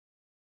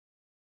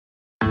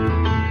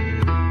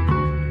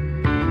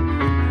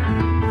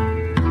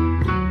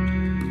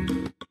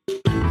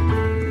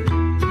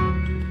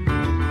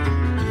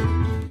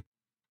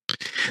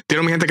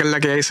Tiro, mi gente, que es la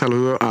que hay.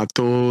 Saludos a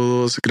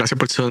todos. Gracias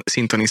por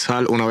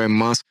sintonizar una vez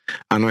más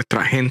a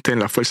nuestra gente en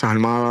las Fuerzas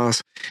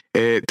Armadas.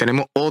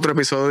 Tenemos otro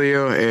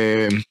episodio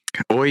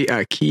hoy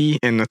aquí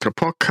en nuestro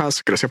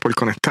podcast. Gracias por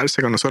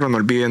conectarse con nosotros. No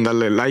olviden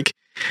darle like.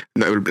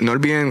 No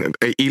olviden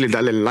ir y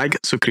darle like,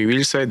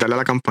 suscribirse, darle a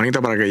la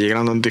campanita para que lleguen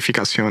las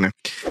notificaciones.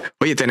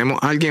 Oye, tenemos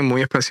a alguien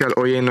muy especial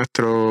hoy en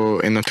nuestro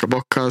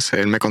podcast.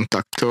 Él me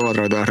contactó a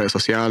través de las redes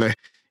sociales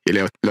y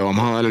le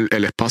vamos a dar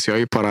el espacio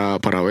hoy para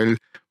ver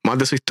más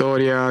de su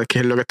historia, qué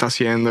es lo que está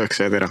haciendo,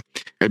 etcétera.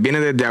 Él viene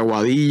desde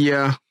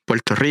Aguadilla,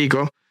 Puerto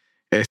Rico.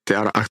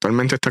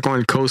 Actualmente está con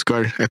el Coast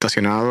Guard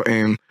estacionado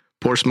en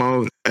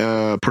Portsmouth,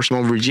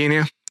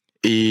 Virginia.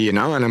 Y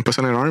nada, él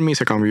empezó en el Army y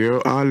se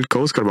cambió al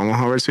Coast Guard.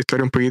 Vamos a ver su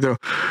historia un poquito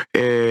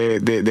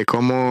de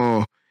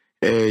cómo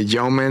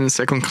Yeoman,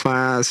 Second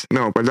Class,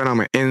 no,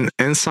 perdóname,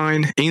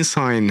 Ensign,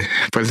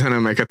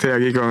 perdóname que estoy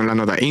aquí con la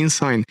nota,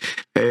 Ensign,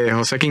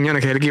 José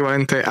Quiñones, que es el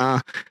equivalente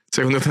a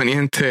segundo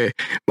teniente.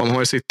 Vamos a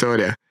ver su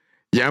historia.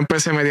 Ya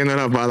empecé metiendo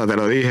las patas, te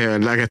lo dije,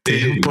 ¿verdad? Que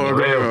estoy un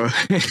poco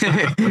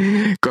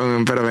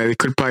pero me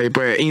disculpa ahí.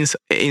 Pues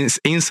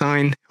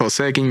Ensign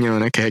José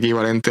Quiñones, que es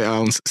equivalente a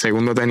un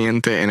segundo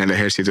teniente en el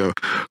ejército.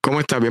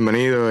 ¿Cómo estás?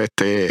 Bienvenido,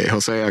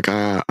 José,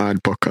 acá al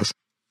podcast.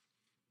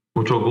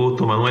 Mucho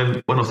gusto,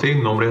 Manuel. Bueno, sí,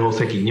 mi nombre es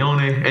José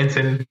Quiñones,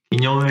 Ensign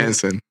Quiñones.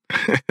 Ensign.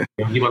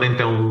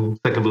 Equivalente a un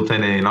second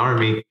lieutenant en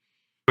Army.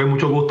 Fue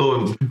mucho gusto,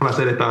 un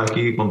placer estar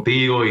aquí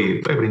contigo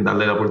y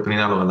brindarle la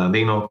oportunidad a los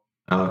latinos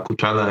a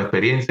escuchar la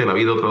experiencia, la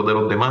vida de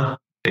los demás.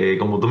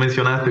 Como tú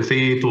mencionaste,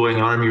 sí, estuve en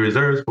Army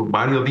Reserves por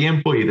varios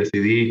tiempos y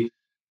decidí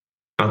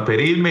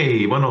transferirme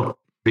y bueno,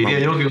 diría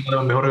yo que una de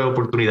las mejores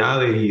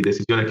oportunidades y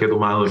decisiones que he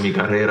tomado en mi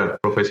carrera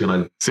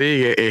profesional.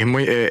 Sí,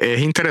 es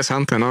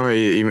interesante, ¿no?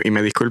 Y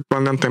me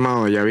disculpan de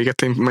antemano, ya vi que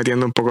estoy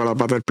metiendo un poco la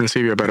pata al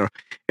principio, pero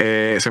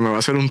se me va a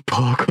hacer un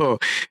poco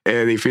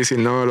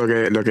difícil, ¿no? Lo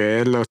que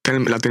es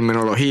la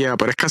terminología,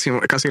 pero es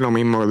casi lo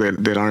mismo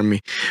del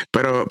Army.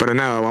 Pero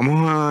nada,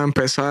 vamos a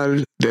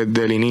empezar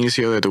desde el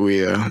inicio de tu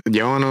vida.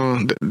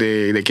 Llévanos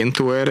de quién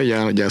tú eres,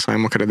 ya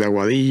sabemos que eres de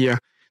Aguadilla.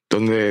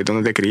 ¿Dónde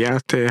te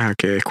criaste? ¿A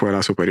qué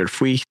escuela superior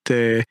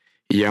fuiste?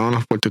 Y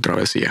llévanos por tu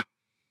travesía.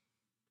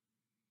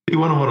 Y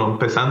bueno,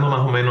 empezando más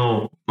o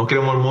menos, no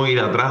queremos muy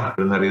ir atrás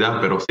en realidad,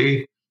 pero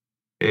sí,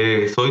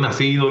 soy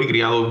nacido y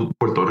criado en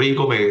Puerto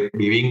Rico,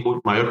 viví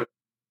mayor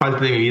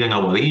parte de mi vida en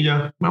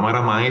Aguadilla, mi mamá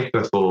era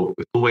maestra,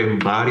 estuve en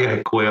varias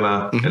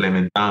escuelas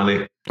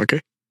elementales.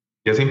 Okay.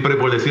 Yo siempre,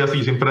 por decir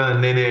así, siempre era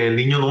el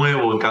niño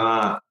nuevo en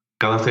cada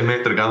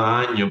semestre, cada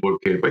año,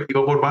 porque pues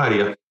iba por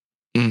varias.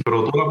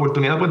 Pero tuve la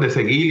oportunidad pues de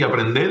seguir y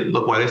aprender,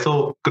 lo cual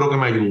eso creo que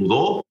me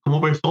ayudó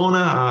como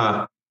persona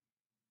a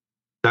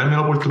darme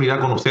la oportunidad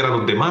de conocer a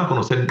los demás,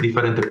 conocer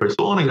diferentes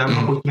personas y darme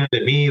la oportunidad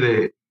de mí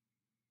de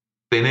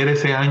tener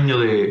ese año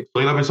de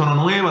soy la persona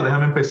nueva,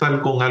 déjame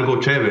empezar con algo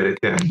chévere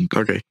este año.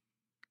 Okay.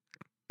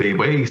 Sí,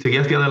 pues, y seguí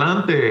hacia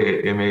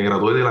adelante, me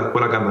gradué de la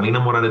Escuela Carmelina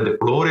Morales de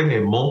Flores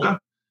en Moca.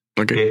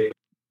 Okay.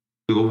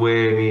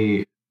 Tuve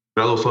mi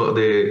grado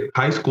de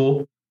high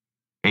school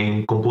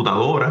en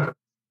computadora.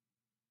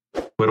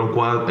 Fueron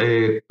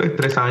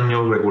 3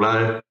 años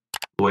regulares.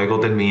 Luego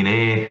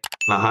terminé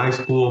la high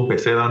school,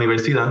 empecé la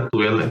universidad,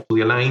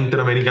 estudié la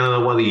Interamericana de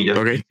Aguadilla,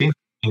 Okay.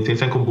 en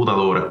ciencia en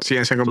computadora.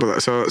 Ciencia en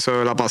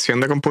computadora. La pasión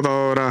de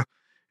computadora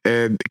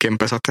que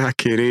empezaste a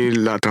adquirir,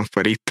 la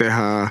transferiste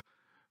a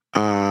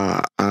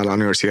la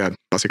universidad,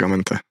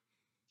 básicamente.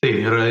 Sí,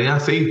 en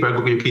realidad sí, fue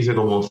algo que yo quise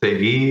como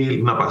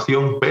seguir, una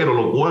pasión, pero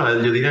lo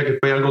cual yo diría que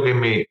fue algo que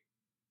me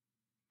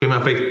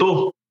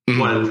afectó.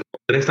 Igual,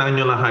 3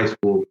 años en la high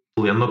school,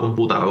 estudiando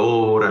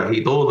computadoras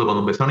y todo. Cuando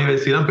empecé la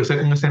universidad,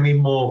 empecé con ese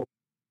mismo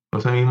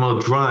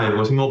drive,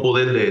 con ese mismo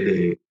poder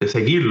de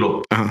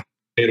seguirlo. Ajá.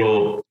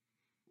 Pero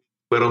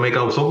me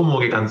causó como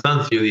que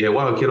cansancio. Dije,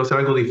 wow, quiero hacer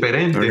algo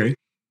diferente. Okay.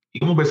 Y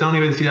como empecé la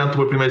universidad,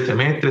 tuve el primer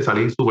semestre,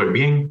 salí súper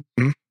bien.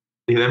 Dije,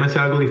 déjame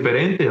hacer algo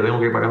diferente, ya tengo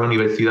que pagar la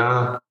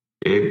universidad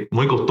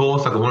muy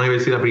costosa, como una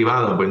universidad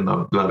privada, pues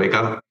la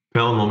beca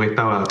no me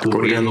estaba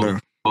cubriendo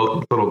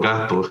todos los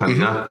gastos,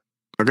 realidad.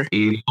 Okay.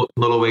 Y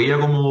no lo veía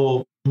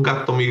como un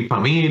gasto mi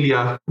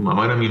familia, mi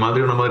madre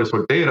era una madre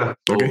soltera,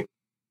 Okay.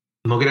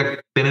 No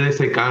quería tener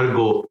ese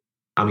cargo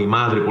a mi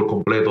madre por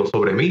completo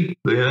sobre mí.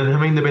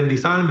 Déjame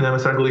independizarme, déjame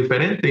hacer algo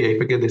diferente, y ahí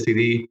fue que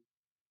decidí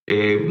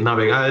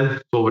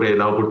navegar sobre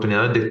las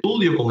oportunidades de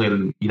estudio con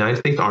el United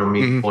States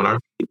Army.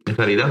 En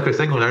realidad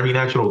empecé con el Army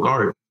National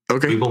Guard.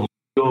 Okay. Fui con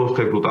un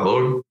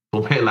reclutador,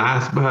 tomé el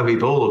ASVAB y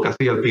todo,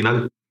 casi al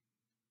final.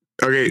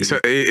 Okay,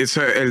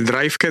 el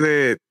drive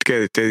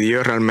que te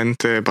dio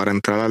realmente para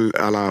entrar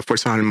a las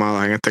Fuerzas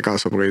Armadas, en este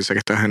caso, porque yo sé que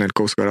estás en el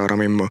Coast Guard ahora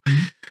mismo,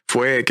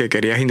 fue que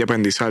querías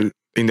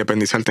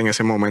independizarte en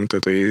ese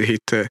momento. Tú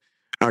dijiste,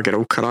 quiero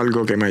buscar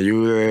algo que me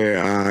ayude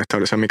a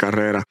establecer mi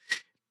carrera.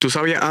 ¿Tú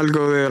sabías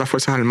algo de las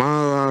Fuerzas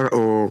Armadas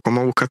o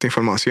cómo buscaste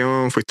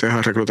información? ¿Fuiste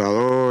al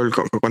reclutador?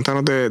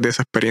 Cuéntanos de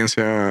esa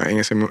experiencia en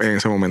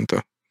ese momento.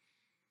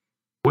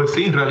 Pues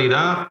sí, en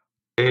realidad,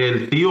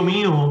 el tío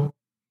mío,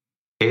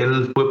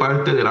 él fue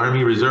parte del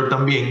Army Reserve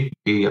también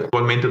y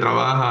actualmente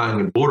trabaja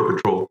en el Border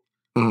Patrol.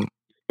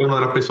 una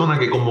de las personas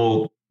que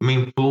como me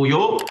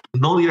influyó,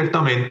 no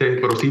directamente,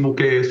 pero sí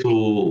busqué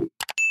su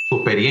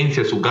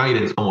experiencia, su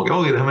guidance, como que,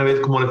 oye, déjame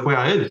ver cómo le fue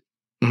a él.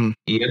 Ujú.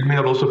 Y él me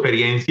habló su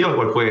experiencia, lo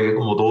cual fue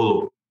como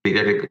todo.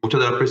 Diría que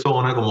muchas de las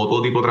personas, como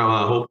todo tipo de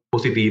trabajo,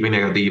 positiva y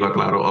negativa,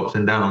 claro, ups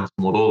and downs,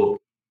 como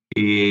todo.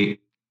 Y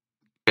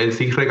él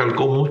sí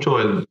recalcó mucho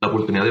la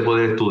oportunidad de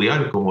poder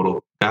estudiar, como los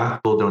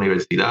gastos de la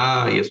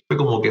universidad, y eso fue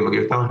como que lo que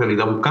yo estaba en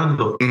realidad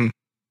buscando. Ujú.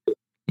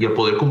 Y el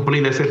poder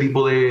cumplir ese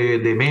tipo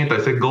de meta,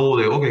 ese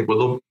goal de, ok,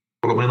 puedo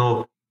por lo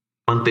menos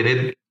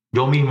mantener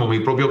yo mismo mi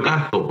propio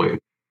gasto, pues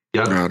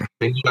ya Claro.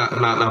 tengo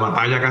la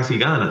batalla casi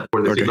gana,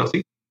 por Ok. decirlo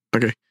así.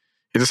 Ok.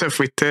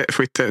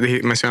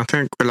 Entonces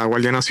mencionaste la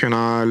Guardia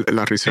Nacional,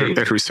 Sí.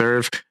 el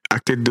Reserve,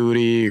 Active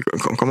Duty.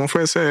 ¿Cómo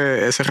fue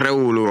ese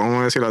revolú?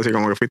 Vamos a decirlo así,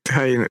 como que fuiste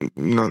ahí,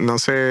 no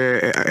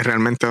sé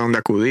realmente a dónde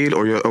acudir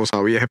o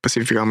sabías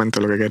específicamente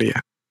lo que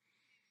querías.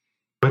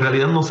 Pues en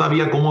realidad no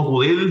sabía cómo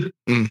acudir.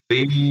 Mm.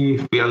 Sí,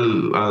 fui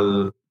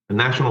al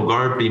National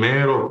Guard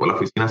primero, pues la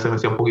oficina se me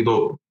hacía un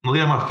poquito, no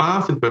diría más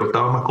fácil, pero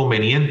estaba más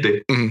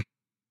conveniente. Ujú.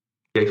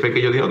 Y ahí fue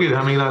que yo dije, ok,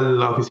 déjame ir a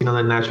la oficina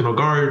del National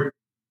Guard,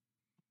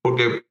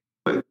 porque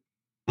pues,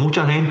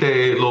 mucha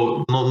gente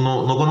no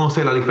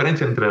conoce la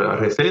diferencia entre la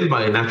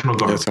reserva y el National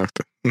Guard.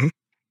 Exacto. Ujú.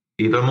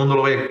 Y todo el mundo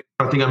lo ve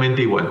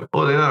prácticamente igual.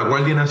 O de la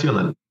Guardia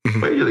Nacional. Ujú.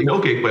 Pues yo dije,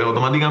 ok, pues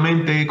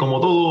automáticamente,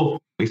 como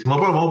todo, hicimos,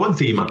 pues, vamos para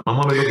encima,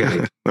 vamos a ver lo que hay.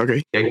 Ok.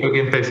 Y ahí fue que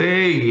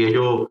empecé y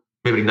ellos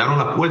me brindaron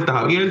las puertas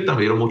abiertas,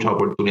 me dieron muchas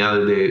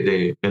oportunidades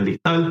de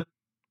enlistar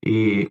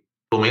y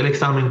tomé el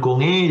examen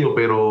con ellos,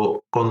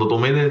 pero cuando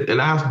tomé el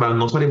ASVAB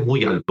no salí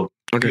muy alto.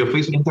 Ok. Y yo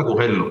fui sin a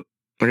cogerlo,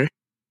 Ok.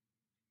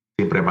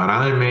 sin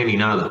prepararme ni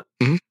nada.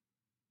 Ujú.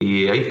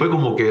 Y ahí fue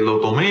como que lo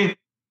tomé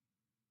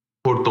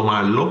por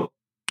tomarlo,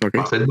 Ok.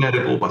 pasé el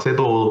médico, pasé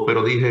todo,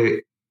 pero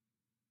dije,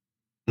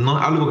 no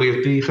es algo que yo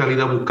estoy en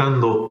realidad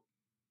buscando.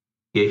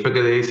 Y ahí fue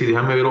que decidí,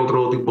 déjame ver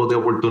otro tipo de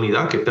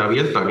oportunidad que esté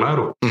abierta,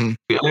 claro. Ujú.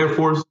 Fui al Air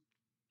Force,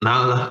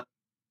 nada,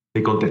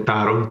 me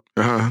contestaron.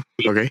 Ajá.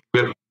 Ok.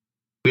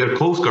 Fui al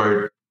Coast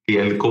Guard y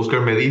el Coast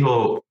Guard me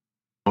dijo,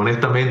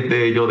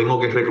 honestamente, yo tengo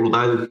que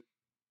reclutar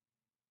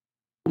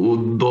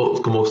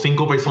como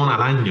 5 personas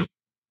al año.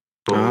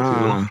 So,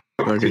 Ah.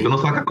 si Ok. tú no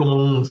sacas como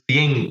un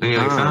 100 en el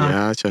Ah, examen,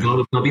 ya, cha.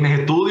 no tienes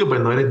estudio, pues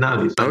no eres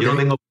nadie. O sea, yo no Ok.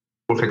 tengo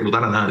por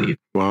reclutar a nadie.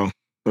 Wow.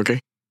 Ok.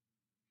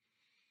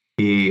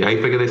 Y ahí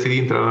fue que decidí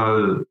entrar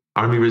al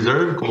Army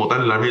Reserve, como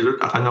tal, el Army Reserve,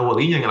 hasta en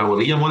Aguadilla. En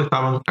Aguadilla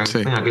estaban, Sí.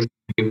 en aquel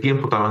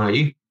tiempo estaban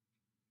allí.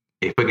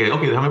 Y después que,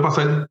 ok, déjame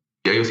pasar.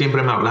 Y ellos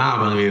siempre me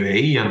hablaban, me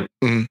veían.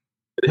 Ujú.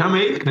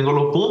 Déjame ir, tengo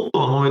los puntos,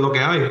 vamos a ver lo que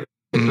hay.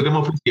 Esto Ujú. que me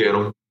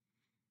ofrecieron,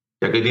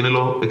 ya que tiene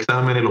los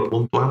exámenes, los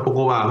puntos un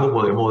poco bajos,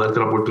 podemos darte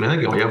la oportunidad de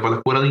que vayas para la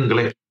escuela de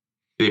inglés.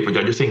 Y pues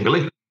ya yo sé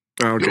inglés.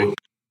 Ah, ok. Yo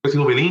he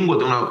sido bilingüe,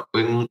 tengo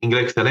un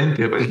inglés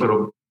excelente, pues,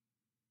 Ujú.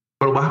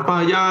 pero vas para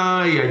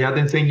allá y allá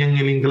te enseñan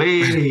el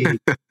inglés y Ok.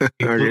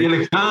 estudia el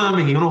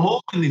examen y uno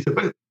joven dice,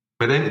 pues,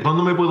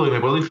 ¿cuándo me puedo ir? ¿Me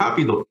puedo ir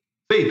rápido?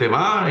 Sí, te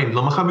vas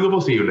lo más rápido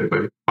posible,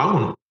 pues,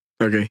 vámonos.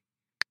 Ok.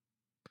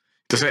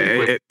 Entonces, Y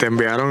pues, te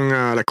enviaron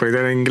a la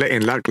escuela de inglés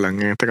en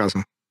Lackland, en este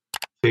caso.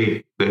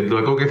 sí,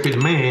 luego que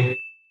firmé,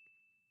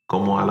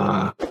 como a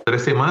las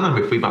 3 semanas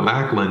me fui para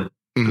Lackland,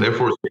 Ujú. al Air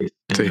Force Base,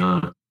 Sí.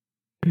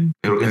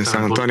 creo que en En San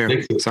San Antonio, Antonio.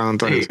 Texas. San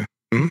Antonio, Sí,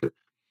 sí. Ujú.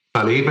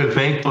 salí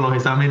perfecto en los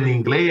exámenes de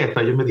inglés,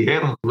 hasta ellos me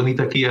dijeron, tú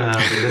viniste aquí a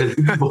perder el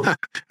tiempo.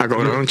 A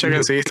cobrar un Y yo,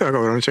 chequecito, a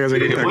cobrar un y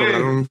chequecito, dije, a cobrar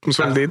pues, un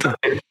sueldito.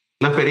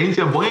 la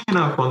experiencia es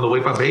buena, cuando voy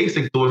para Basic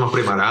estuve más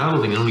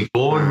preparado, tenía un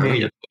uniforme, Claro.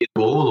 ya sabía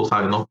todo,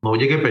 ¿sabes? No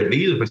llegué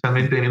perdido,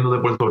 especialmente viniendo de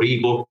Puerto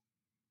Rico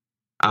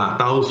a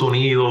Estados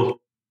Unidos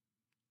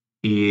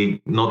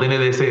y no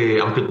tener ese,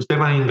 aunque tú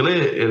sepas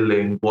inglés, el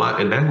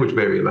language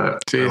barrier, la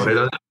Sí, sí.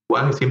 barrera del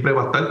lenguaje siempre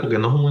va a estar porque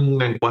no es un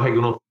lenguaje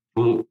que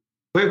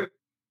pues,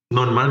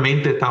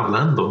 normalmente está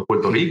hablando en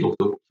Puerto Ujú. Rico,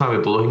 tú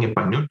sabes, todo es en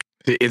español.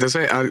 Sí,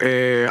 entonces,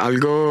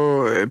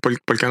 algo,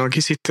 ¿por qué no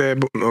quisiste,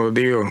 o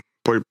digo,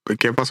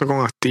 qué pasó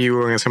con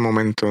activo en ese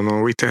momento?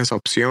 ¿No viste esa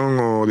opción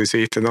o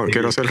decidiste, no,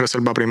 quiero hacer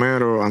reserva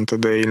primero antes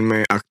de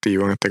irme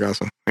activo en este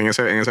caso, en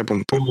ese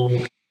punto? Como,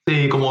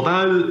 sí, como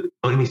tal,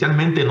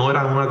 inicialmente no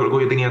era algo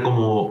que yo tenía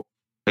como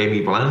en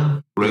mi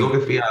plan. Luego Ujú. que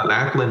fui a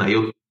Lackland, ahí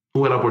yo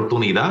tuve la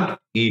oportunidad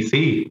y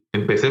sí,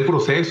 empecé el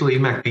proceso de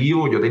irme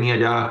activo. Yo tenía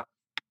ya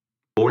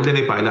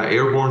órdenes para la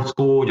Airborne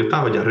School, yo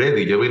estaba ya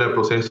ready, yo iba el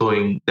proceso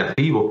de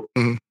activo.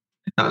 Ujú.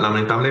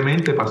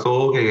 Lamentablemente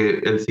pasó que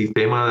el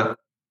sistema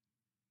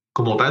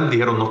como tal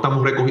dijeron, no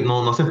estamos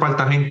recogiendo, no hace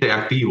falta gente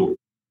activo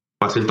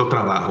para ciertos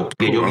trabajos.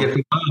 Oh, Y yo wow. había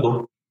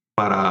firmado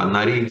para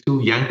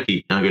 92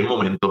 Yankee en aquel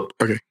momento.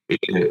 Ok.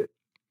 Eh,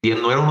 y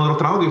no era uno de los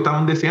trabajos que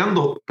estaban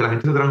deseando que la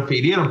gente se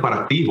transfirieran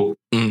para activo.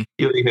 Ujú.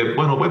 Y yo dije,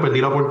 bueno, pues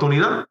perdí la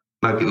oportunidad,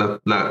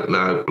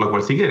 la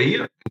cual sí quería.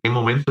 En aquel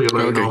momento yo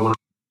lo vi Ok. una buena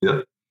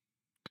oportunidad.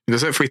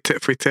 Entonces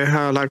fuiste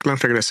a Lackland,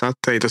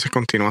 regresaste y entonces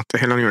continuaste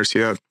en la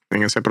universidad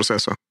en ese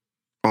proceso.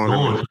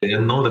 Cuando No,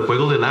 terminó. no, después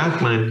de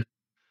Lackman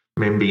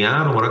me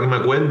enviaron, ahora que me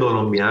acuerdo,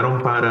 lo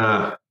enviaron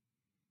para,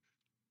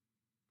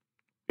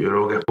 yo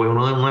creo que fue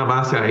una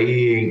base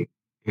ahí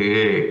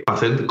para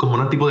hacer como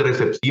un tipo de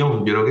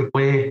recepción. Yo creo que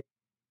fue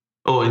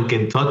en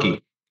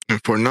Kentucky, En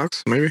Fort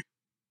Knox, maybe.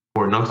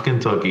 Fort Knox,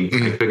 Kentucky.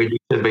 Ahí fue que yo hice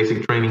el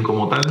basic training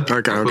como tal.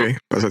 Ok,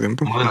 pasa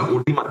tiempo. Una de las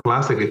últimas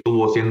clases que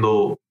estuvo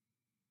haciendo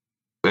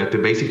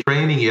basic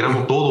training y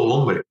éramos todos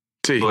hombres.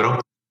 Sí. Era un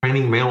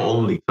training male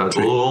only. O sea,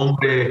 todo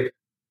hombre,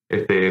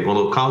 con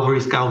los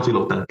Cavalry Scouts y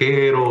los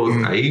tanqueros,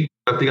 ahí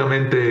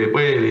prácticamente,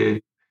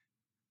 pues,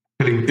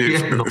 el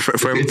infierno.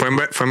 ¿Fue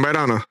en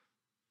verano?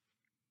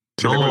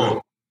 ¿Sí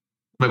no,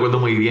 me acuerdo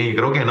muy bien. Y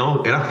creo que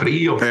no, era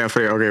frío. Era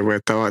frío, ok,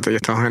 pues ya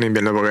estábamos en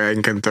invierno, porque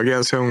en Kentucky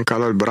hace un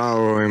calor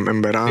bravo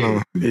en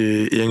verano,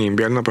 y en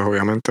invierno, pues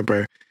obviamente,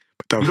 pues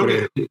estaba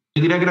frío. Yo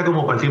diría que era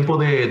como para el tiempo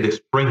de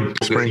spring,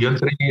 porque si yo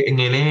entré en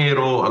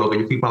enero, a lo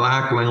que yo fui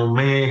para Acla en un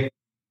mes,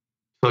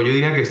 yo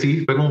diría que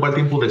sí, fue como para el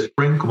tiempo de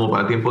spring, como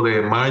para el tiempo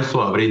de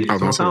marzo, abril.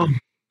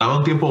 Estaba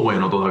un tiempo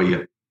bueno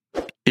todavía.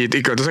 Y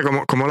entonces,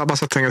 ¿cómo la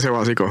pasaste en ese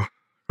básico?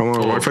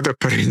 ¿Cuál fue tu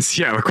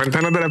experiencia?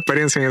 Cuéntanos de la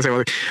experiencia en ese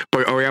básico.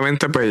 Pues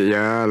obviamente, pues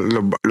ya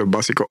los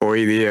básicos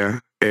hoy día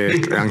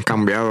han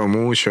cambiado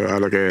mucho a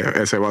lo que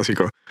ese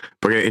básico.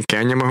 Porque ¿en qué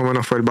año más o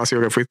menos fue el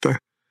básico que fuiste?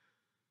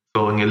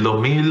 En el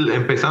 2000,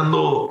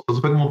 empezando,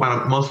 eso fue como para,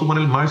 vamos a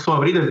suponer, marzo,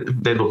 abril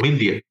del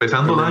 2010,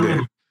 empezando el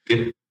año.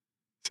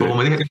 Como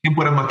me dije que el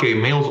tiempo era más que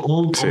males,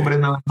 hombres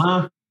nada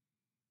más.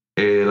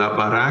 Las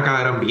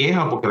barracas eran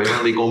viejas porque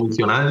eran de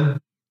convencional.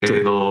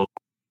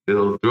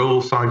 Los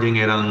drill sergeant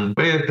eran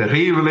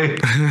terribles.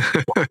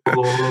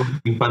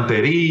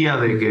 Infantería,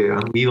 de que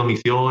han ido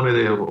misiones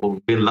de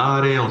Bin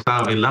Laden,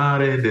 Bin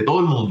Laden, de todo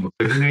el mundo.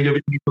 Según ellos,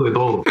 visto de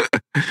todo.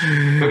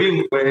 Fue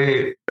bien,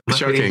 fue una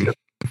experiencia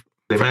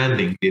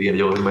demanding, diría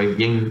yo,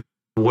 bien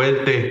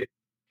fuerte,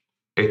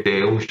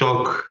 un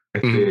shock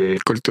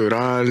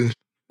cultural,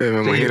 me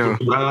imagino.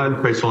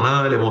 Cultural,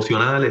 personal,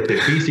 emocional,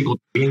 físico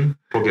también,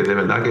 porque de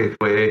verdad que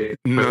fue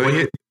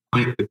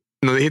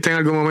 ¿No dijiste en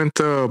algún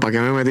momento para qué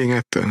me metí en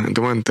esto, en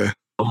tu mente?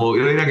 Como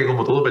yo diría que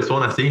como toda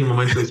persona así en un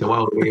momento dice,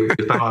 wow, yo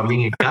estaba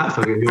bien en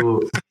casa, que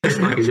yo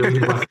vine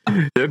para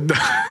acá.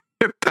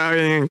 Yo estaba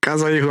bien en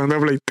casa ahí jugando a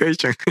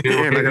PlayStation.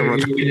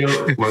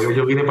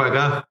 Yo vine para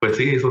acá, pues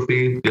sí, eso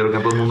sí, yo creo que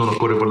a todo el mundo nos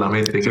corre por la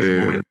mente en ese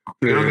momento.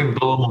 Yo creo que en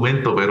todo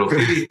momento, pero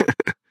sí,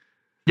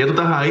 ya tú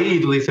estás ahí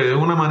y tú dices, de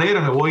una manera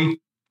me voy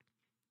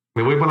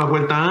por la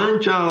puerta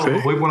ancha, o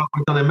me voy por la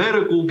puerta de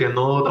Mercu, que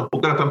no,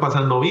 tampoco la están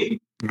pasando bien.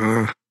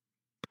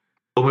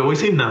 O me voy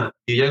sin nada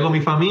y llego a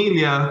mi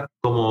familia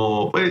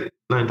como, pues,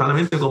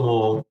 lamentablemente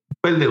como un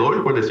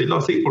perdedor, por decirlo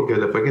así, porque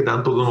después que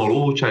tanto que uno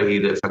lucha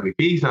y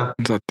sacrifica,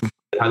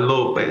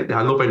 dejarlo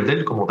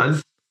perder como tal.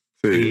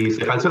 Y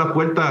cerrarse la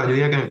puerta, yo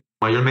diría que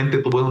mayormente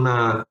tuve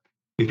una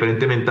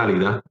diferente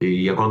mentalidad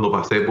y ya cuando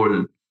pasé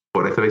por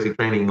este basic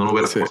training no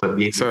ve las cosas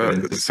bien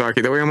diferentes.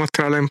 Aquí te voy a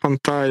mostrar en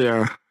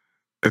pantalla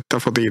esta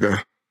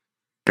fotita.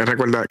 ¿Qué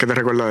te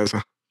recuerda de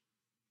eso?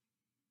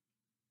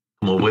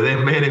 Como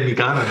pueden ver en mi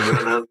cara, no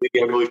era nada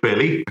muy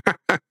feliz.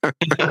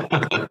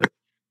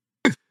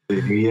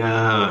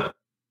 Tenía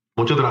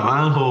mucho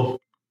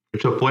trabajo,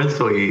 mucho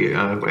esfuerzo y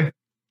pues,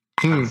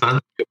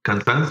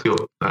 cansancio,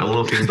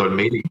 uno sin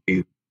dormir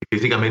y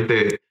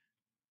físicamente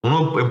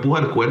uno empuja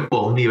el cuerpo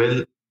a un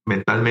nivel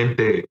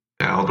mentalmente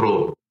a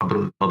otro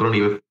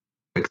nivel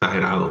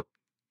exagerado.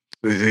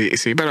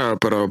 Sí,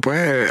 pero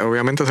pues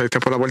obviamente saliste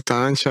por la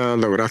puerta ancha,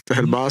 lograste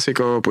el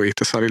básico,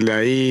 pudiste salir de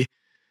ahí.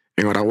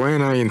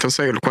 Enhorabuena. Y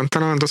entonces,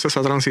 cuéntanos entonces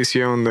esa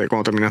transición de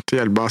cuando terminaste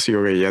ya el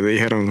básico, que ya te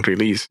dijeron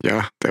release,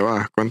 ya te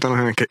vas.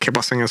 Cuéntanos qué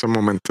pasa en esos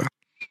momentos.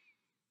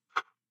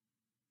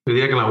 Yo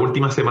diría que la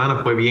última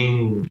semana fue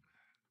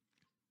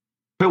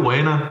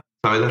buena,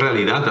 saber la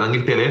realidad, te dan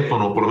el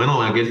teléfono, por lo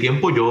menos en aquel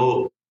tiempo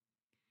yo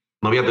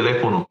no había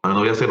teléfono, no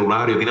había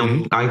celular, yo tenía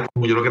un iPhone,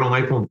 yo creo que era un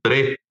iPhone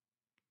 3,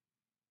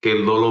 que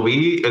lo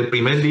vi el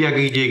primer día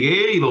que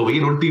llegué y lo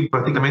vi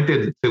prácticamente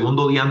el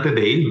segundo día antes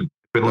de irme,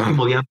 pero el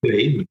último día antes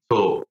de irme.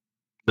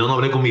 Yo no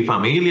hablé con mi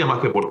familia más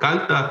que por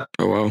carta.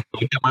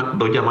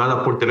 Dos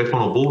llamadas por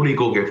teléfono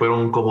público que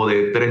fueron como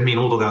de 3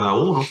 minutos cada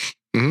uno.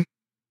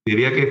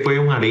 Diría que fue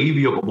un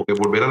alivio, como que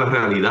volver a la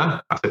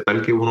realidad,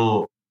 aceptar que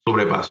uno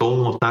sobrepasó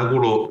un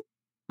obstáculo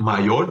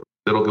mayor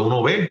de lo que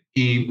uno ve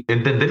y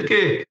entender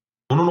que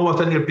uno no va a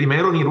ser ni el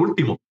primero ni el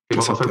último que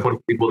va a pasar por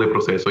este tipo de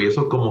proceso. Y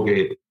eso es como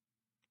que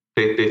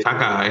te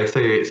saca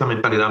esa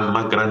mentalidad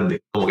más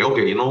grande. Como que, ok,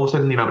 no voy a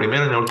ser ni la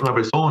primera ni la última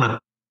persona.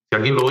 Si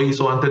alguien lo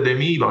hizo antes de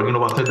mí, alguien lo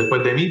va a hacer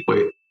después de mí,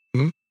 pues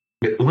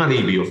un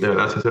alivio, de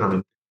verdad,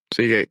 sinceramente.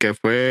 Sí, que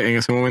fue en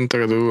ese momento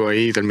que tú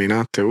ahí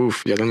terminaste,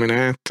 ya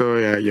terminé esto,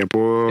 ya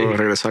puedo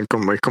regresar, es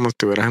como si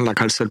estuvieras en la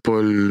cárcel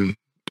por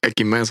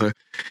X meses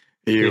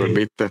y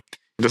volviste.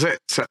 Entonces,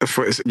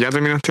 ya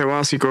terminaste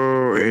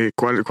básico,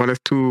 ¿cuál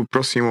es tu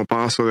próximo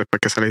paso después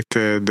que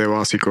saliste de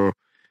básico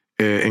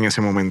en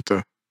ese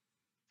momento?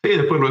 Sí,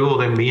 después luego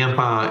te envían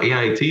para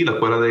AIT, la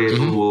escuela de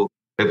tu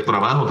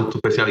trabajo, de tu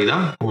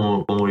especialidad,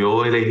 como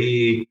yo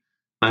elegí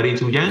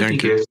 92 Yankee,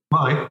 que es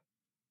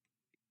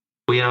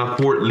fui a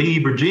Fort Lee,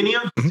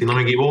 Virginia, si no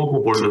me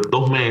equivoco, por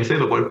 2 meses,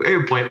 lo cual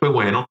fue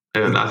bueno, de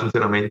verdad,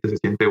 sinceramente, se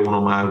siente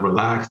uno más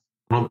relaxed,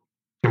 uno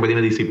siempre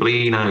tiene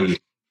disciplina y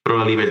pero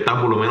la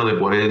libertad por lo menos de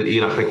poder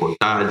ir a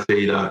recortarse,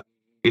 ir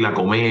a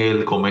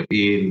comer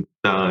y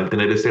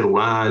tener el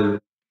celular,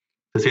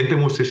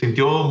 se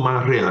sintió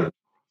más real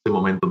ese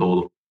momento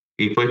todo.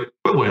 Y fue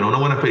bueno, una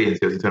buena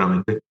experiencia,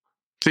 sinceramente.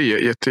 Sí, yo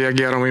estoy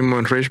aquí ahora mismo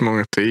en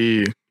Richmond,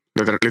 estoy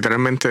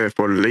literalmente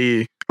por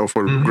Lee o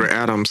por Grey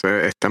Adams,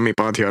 está en mi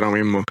patio ahora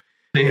mismo.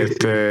 Sí,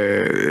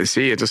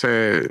 Sí,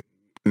 entonces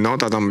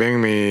nota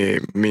también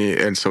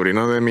el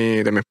sobrino de mi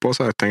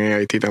esposa está en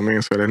Haití también,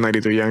 eso él es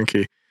Narito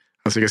Yankee.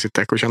 Así que si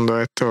está escuchando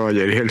esto,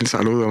 ayer el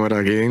saludo, mira,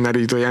 aquí en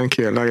Narito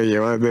Yankee, ¿verdad? Que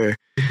lleva desde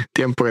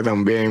tiempo que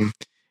también.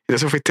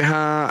 Entonces fuiste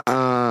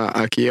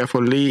aquí a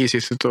Fort Lee,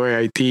 hiciste todo de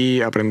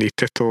Haití,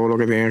 aprendiste todo lo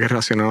que tenía que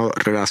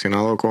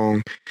relacionado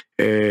con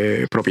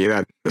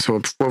propiedad. Eso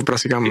fue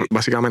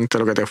básicamente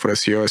lo que te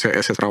ofreció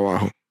ese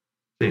trabajo.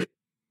 Sí.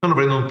 Uno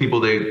aprende un tipo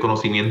de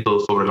conocimiento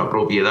sobre la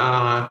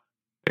propiedad,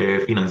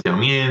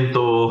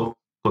 financiamiento,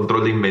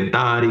 control de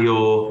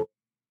inventario,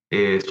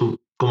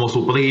 cómo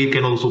suplir, qué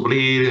no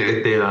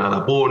suplir,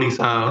 la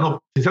póliza.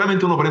 No,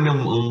 sinceramente uno aprende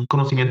un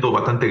conocimiento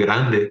bastante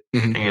grande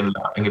en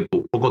el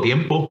poco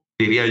tiempo,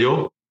 diría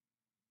yo,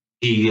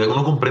 y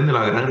uno comprende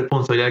la gran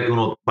responsabilidad que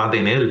uno va a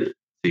tener,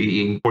 sin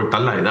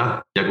importar la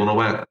edad, ya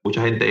que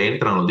mucha gente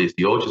entra a los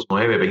 18,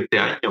 9, 20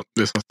 años,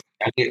 Exacto.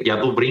 ya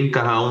tú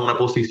brincas a una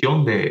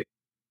posición de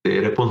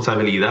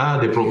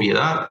responsabilidad, de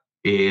propiedad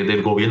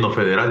del gobierno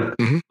federal,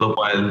 lo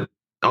cual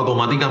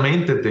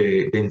automáticamente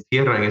te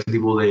encierra en ese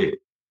tipo de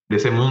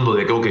ese mundo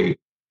de que, ok,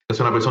 es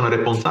una persona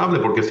responsable,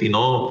 porque si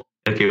no,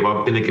 el que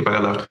va a tener que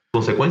pagar las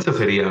consecuencias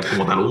sería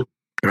como tal uno.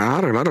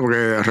 Claro,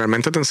 porque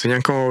realmente te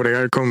enseñan cómo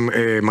bregar con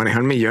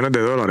manejar millones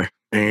de dólares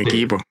en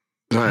equipo.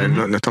 O sea,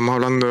 no estamos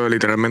hablando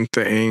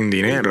literalmente en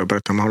dinero, pero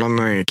estamos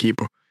hablando en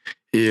equipo.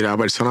 Y la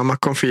persona más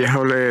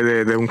confiable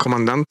de un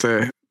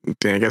comandante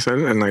tiene que ser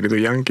el Negrito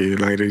Yankee.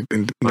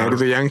 El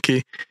Negrito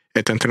Yankee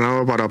está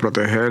entrenado para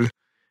proteger,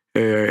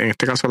 en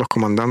este caso, a los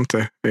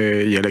comandantes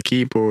y el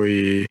equipo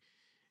y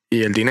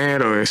el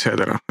dinero,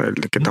 etcétera, el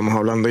que estamos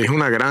hablando. Y es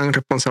una gran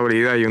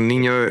responsabilidad. Y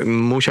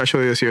un muchacho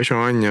de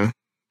 18 años,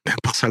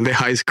 pasar de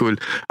high school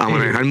a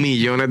manejar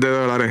millones de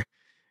dólares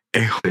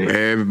es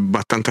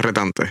bastante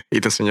retante. Y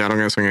te enseñaron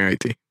eso en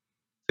Haití.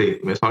 Sí,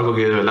 es algo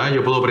que de verdad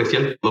yo puedo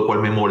apreciar, lo cual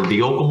me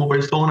moldeó como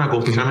persona,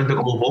 especialmente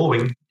como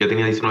joven. Ya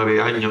tenía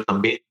 19 años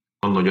también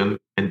cuando yo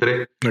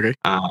entré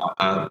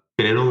a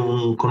tener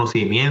un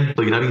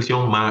conocimiento y una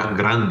visión más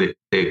grande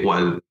de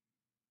cuál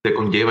te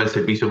conlleva el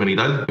servicio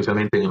militar,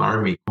 especialmente en el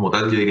Army. Como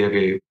tal, yo diría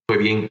que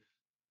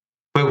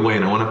fue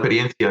buena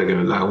experiencia, que de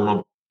verdad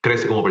uno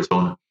crece como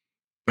persona.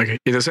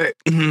 Entonces,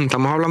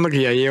 estamos hablando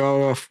que ya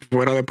llevaba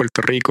fuera de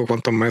Puerto Rico,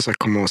 ¿cuántos meses?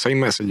 Como 6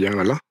 meses ya,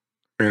 ¿verdad?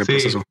 En el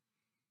proceso.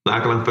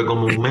 Lackland fue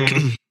como un mes.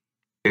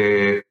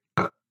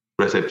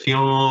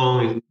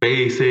 Recepción,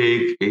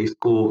 basic,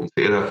 school,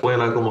 la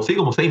escuela, como 6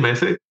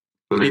 meses,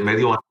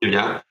 medio año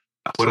ya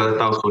afuera de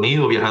Estados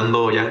Unidos,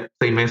 viajando ya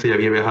 6 meses, ya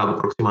había viajado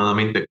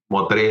aproximadamente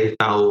como a 3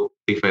 estados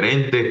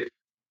diferentes.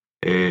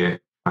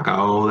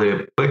 Acabo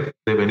de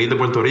venir de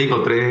Puerto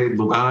Rico, 3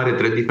 lugares,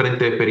 3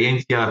 diferentes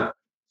experiencias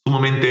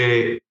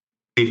sumamente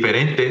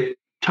diferentes,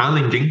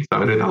 challenging,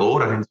 ¿sabes?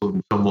 Retadoras en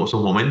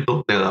sus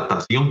momentos de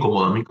adaptación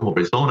como a mí como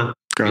persona,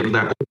 Claro. te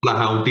acoplas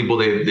a un tipo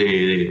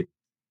de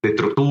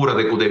estructura,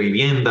 de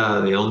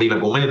vivienda, de dónde ir a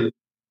comer,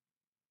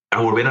 a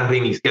volver a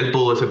reiniciar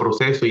todo ese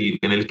proceso y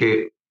tener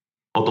que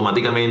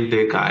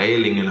automáticamente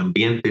caer en el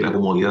ambiente y la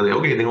comodidad de,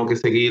 ok, tengo que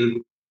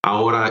seguir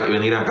ahora y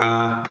venir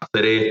acá,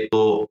 hacer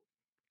esto.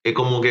 Es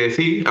como que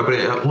sí,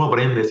 uno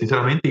aprende,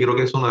 sinceramente, y creo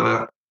que es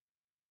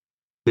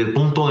del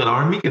punto del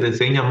Army que te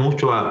enseña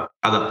mucho a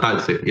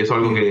adaptarse. Y eso es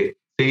algo que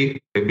sí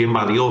es bien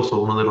valioso,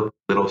 uno de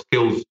los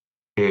skills,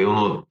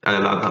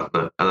 la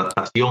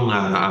adaptación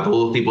a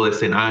todo tipo de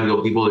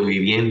escenario, tipo de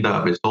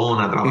vivienda,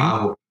 persona,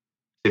 trabajo.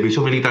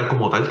 Servicio militar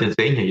como tal te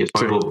enseña y eso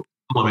es algo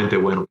sumamente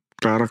bueno.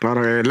 Claro,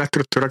 es la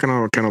estructura que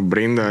nos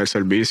brinda el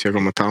servicio.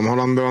 Como estábamos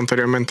hablando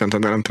anteriormente, antes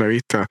de la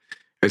entrevista,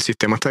 el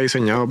sistema está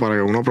diseñado para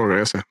que uno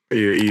progrese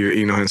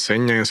y nos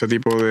enseña ese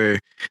tipo de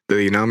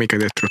dinámica y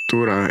de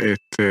estructura.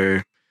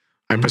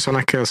 Hay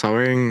personas que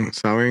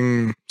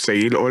saben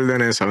seguir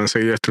órdenes, saben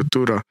seguir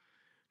estructura.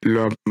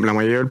 La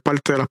mayor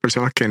parte de las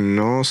personas que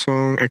no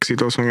son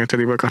exitosas en este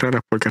tipo de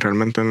carreras porque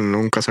realmente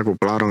nunca se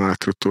acoplaron a la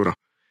estructura.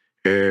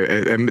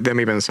 De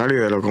mi pensar y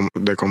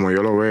de cómo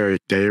yo lo veo.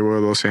 Ya llevo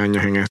 12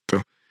 años en esto.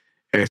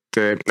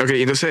 Ok,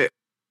 entonces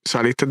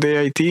saliste de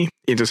Haití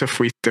y entonces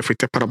fuiste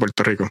para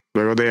Puerto Rico.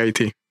 Luego de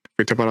Haití,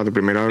 fuiste para tu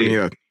primera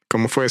unidad.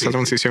 ¿Cómo fue esa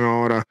transición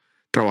ahora?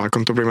 Trabajar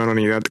con tu primera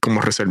unidad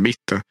como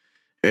reservista.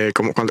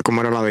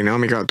 ¿Cómo era la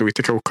dinámica?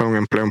 ¿Tuviste que buscar un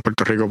empleo en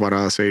Puerto Rico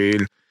para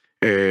seguir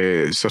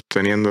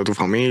sosteniendo a tu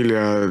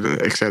familia,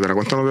 etcétera?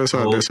 Cuéntanos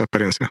de esa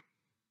experiencia.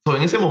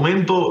 En ese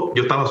momento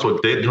yo estaba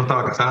soltero, yo no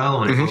estaba casado,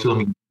 no había conocido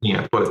a mi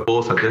actual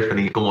esposa,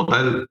 Stephanie, como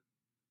tal.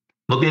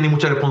 No tenía ni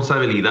mucha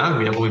responsabilidad,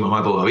 vivía con mi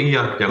mamá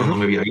todavía, ya cuando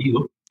me había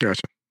ido.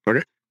 Gotcha.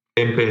 Okay.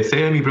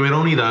 Empecé mi primera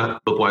unidad,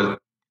 lo cual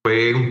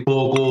fue un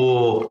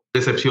poco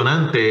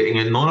decepcionante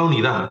no la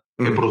unidad,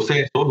 el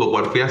proceso, lo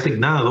cual fui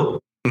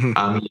asignado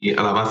a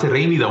la base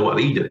Reina de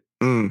Aguadilla.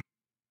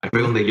 Ahí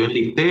fue donde yo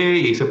enlisté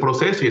y hice el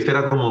proceso y ese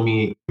era como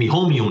mi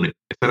home unit.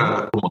 Ese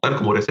era como tal,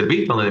 como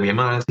reservista, donde mi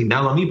mamá me había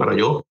asignado a mí para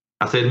yo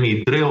hacer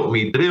mi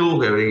drill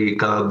que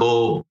cada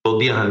dos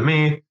días al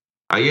mes.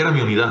 Ahí era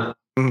mi unidad.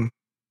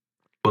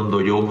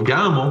 Cuando yo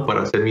llamo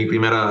para hacer mi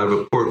primera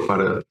report,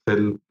 para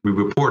hacer mi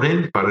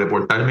reporting, para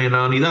reportarme en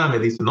la unidad, me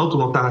dicen, no, tú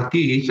no estás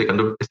aquí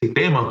checando el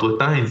sistema, tú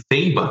estás en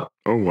Ceiba.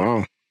 Oh,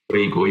 wow.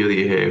 Rico, yo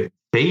dije,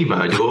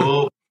 Ceiba,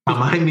 yo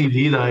jamás en mi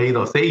vida he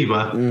ido a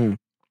Ceiba.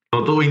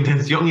 No tuve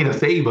intención de ir a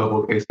Ceiba,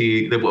 porque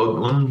si de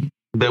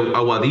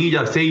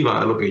Aguadilla a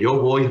Ceiba, a lo que yo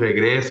voy,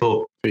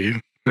 regreso, en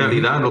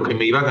realidad lo que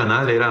me iba a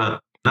ganar era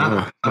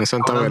nada.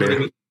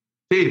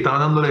 Estaba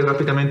dándole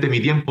prácticamente mi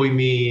tiempo y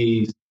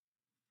mi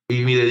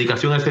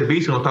dedicación al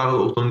servicio, no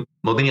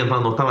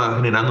estaba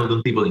generando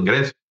ningún tipo de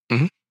ingreso.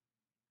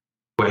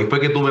 Pues ahí fue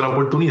que tuve la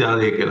oportunidad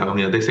de que la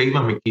unidad de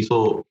Ceiba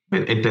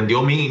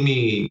entendió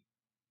mi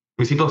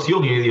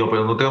situación y me dijo,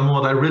 pero no te vamos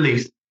a dar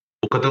release,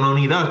 búscate una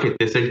unidad que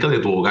esté cerca de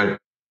tu hogar.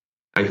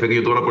 Ahí fue que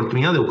yo tuve la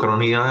oportunidad de buscar una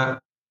unidad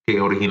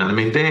que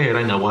originalmente era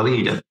en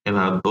Aguadilla, en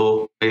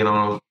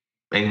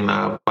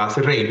la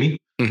base Raimi,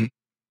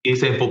 y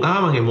se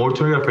enfocaban en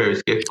mortuary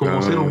affairs, que es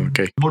como ser un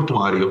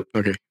mortuario.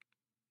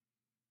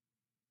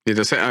 Y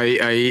entonces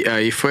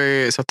ahí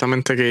fue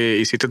exactamente que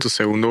hiciste tu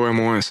segundo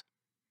MOS.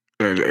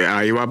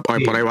 Ahí va,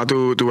 sí. Por ahí va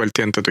tu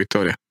vertiente, tu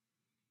historia.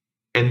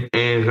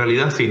 En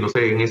realidad sí, no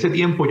sé, en ese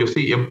tiempo yo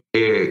sí,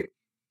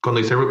 cuando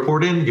hice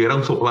reporting, yo era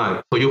un supply.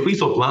 Yo fui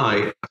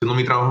supply, haciendo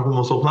mi trabajo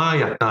como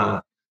supply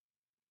hasta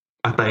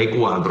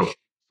E4.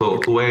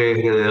 Tuve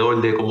alrededor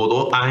de como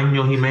 2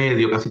 años y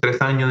medio, casi 3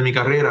 años de mi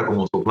carrera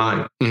como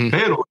supply.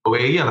 Pero yo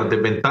veía las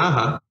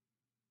desventajas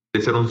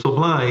de ser un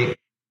supply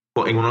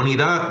en una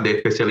unidad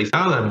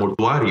especializada en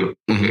mortuario.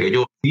 Porque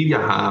ellos sí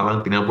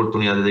viajaban, tenían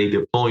oportunidades de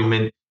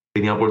deployment,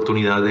 tenían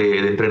oportunidad de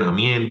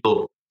entrenamiento.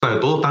 O sea,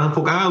 todo estaba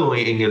enfocado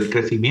en el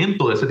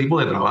crecimiento de ese tipo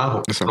de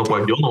trabajo, lo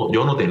cual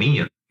yo no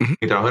tenía.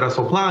 Mi trabajo era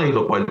supply,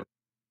 lo cual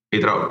mi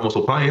trabajo como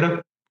supply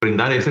era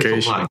brindar ese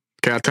supply.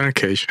 Quedarte en el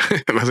cage,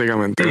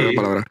 básicamente, es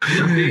la palabra.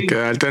 Sí.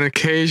 Quedarte en el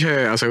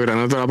cage,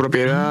 asegurándote la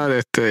propiedad,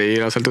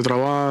 ir a hacer tu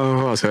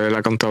trabajo, hacer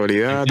la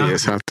contabilidad, y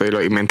exacto.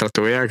 Y mientras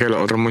tú veías que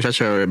los otros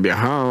muchachos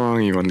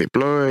viajaban, iban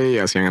deploy y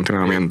hacían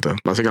entrenamiento,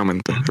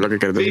 básicamente, es lo que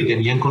quieres decir. Sí,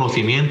 tenían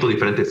conocimiento,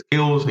 diferentes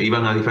skills,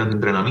 iban a diferentes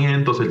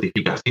entrenamientos,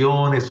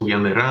 certificaciones,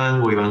 subían de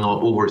rango, iban a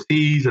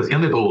overseas,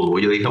 hacían de todo.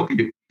 Yo dije, ok,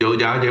 yo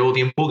ya llevo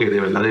tiempo que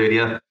de verdad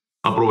debería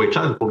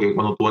aprovechar, porque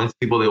cuando tú vas en ese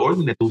tipo de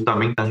órdenes, tú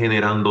también estás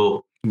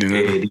generando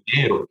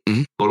dinero.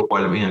 Por lo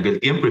cual en aquel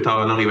tiempo yo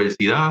estaba en la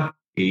universidad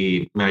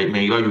y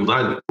me iba a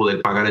ayudar poder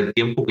pagar el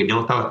tiempo que yo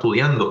no estaba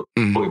estudiando,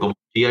 porque como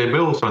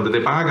veo solamente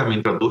te pagan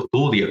mientras tú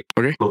estudias.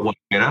 Los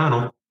buenos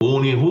veranos,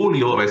 junio y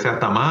julio, a veces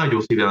hasta mayo,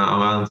 si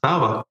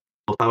avanzaba,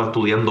 no estaba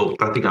estudiando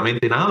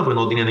prácticamente nada, pues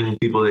no tenía ningún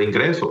tipo de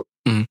ingreso.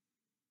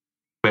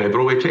 Pues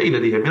aproveché y le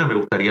dije, mira, me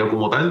gustaría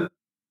como tal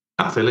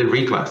hacer el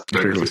reclass,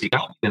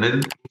 reclasificar, tener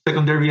un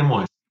secondary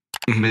MOS.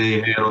 Me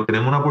dijeron,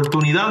 tenemos una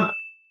oportunidad,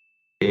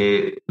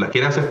 ¿la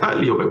quiere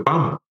aceptar? Y yo, pues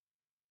vamos.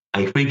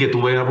 Ahí fue que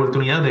tuve la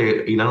oportunidad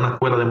de ir a una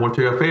escuela de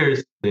mortuary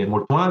affairs, de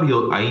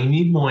mortuario, ahí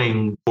mismo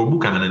en Fort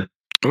Buchanan.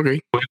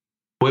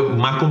 Fue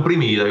más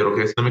comprimida, yo creo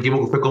que si no me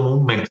equivoco fue como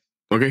un mes.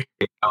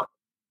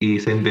 Y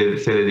se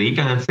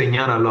dedican a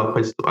enseñar a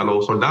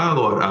los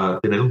soldados a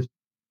tener un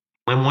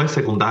MOS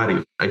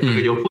secundario. Ahí fue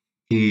que yo fui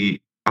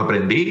y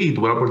aprendí y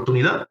tuve la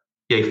oportunidad.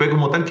 Y ahí fue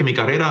como tal que mi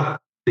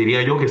carrera,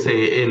 diría yo, que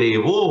se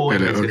elevó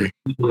en ese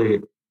tipo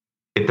de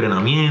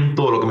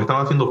entrenamiento, lo que me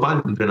estaba haciendo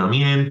falta,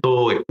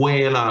 entrenamiento,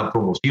 escuela,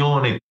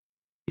 promociones,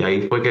 y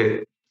ahí fue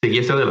que seguí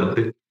hacia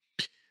adelante.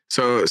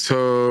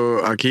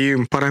 Aquí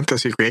un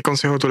paréntesis, ¿qué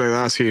consejo tú le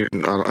das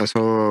a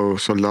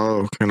esos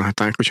soldados que nos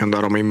están escuchando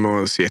ahora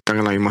mismo, si están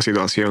en la misma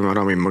situación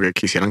ahora mismo, que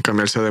quisieran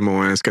cambiarse de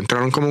MOS, que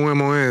entraron como un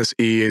MOS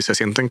y se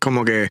sienten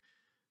como que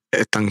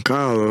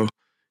estancados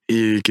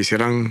y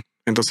quisieran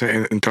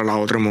entonces entrar a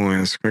otro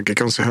MOS? ¿Qué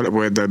consejo le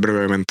puedes dar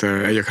brevemente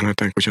a ellos que nos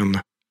están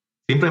escuchando?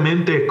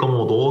 Simplemente es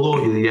como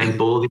todo, yo diría en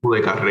todo tipo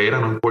de carrera,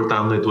 no importa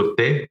dónde tú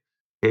estés,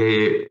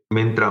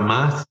 mientras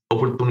más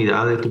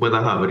oportunidades tú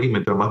puedas abrir,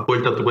 mientras más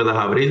puertas tú puedas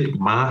abrir,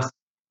 más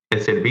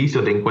el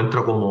servicio te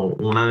encuentra como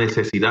una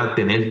necesidad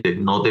tenerte,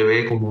 no te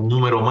ve como un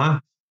número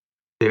más,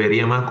 te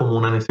vería más como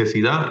una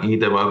necesidad y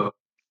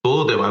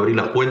todo te va a abrir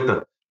las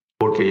puertas,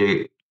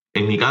 porque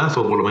en mi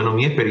caso, por lo menos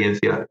mi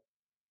experiencia,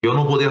 yo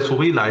no podía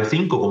subir la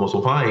E5 como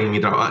sofá en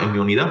mi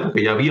unidad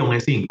porque ya había un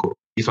E5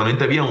 y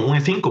solamente había un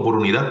E5 por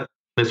unidad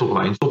de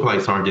supply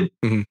sergeant.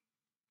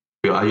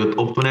 Yo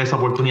obtuve esa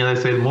oportunidad de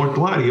ser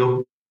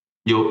mortuario,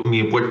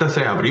 mi puerta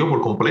se abrió por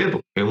completo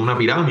en una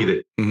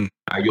pirámide.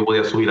 Ahí yo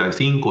podía subir a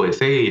E5,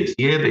 E6,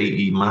 E7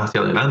 y más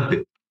hacia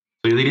adelante.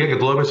 Yo diría que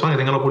toda persona que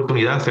tenga la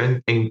oportunidad,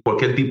 sea en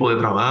cualquier tipo de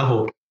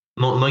trabajo,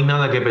 no hay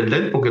nada que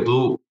perder porque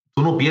tú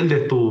no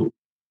pierdes por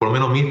lo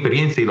menos mi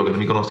experiencia y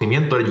mi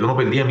conocimiento, yo no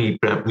perdía mi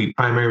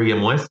primary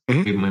MOS,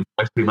 mi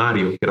MOS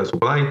primario, que era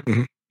supply.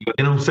 Yo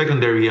tenía un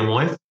secondary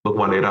MOS, lo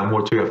cual era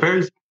mortuary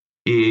affairs,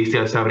 y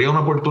si se abría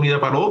una oportunidad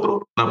para el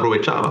otro, la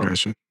aprovechaba.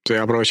 Eso. Sí,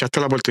 aprovechaste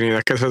la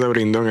oportunidad que se te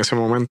brindó en ese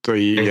momento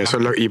y eso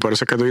es y por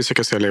eso es que tú dices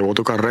que se elevó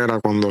tu carrera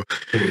cuando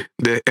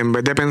en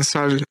vez de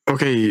pensar,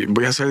 ok,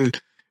 voy a hacer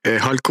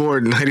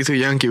hardcore 92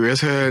 Yankee, voy a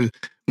hacer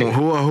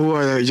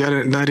Mojua, ya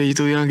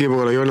 92 Yankee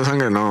porque lo llevo en la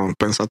sangre. No,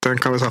 pensaste en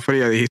cabeza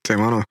fría y dijiste,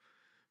 mano,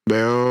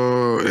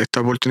 veo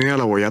esta oportunidad,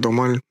 la voy a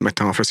tomar, me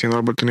están ofreciendo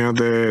la oportunidad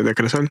de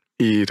crecer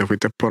y te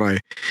fuiste por ahí.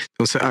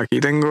 Entonces aquí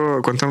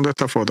cuéntanos de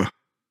esta foto.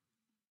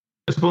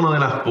 Esa fue una de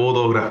las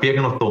fotografías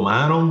que nos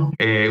tomaron,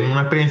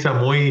 una experiencia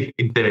muy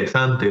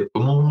interesante.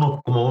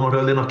 Fuimos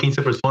alrededor de unas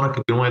 15 personas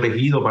que fuimos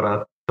elegidos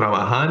para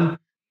trabajar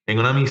en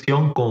una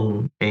misión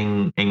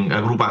en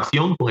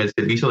agrupación con el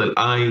servicio del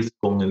ICE,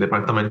 con el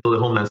Departamento de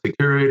Homeland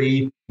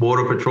Security,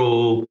 Border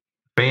Patrol,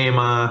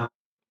 FEMA.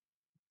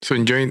 Es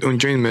un joint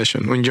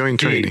mission, un joint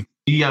training.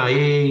 CIA,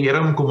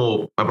 eran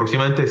como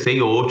aproximadamente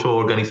 6 o 8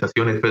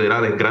 organizaciones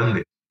federales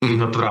grandes. Y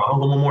nuestro trabajo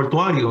como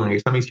mortuario en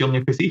esa misión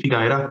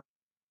específica era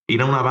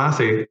ir a una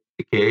base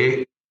que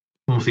es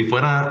como si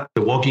fuera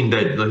The Walking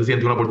Dead. No sé si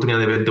siente una oportunidad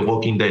de ver The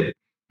Walking Dead.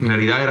 En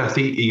realidad era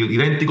así,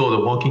 idéntico a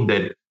The Walking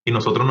Dead. Y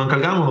nosotros nos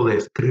encargamos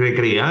de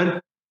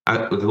recrear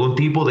algún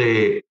tipo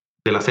de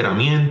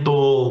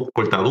laceramiento,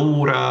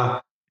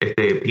 cortadura,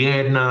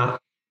 pierna,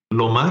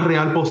 lo más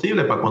real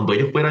posible para cuando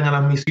ellos fueran a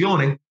las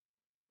misiones,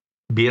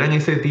 vieran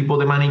ese tipo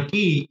de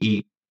maniquí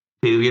y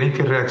tuvieran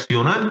que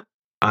reaccionar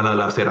a la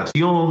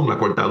laceración, la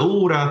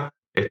cortadura,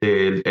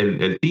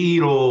 el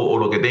tiro o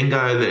lo que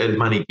tenga el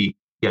maniquí.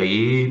 Y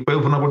ahí pues,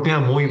 fue una oportunidad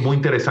muy, muy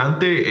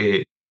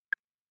interesante,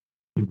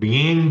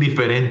 bien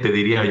diferente,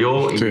 diría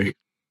yo. Sí.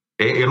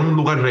 Y era un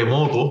lugar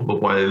remoto, lo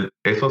cual,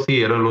 eso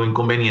sí, era lo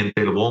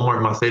inconveniente. El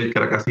Walmart más cerca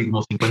era casi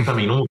como 50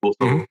 minutos.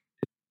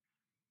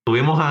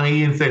 Estuvimos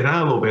ahí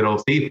encerrados, pero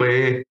sí,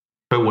 fue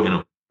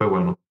bueno, fue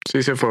bueno.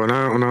 Sí, sí, fue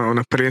una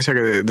experiencia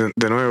que,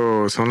 de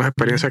nuevo, son las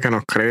experiencias que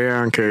nos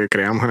crean, que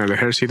creamos en el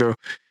ejército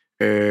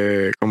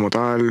como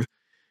tal.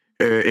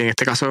 En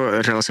este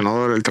caso,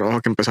 relacionado al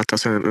trabajo que empezaste a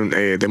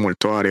hacer de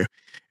mortuario.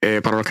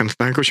 Para los que nos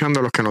están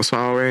escuchando, los que no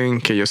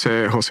saben, que yo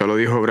sé, José lo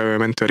dijo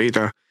brevemente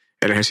ahorita,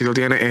 el ejército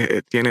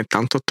tiene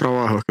tantos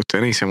trabajos que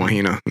usted ni se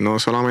imagina. No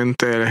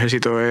solamente el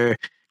ejército es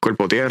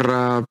cuerpo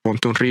tierra,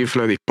 ponte un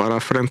rifle,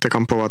 dispara frente,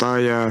 campo de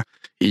batalla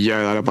y ya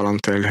dale para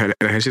adelante.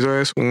 El ejército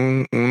es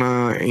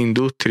una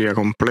industria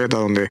completa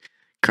donde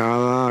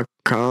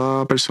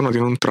cada persona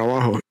tiene un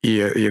trabajo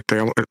y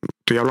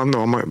estoy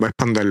hablando, va a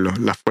expanderlo,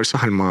 las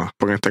Fuerzas Armadas,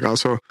 porque en este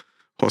caso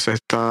José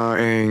está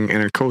en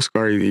el Coast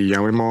Guard y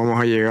ya mismo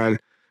vamos a llegar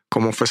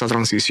cómo fue esa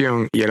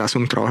transición y él hace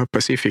un trabajo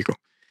específico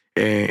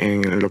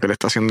en lo que él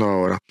está haciendo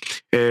ahora.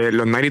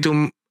 Los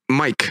 92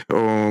 Mike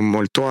o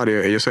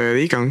mortuarios, ellos se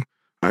dedican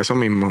a eso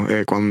mismo.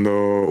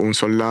 Cuando un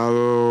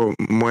soldado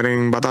muere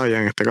en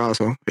batalla, en este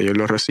caso, ellos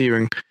lo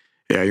reciben,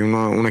 hay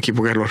un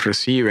equipo que los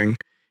reciben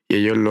y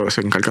ellos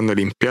se encargan de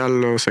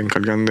limpiarlo, se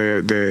encargan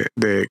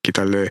de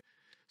quitarle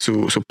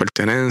sus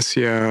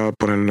pertenencias,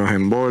 ponerlos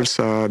en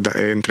bolsa,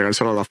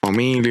 entregárselo a la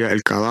familia,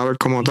 el cadáver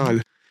como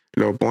tal,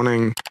 lo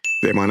ponen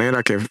de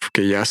manera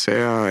que ya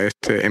sea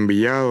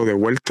enviado de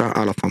vuelta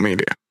a la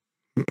familia.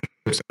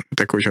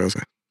 Te escucho, José.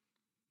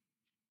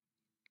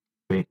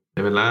 Sí,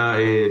 de verdad,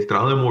 el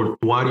trabajo de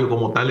mortuario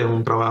como tal es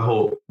un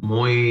trabajo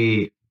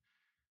muy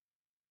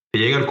que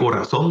llega al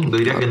corazón. Yo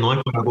diría que no es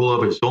para toda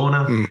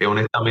persona, que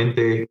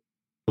honestamente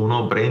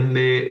uno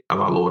aprende a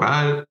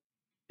valorar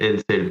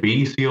el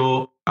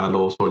servicio a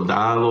los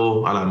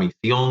soldados, a la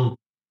misión,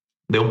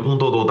 de un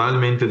punto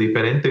totalmente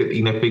diferente,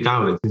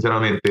 inexplicable,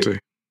 sinceramente. Sí.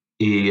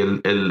 Y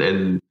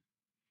el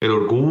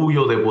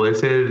orgullo de poder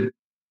ser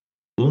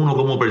uno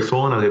como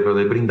persona, de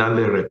poder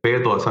brindarle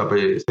respeto a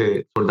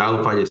ese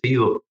soldado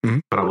fallecido,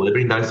 para poder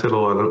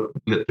brindárselo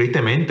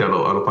tristemente a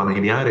los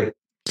familiares.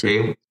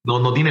 Sí.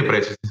 No tiene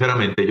precio,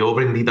 sinceramente. Yo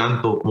aprendí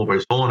tanto como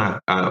persona,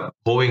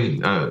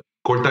 joven,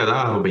 corta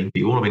edad, a los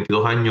 21,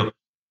 22 años,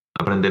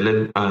 a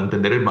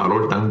entender el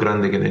valor tan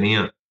grande que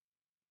tenía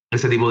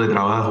ese tipo de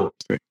trabajo.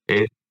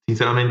 Sí.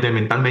 Sinceramente,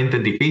 mentalmente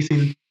es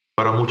difícil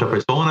para muchas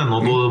personas.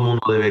 No todo el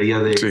mundo debería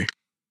de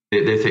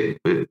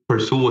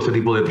pursue ese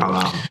tipo de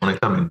trabajo,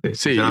 honestamente.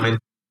 Sí. Sinceramente.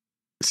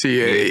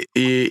 Sí,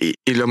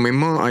 y los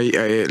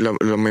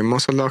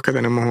mismos soldados que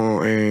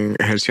tenemos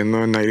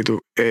ejerciendo en 92,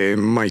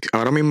 Mike,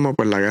 ahora mismo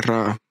pues la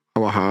guerra ha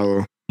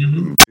bajado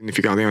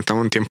significativamente,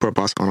 estamos en tiempo de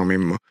paz ahora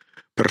mismo,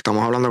 pero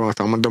estamos hablando cuando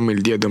estábamos en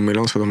 2010,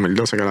 2011,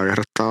 2012, que la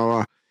guerra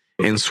estaba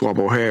en su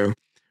apogeo.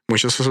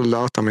 Muchos de esos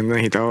soldados también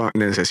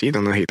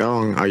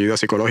necesitaban ayuda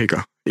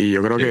psicológica y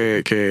yo creo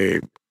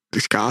que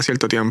cada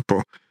cierto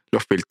tiempo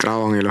los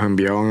filtraban y los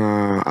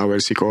enviaban a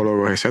ver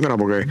psicólogos, etcétera,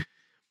 porque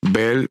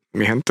ver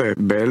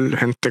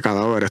gente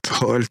cadáveres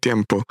todo el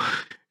tiempo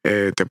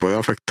te puede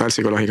afectar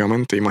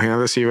psicológicamente.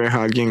 Imagínate si ves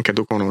a alguien que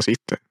tú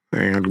conociste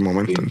en algún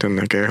momento,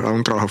 ¿entiendes? Que es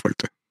un trabajo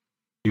fuerte.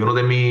 Y uno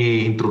de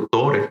mis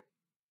instructores,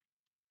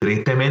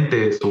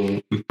 tristemente,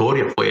 su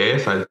historia fue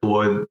esa. Él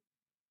tuvo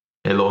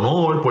el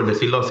honor, por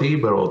decirlo así,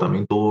 pero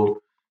también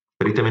tuvo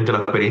tristemente la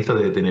experiencia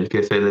de tener que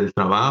hacer el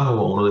trabajo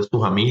a uno de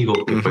sus amigos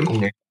que fue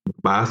con él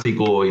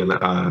básico y a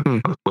la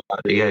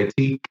escuela de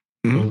AIT.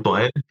 junto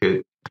a él,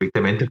 que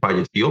tristemente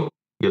falleció,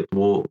 y él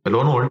tuvo el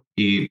honor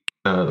y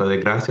la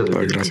desgracia de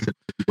tener ese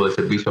tipo de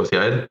servicio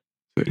hacia él.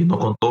 Sí. Y nos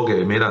contó que,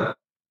 mira,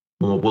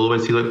 como pudo haber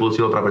sido él, pudo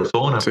ser otra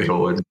persona, Sí.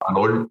 pero el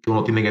valor que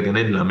uno tiene que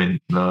tener,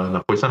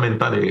 la fuerza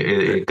mental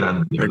es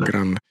grande. Es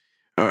grande.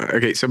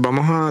 Ok, so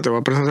te voy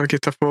a presentar aquí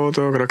esta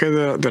foto, creo que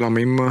es de la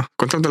misma.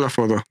 Cuéntate la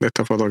foto, de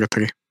esta foto que está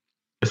aquí.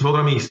 Esa es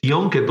otra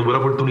misión que tuve la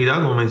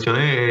oportunidad, como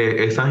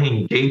mencioné, esa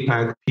en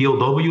JPAC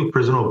POW,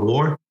 Prisoner of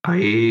War.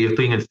 Ahí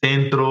estoy en el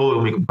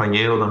centro, mi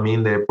compañero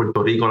también de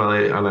Puerto Rico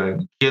a la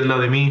izquierda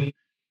de mí.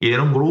 Y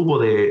era un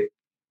grupo es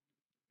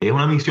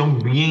una misión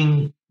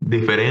bien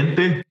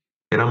diferente.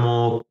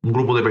 Éramos un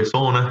grupo de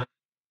personas,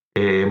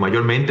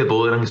 mayormente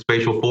todos eran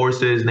Special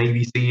Forces,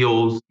 Navy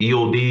SEALs,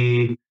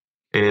 EOD,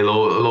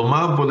 lo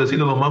más, por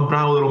decirlo, lo más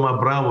bravo de lo más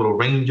bravo, los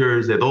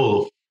Rangers, de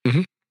todo.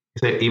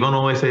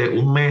 Íbamos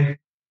un mes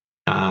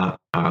a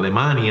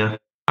Alemania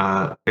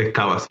a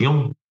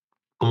excavación,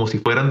 como si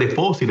fueran de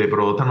fósiles,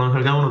 pero nos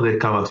encargamos de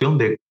excavación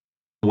de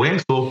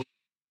huesos,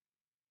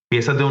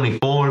 piezas de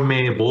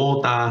uniforme,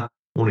 botas,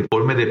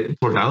 uniformes de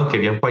soldados que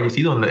habían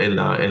fallecido en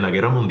la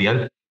guerra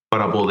mundial,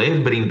 para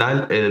poder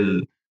brindar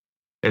el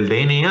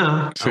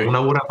DNA a un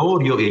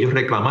laboratorio y ellos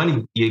reclamar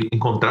y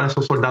encontrar a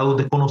esos soldados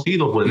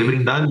desconocidos, poder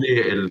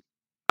brindarle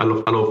a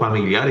los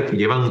familiares que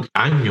llevan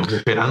años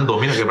esperando,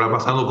 mira, ¿qué habrá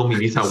pasado con mi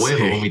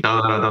bisabuelo o mi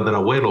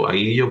tatarabuelo?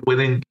 Ahí ellos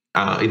pueden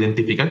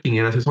identificar quién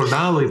era ese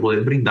soldado y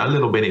poder brindarle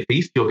los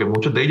beneficios que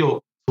muchos de ellos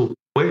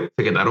pues,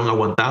 se quedaron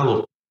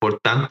aguantados por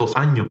tantos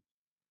años.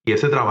 Y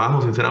ese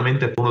trabajo,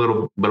 sinceramente, fue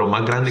uno de los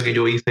más grandes que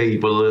yo hice y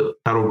puedo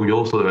estar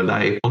orgulloso, de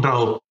verdad. He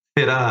encontrado,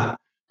 era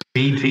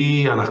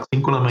PT a las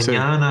 5 de la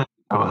mañana,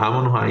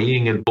 trabajábamos ahí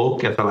en el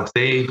bosque hasta las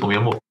 6,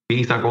 comíamos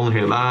pizza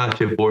congelada,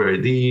 chef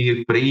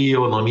boyardee,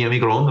 frío, no había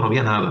microondas, no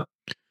había nada.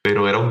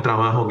 Pero era un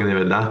trabajo que de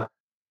verdad,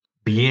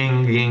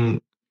 bien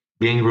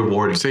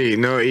rewarding. Sí,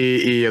 no,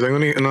 y yo tengo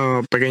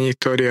una pequeña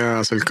historia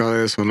acerca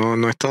de eso.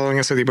 No he estado en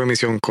ese tipo de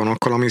misión,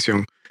 conozco la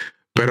misión,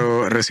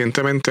 pero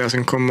recientemente,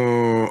 hace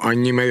como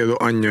año y medio, 2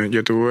 años,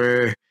 yo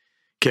tuve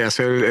que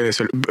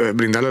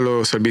brindarle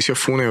los servicios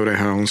fúnebres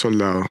a un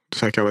soldado. O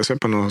sea, que a veces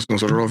pues,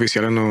 nosotros los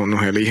oficiales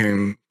nos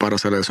eligen para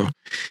hacer eso.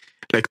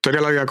 La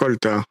historia larga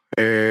corta,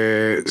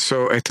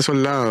 este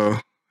soldado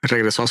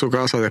regresó a su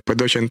casa después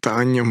de 80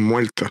 años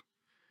muerto,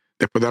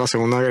 después de la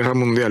Segunda Guerra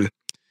Mundial.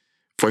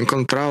 Fue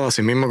encontrado,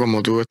 así mismo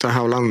como tú estás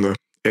hablando,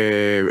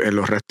 en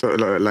los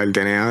restos, el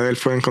DNA de él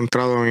fue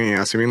encontrado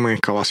así mismo en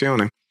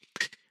excavaciones.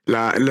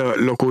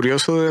 Lo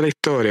curioso de la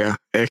historia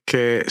es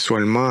que su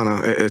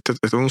hermana, este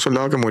es un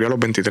soldado que murió a los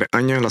 23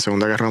 años en la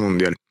Segunda Guerra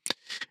Mundial.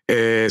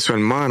 Su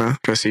hermana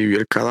recibió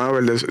el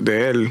cadáver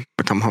de él,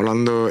 estamos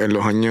hablando en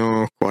los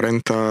años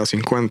 40,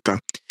 50,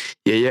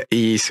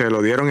 y se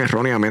lo dieron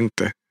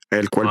erróneamente,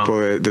 el cuerpo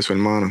de su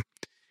hermano.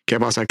 ¿Qué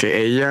pasa?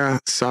 Que ella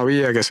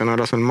sabía que ese no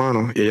era su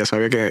hermano, y ella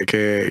sabía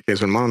que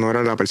su hermano no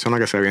era la persona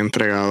que se había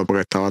entregado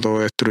porque estaba todo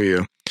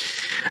destruido.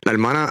 La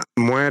hermana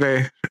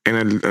muere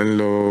en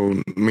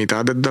la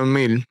mitad del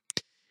 2000,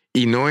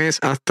 y no es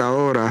hasta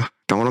ahora,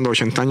 estamos hablando de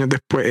 80 años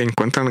después,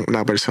 encuentran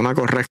la persona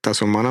correcta.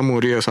 Su hermana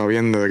murió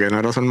sabiendo de que no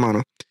era su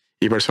hermano,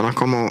 y personas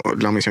como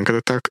la misión que tú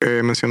estás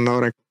mencionando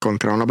ahora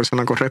encontraron la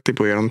persona correcta y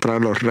pudieron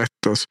traer los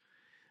restos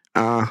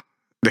a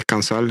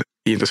descansar,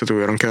 y entonces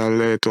tuvieron que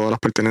darle todas las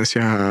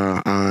pertenencias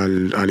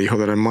al hijo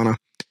de la hermana.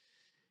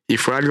 Y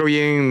fue algo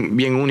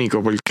bien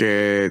único,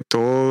 porque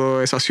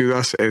toda esa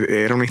ciudad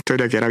era una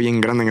historia que era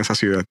bien grande en esa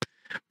ciudad.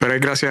 Pero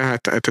es gracias a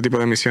este tipo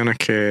de misiones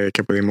que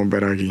pudimos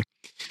ver aquí.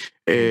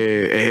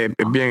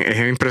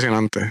 Es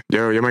impresionante.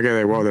 Yo me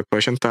quedé, wow,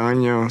 después de 80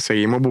 años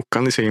seguimos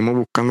buscando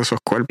esos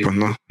cuerpos,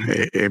 ¿no?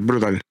 Es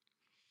brutal.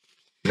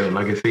 De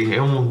verdad que sí, es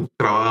un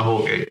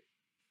trabajo que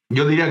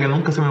yo diría que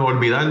nunca se me va a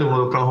olvidar, de uno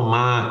de los trabajos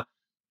más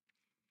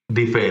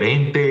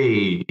diferentes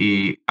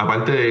y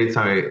aparte de,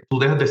 ¿sabes? Tú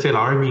dejas de ser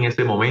Army en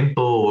ese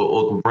momento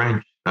o tu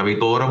branch, ¿sabes?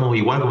 Todos éramos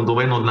igual, como tú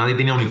ves, nadie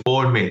tenía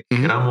uniforme,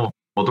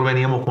 nosotros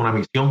veníamos con una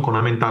misión, con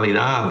una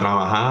mentalidad a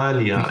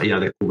trabajar y a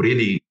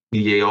descubrir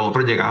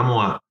otros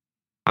llegamos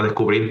a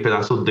descubrir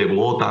pedazos de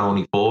bota,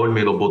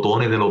 uniforme, los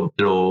botones de los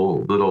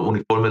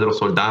uniformes de los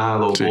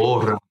soldados,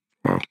 gorras,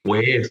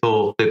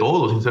 huesos, de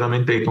todo,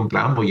 sinceramente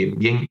encontramos y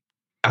bien,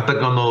 hasta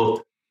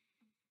cuando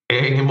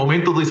en el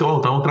momento tú dices,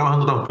 oh, estamos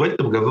trabajando tan fuerte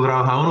porque nosotros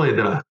trabajábamos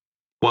desde las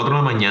 4 de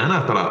la mañana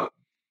hasta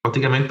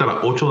prácticamente a las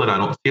 8 de la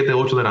noche, 7,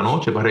 8 de la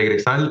noche para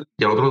regresar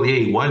y al otro día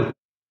igual.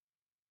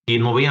 Y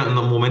en el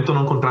momento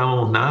no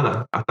encontrábamos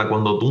nada. Hasta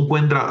cuando tú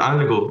encuentras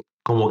algo,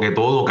 como que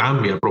todo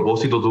cambia, el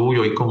propósito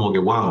tuyo y como que,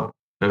 wow,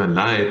 de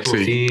verdad, esto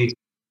sí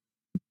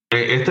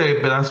este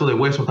pedazo de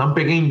hueso tan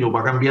pequeño va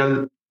a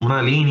cambiar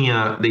una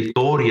línea de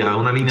historia,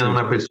 una línea de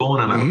una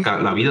persona,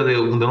 la vida de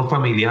unos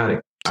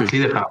familiares, así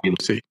de rápido.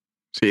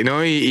 Sí,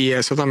 no, y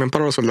eso también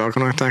para los soldados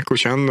que nos están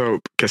escuchando,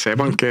 que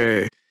sepan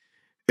que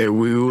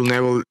we will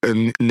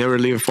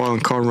never leave a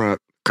fallen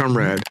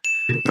comrade.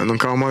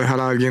 Nunca vamos a dejar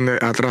a alguien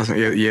atrás,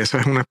 y esa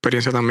es una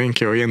experiencia también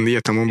que hoy en día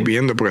estamos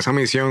viendo, porque esa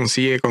misión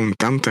sigue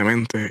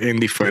constantemente en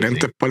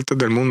diferentes partes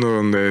del mundo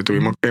donde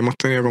hemos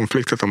tenido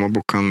conflictos. Estamos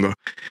buscando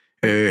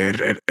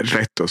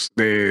restos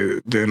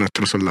de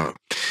nuestros soldados.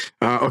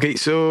 Ok,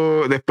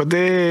 so después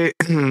de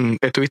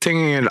estuviste en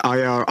el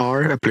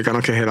IRR,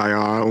 explícanos qué es el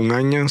IRR, un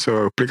año,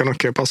 so explícanos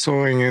qué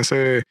pasó en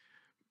ese,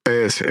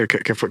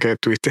 que fue que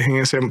estuviste en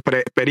ese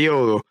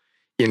periodo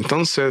y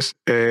entonces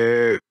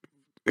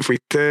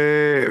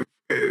fuiste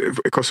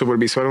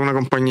supervisor en una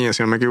compañía,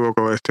 si no me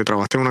equivoco,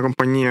 trabajaste en una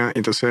compañía,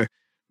 entonces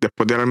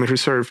después de Army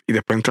Reserve y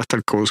después entraste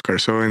al Coast Guard.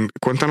 So,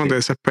 cuéntanos de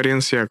esa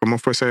experiencia, cómo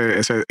fue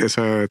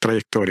esa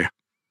trayectoria.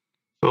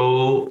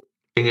 So,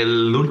 en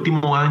el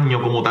último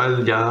año como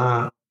tal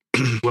ya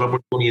tuve la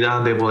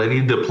oportunidad de poder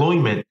ir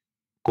deployment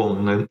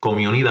con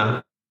mi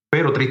unidad,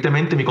 pero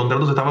tristemente mi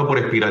contrato se estaba por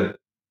expirar,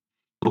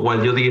 lo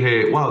cual yo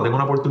dije, wow, tengo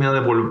una oportunidad de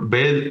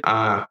volver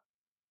a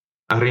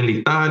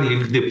reenlistar y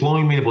ir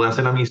deployment y poder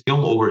hacer la misión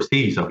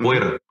overseas,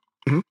 afuera.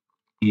 Uh-huh.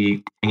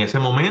 Y en ese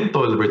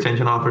momento el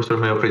retention officer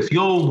me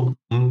ofreció un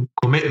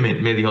commitment,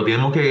 me dijo,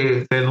 tenemos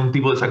que hacer un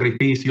tipo de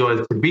sacrificio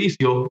al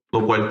servicio,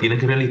 lo cual tienes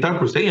que realizar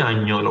por 6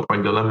 años, lo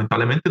cual yo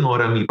lamentablemente no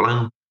era mi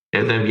plan.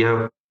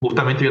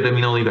 Justamente yo he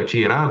terminado mi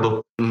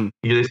bachillerato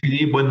y yo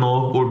decidí pues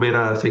no volver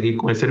a seguir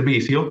con el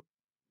servicio,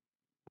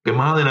 que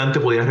más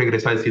adelante podía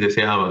regresar si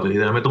deseaba. Entonces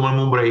déjame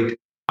tomarme un break.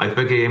 Ahí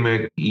fue que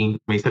me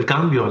hice el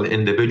cambio al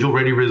Individual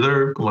Ready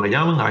Reserve, como le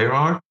llaman,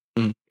 IRR.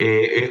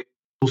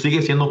 Tú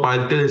sigues siendo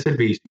parte del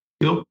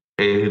servicio,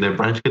 del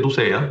branch que tú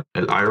seas,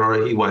 el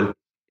IRR es igual.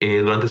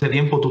 Durante ese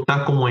tiempo tú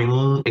estás como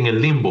en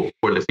el limbo,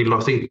 por decirlo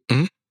así.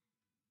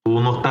 Tú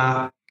no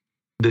estás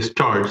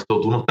discharged,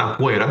 tú no estás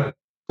fuera,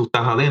 tú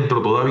estás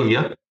adentro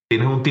todavía,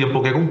 tienes un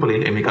tiempo que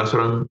cumplir, en mi caso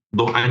eran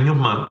 2 años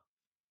más,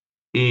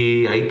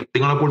 y ahí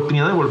tengo la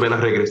oportunidad de volver a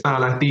regresar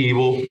al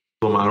activo,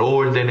 tomar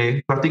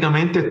órdenes,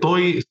 prácticamente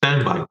estoy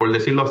stand-by, por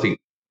decirlo así.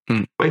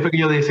 Pues fue que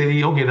yo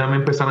decidí, ok, déjame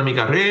empezar a mi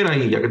carrera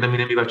y ya que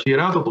terminé mi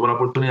bachillerato, tuve la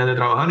oportunidad de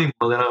trabajar en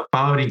una de las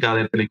fábricas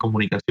de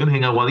telecomunicaciones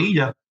en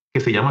Aguadilla, que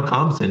se llama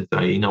Comsense,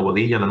 ahí en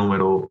Aguadilla, la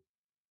número,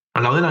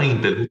 al lado de la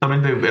Intel,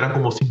 justamente eran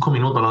como 5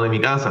 minutos al lado de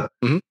mi casa.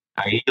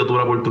 Ahí yo tuve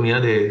la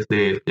oportunidad de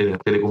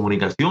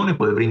telecomunicaciones,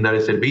 poder brindar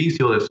el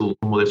servicio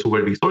como de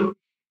supervisor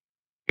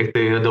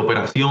de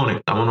operaciones.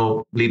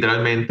 Estamos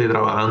literalmente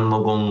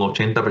trabajando con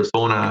 80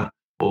 personas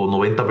o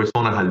 90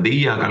 personas al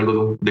día a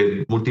cargo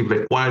de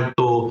múltiples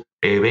cuartos,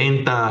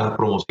 ventas,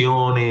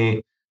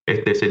 promociones,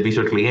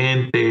 servicio al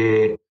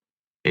cliente,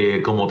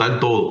 como tal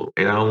todo.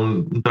 Era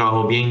un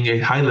trabajo bien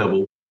high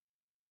level.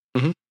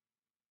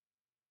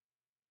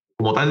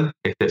 Como tal,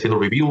 haciendo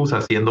reviews,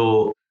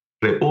 haciendo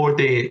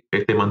reportes,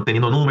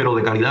 manteniendo números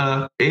de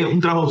calidad. Es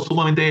un trabajo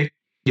sumamente,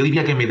 yo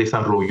diría que me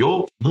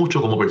desarrolló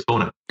mucho como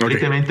persona.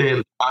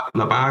 Tristemente,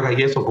 la paga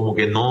y eso como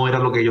que no era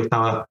lo que yo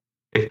estaba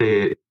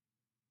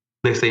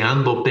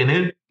deseando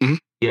obtener.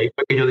 Y ahí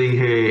fue que yo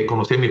dije,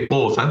 conocí a mi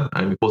esposa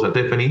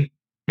Stephanie.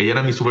 Ella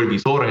era mi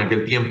supervisora en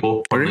aquel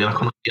tiempo, cuando yo la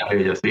conocía a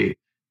ella, sí.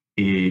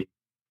 Y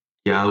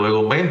ya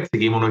luego,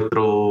 seguimos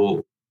nuestra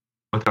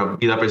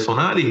vida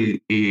personal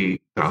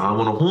y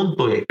trabajábamos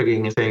juntos. Y ahí fue que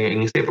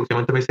en ese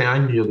aproximadamente ese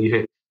año yo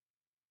dije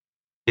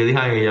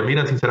a ella,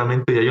 mira,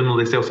 sinceramente ya yo no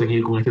deseo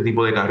seguir con este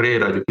tipo de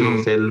carrera, yo quiero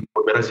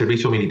volver al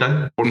servicio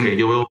militar, porque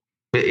yo veo,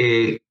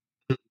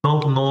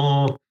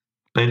 no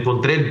me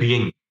encontré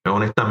bien,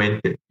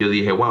 honestamente. Yo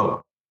dije,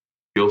 wow,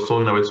 yo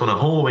soy una persona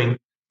joven,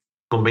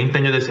 con 20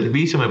 años de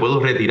servicio me puedo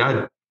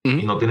retirar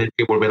y no tener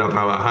que volver a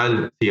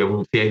trabajar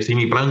si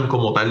mi plan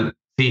como tal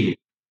sigue.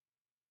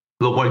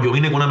 Lo cual yo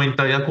vine con una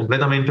mentalidad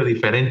completamente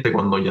diferente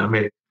cuando ya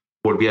me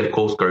volví al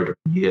Coast Guard.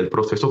 Y el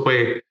proceso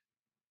fue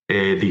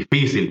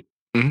difícil,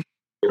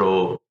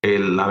 pero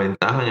la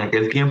ventaja en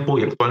aquel tiempo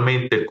y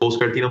actualmente el Coast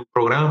Guard tiene un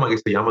programa que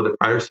se llama The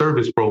Fire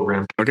Service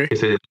Program, que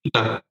se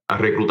dedica a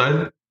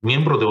reclutar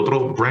miembros de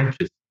otros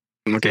branches,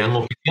 sean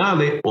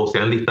oficiales o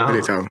sean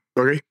listados.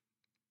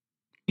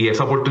 Y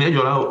esa oportunidad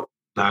yo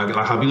la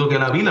rápido que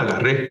la vi, la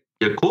agarré.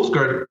 Y el Coast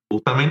Guard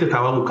justamente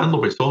estaba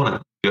buscando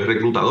personas. Yo el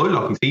reclutador en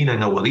la oficina,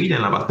 en Aguadilla,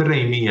 en la base de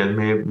Raimi, él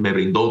me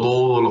brindó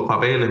todos los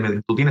papeles, me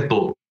dijo, tú tienes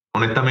todo.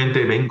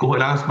 Honestamente, ven, coge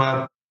el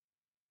asma,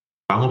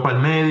 vamos para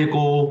el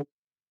médico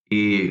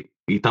y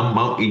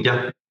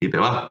ya, y te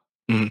vas.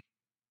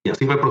 Y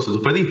así fue el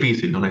proceso. Fue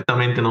difícil,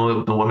 honestamente,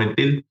 no voy a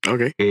mentir. Ya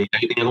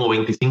yo tenía como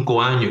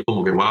 25 años,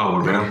 como que, wow,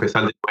 volver a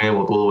empezar de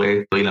nuevo todo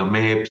esto, y la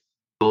MEPS,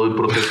 todo el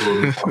proceso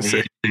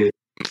de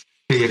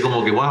y es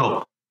como que,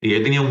 wow. Y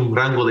él tenía un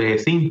rango de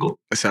 5.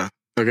 Exacto.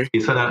 Y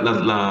esa era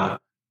la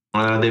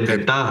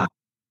desventaja.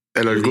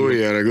 El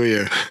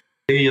orgullo.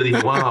 Sí, yo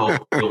dije, wow,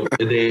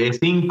 de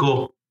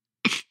 5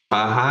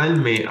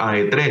 bajarme a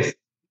E3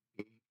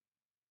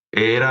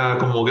 era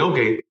como que, ok,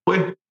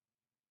 pues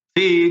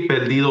sí,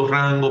 perdí 2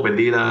 rangos,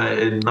 perdí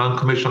el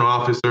non-commissioned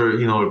officer,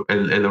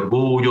 el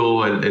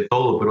orgullo, el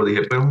todo, pero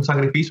dije, pero es un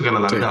sacrificio que a la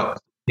larga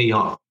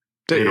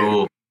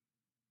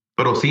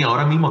pero sí,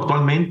 ahora mismo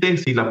actualmente,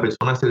 si las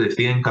personas se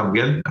deciden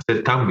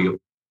hacer cambio.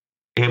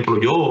 Ejemplo,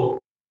 yo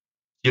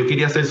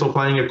quería hacer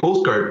supply en el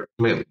Coast Guard.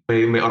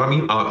 Ahora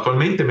mismo,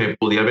 actualmente me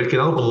podía haber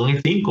quedado como un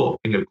E5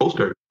 en el Coast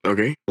Guard.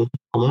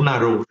 Como un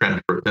lateral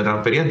transfer. Te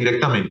transferían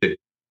directamente.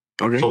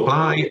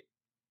 Supply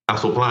a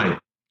supply.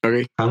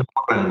 Okay.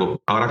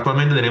 rango. Ahora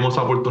actualmente tenemos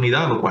esa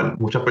oportunidad, lo cual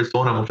muchos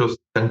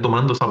están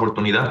tomando esa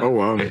oportunidad. Oh,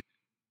 wow.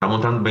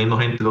 Estamos viendo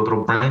gente de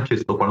otros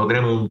branches, lo cual no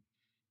tenemos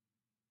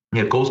en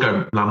el Coast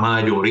Guard. La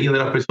mayoría de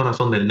las personas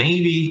son del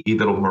Navy y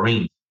de los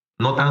Marines,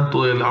 no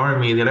tanto del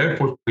Army y del Air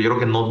Force, porque yo creo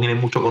que no tienen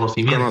mucho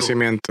conocimiento.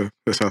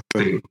 Exacto.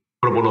 Sí,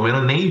 pero por lo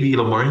menos el Navy y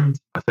los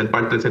Marines, hacer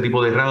parte de ese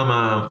tipo de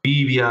rama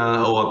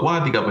anfibia o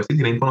acuática, pues sí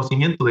tienen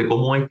conocimiento de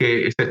cómo es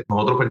que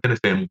nosotros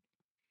pertenecemos.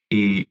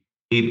 Y,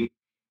 y,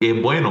 y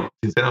es bueno,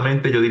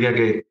 sinceramente yo diría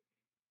que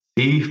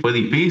sí fue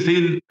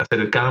difícil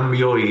hacer el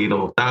cambio y los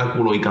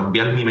obstáculos y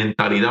cambiar mi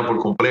mentalidad por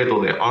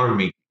completo de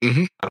Army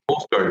Uh-huh. a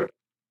Coast Guard.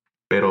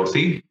 Pero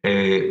sí,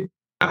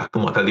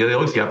 como hasta el día de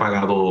hoy, sí me ha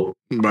pagado.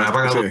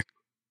 Sí.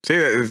 Sí,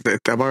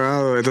 está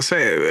pagado.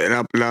 Entonces,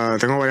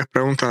 tengo varias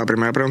preguntas. La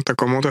primera pregunta,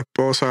 ¿cómo tu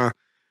esposa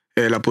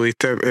la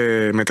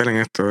pudiste meter en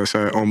esto, o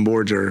sea,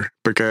 onboarder?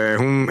 Porque es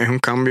un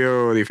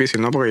cambio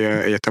difícil, ¿no? Porque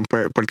ella está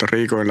en Puerto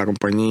Rico, en la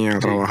compañía,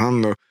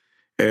 trabajando.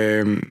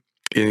 Eh,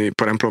 y,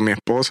 por ejemplo, mi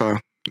esposa,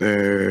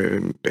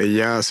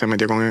 ella se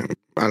metió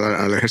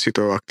al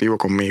ejército activo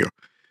conmigo.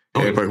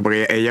 Okay.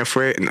 Porque ella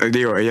fue,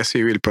 ella es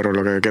civil, pero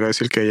lo que quiero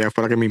decir que ella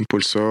fue la que me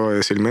impulsó a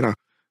decir, mira,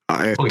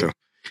 a esto. Okay.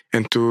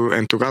 En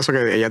tu caso,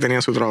 que ella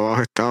tenía su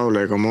trabajo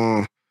estable,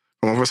 ¿cómo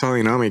fue esa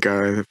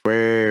dinámica?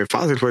 ¿Fue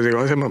fácil?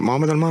 Vamos a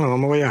meter mano,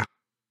 vamos allá.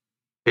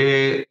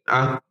 En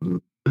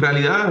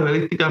realidad,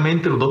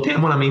 realísticamente, los dos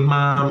teníamos la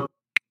misma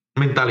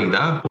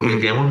mentalidad, porque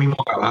teníamos el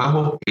mismo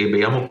trabajo,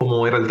 veíamos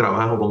cómo era el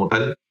trabajo como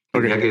tal.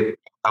 Tenía que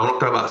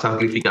estábamos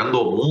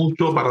sacrificando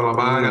mucho para la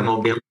paga,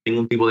 no veíamos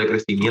ningún tipo de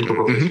crecimiento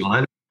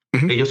profesional.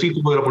 Yo sí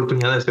tuve la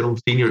oportunidad de ser un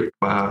senior,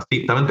 estaba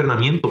en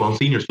entrenamiento para un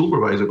senior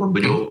supervisor cuando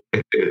yo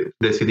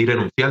decidí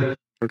renunciar.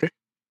 Okay.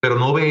 Pero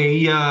no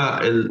veía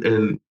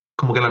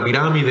como que la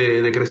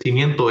pirámide de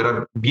crecimiento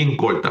era bien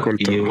corta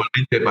y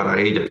igualmente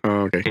para ella.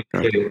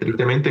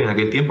 Tristemente, en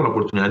aquel tiempo, la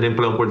oportunidad de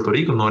empleo en Puerto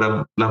Rico no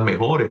eran las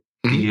mejores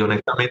y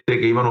honestamente,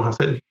 ¿qué íbamos a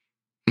hacer?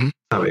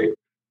 ¿Sabes?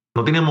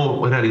 No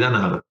teníamos en realidad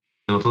nada.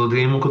 Nosotros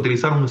teníamos que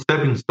utilizar un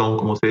stepping stone,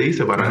 como se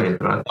dice, para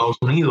entrar a Estados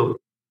Unidos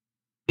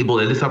y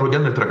poder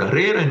desarrollar nuestra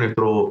carrera y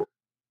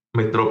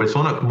nuestra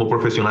persona como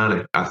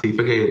profesionales. Así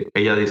fue que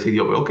ella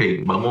decidió, ok,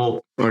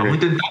 vamos a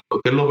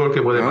intentarlo, ¿qué es lo peor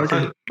que puede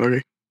pasar?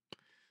 Okay.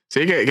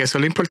 Sí, que eso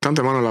es lo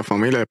importante, mano, la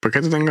familia. Después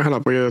que tú tengas el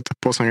apoyo de tu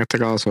esposa en este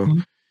caso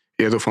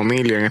y de tu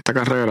familia en esta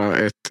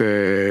carrera,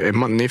 es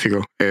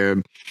magnífico.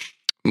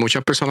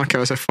 Muchas personas que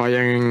a veces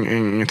fallan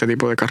en este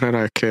tipo de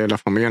carreras es que la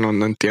familia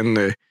no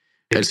entiende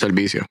el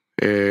servicio.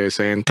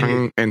 Se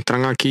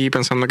entran aquí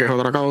pensando que es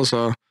otra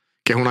cosa,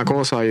 que es una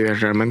cosa, y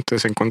realmente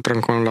se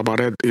encuentran con la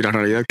pared y la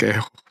realidad que es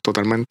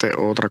totalmente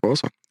otra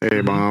cosa.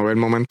 Van a haber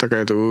momentos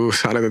que tú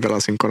sales desde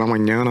las 5 de la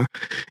mañana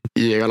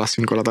y llegas a las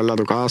 5 de la tarde a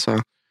tu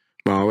casa.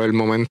 Van a haber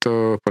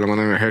momentos, por lo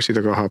menos en el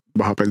ejército, que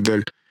vas a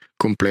perder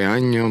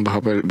cumpleaños, vas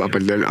a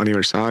perder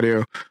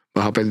aniversario,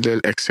 vas a perder,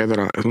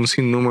 etcétera. Es un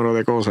sinnúmero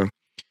de cosas.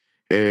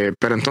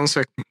 Pero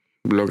entonces,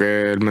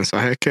 el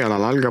mensaje es que a la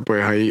larga,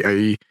 pues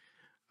hay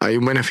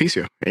un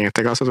beneficio. En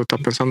este caso, tú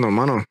estás pensando,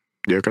 hermano,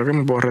 yo creo que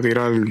me puedo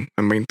retirar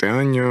en 20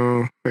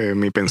 años,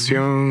 mi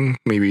pensión,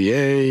 mi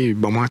VA,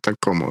 vamos a estar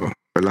cómodos,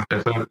 ¿verdad?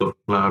 Exacto,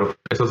 claro.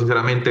 Eso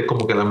sinceramente es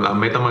como que la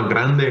meta más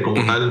grande,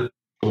 como tal,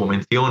 como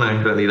menciona,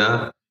 en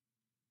realidad.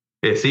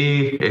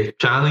 Sí, es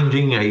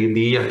challenging. Hay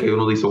días que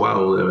uno dice,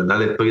 wow, de verdad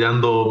le estoy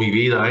dando mi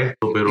vida a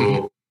esto,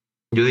 pero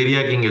yo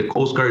diría que en el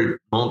Coast Guard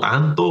no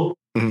tanto,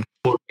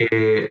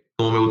 porque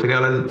como me gustaría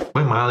hablar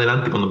pues, más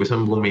adelante cuando empiece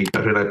con mi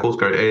carrera de Coast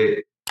Guard,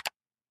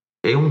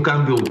 es un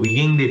cambio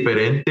bien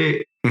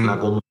diferente. La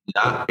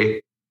comunidad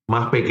es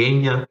más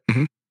pequeña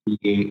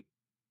y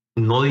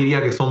no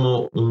diría que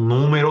somos un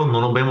número,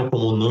 no nos vemos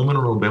como un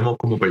número, nos vemos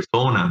como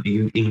personas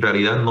y en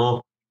realidad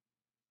no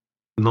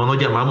nos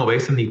llamamos a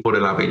veces ni por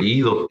el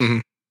apellido.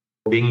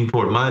 Bien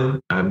informal.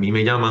 A mí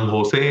me llaman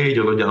José,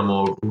 yo lo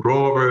llamo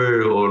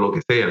Robert o lo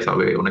que sea,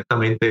 ¿sabes?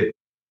 Honestamente,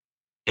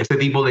 ese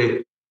tipo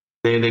de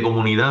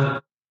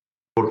comunidad,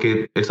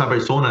 porque esa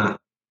persona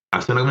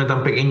hace una comunidad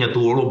tan pequeña,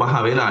 tú los vas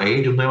a ver a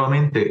ellos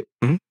nuevamente.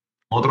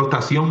 Otra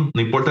estación,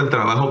 no importa el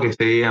trabajo que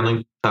sea,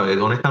 no, ¿sabes?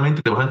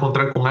 Honestamente, te vas a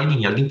encontrar con alguien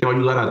y alguien te va a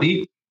ayudar a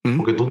ti,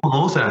 porque tú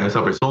conoces a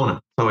esa persona,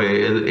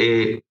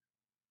 ¿sabes?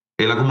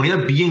 La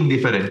comunidad es bien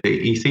diferente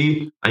y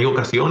sí, hay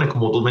ocasiones,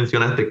 como tú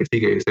mencionaste, que sí,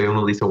 que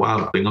uno dice,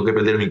 wow, tengo que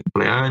perder mi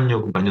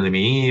cumpleaños de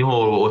mi hijo,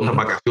 o estas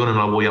vacaciones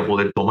no las voy a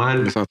poder tomar.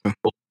 Exacto.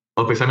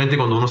 O especialmente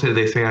cuando uno se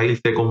desea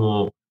irse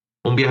como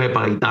un viaje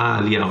para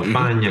Italia o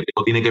España, que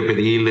no tiene que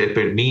pedirle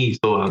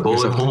permiso a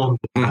todo el mundo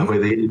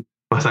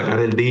para sacar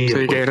el día. Sí,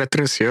 pues. que hay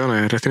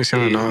restricciones. Sí,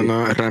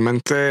 No,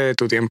 realmente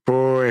tu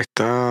tiempo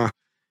está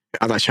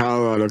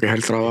atachado a lo que es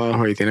el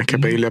trabajo y tienes que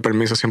pedirle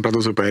permiso siempre a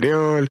tu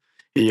superior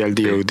y al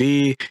DOD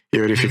y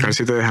verificar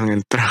si te dejan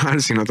entrar,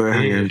 si no te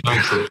dejan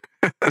entrar.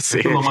 Sí.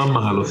 Eso es lo más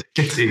malo.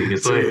 Sí,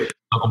 eso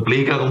lo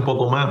complica un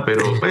poco más,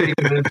 pero pues, hay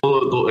que ver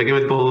todo, hay que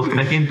ver todo,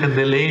 hay que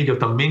entenderle ellos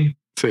también.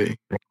 Sí.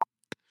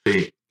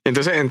 Sí.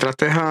 Entonces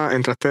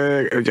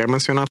ya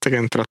mencionaste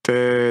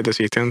que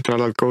decidiste entrar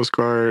al Coast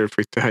Guard,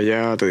 fuiste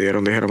allá,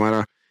 dijeron,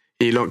 mira,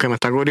 Y lo que me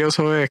está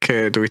curioso es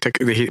que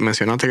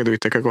mencionaste que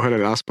tuviste que coger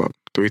el ASVAB,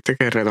 tuviste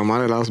que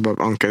retomar el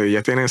ASVAB, aunque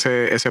ya tiene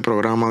ese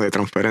programa de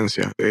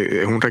transferencia,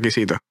 es un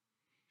requisito.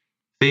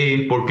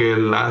 Sí, porque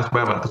el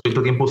ASVAB hasta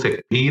cierto tiempo se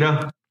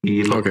expira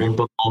y los Okay.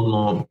 puntos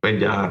pues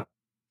ya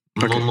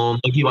Okay. no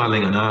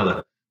equivalen a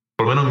nada.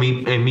 Por lo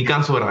menos en mi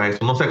caso era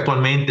eso. No sé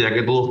actualmente, ya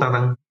que todo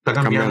está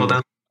cambiando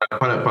tanto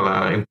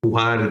para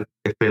empujar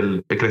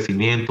el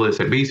crecimiento del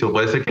servicio.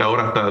 Puede ser que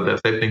ahora hasta te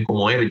acepten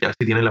como eres, ya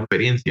si tienes la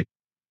experiencia.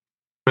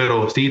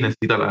 Pero sí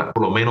necesita,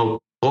 por lo menos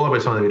toda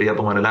persona debería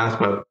tomar el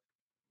ASVAB.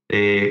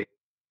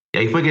 Y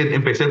ahí fue que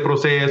empecé el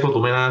proceso,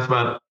 tomé el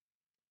ASVAB.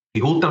 Y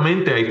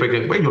justamente ahí fue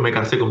que pues, yo me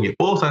casé con mi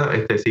esposa,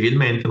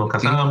 civilmente nos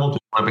casamos, tuvimos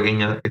una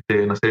pequeña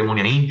una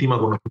ceremonia íntima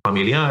con nuestros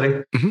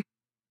familiares.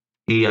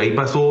 Y ahí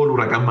pasó el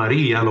huracán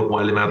María, lo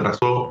cual me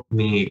atrasó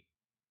mi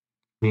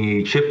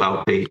ship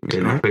out date,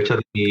 la fecha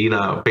de mi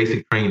ida a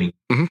basic training.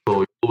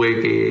 So, yo tuve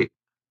que,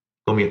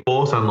 con mi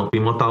esposa, nos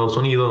fuimos a Estados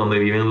Unidos, donde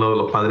viven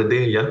los padres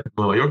de ella, en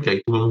Nueva York, y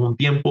ahí tuvimos un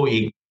tiempo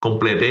y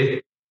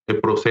completé el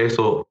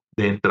proceso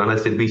de entrar al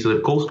servicio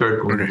del Coast Guard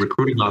con el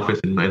Recruiting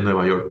Office en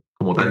Nueva York.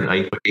 Como tal,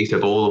 ahí fue que hice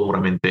todo,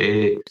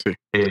 juramenté,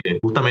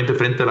 justamente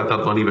frente a la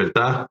Estatua de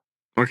Libertad.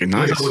 Ok,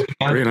 nice.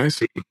 Very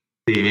nice.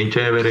 Sí, bien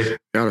chévere.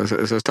 Claro,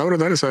 eso está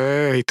brutal, eso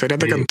es historias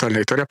de cantar,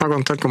 historias para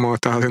contar como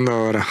estás haciendo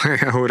ahora,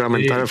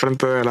 juramentar al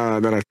frente de la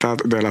Estatua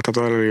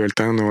de la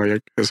Libertad en Nueva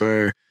York, eso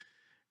es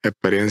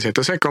experiencia.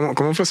 Entonces,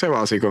 ¿cómo fue ese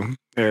básico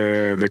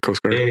del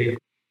Coast Guard?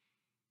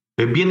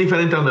 Es bien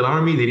diferente al del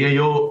Army, diría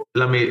yo,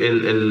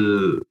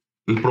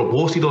 el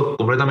propósito es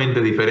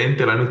completamente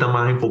diferente. El Army está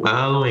más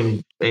enfocado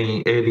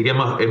diría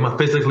más, es más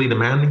physically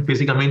demanding,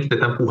 físicamente te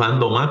está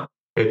empujando más.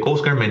 El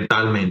Coast Guard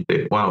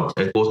mentalmente, wow,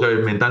 el Coast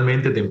Guard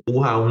mentalmente te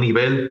empuja a un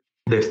nivel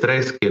de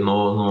estrés que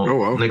no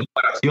hay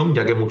comparación,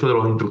 ya que muchos de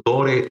los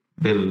instructores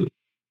del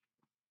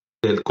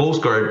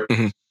Coast Guard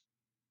el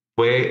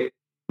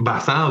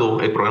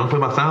programa fue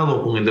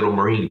basado con el de los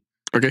Marines.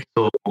 Okay.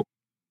 So,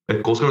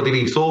 el Coast Guard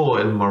utilizó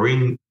el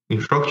Marine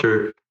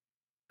Instructor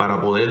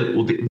para poder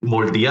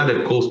moldear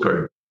el Coast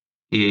Guard.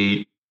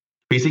 Y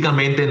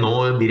físicamente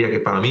no diría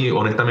que para mí,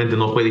 honestamente,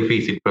 no fue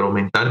difícil, pero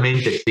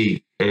mentalmente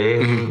sí.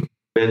 Es un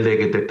nivel de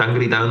que te están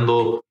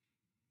gritando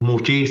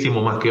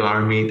muchísimo más que el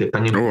Army, te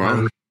están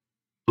empujando,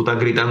 tú estás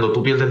gritando,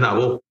 tú pierdes la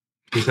voz.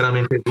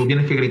 Sinceramente, tú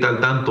tienes que gritar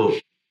tanto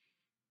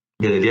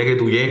desde el día que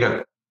tú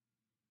llegas,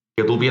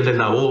 que tú pierdes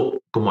la voz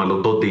como a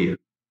los 2 días.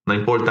 No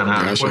importa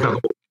nada, no importa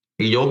todo.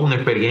 Y yo con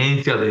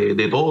experiencia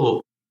de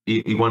todo,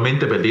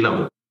 igualmente perdí la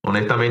voz.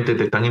 Honestamente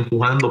te están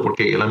empujando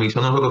porque la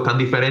misión de nosotros es tan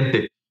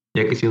diferente,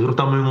 ya que si nosotros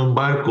estamos en un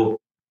barco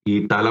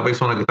y está la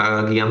persona que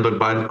está guiando el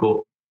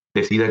barco,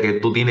 decide que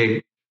tú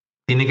tienes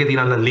que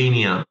tirar las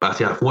líneas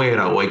hacia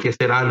afuera o hay que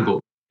hacer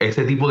algo,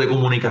 ese tipo de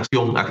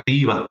comunicación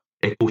activa,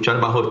 escuchar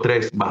bajo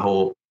estrés,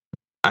 bajo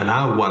al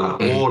agua,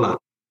 las olas,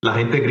 la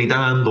gente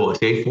gritando,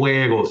 si hay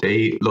fuego, si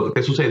hay lo que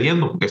esté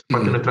sucediendo, porque es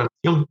parte de nuestra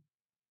misión.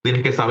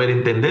 Tienes que saber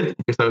entender,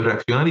 tienes que saber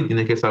reaccionar y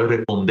tienes que saber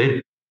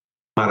responder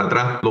para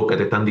atrás lo que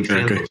te están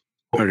diciendo.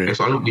 Eso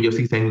es algo que ellos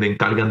sí se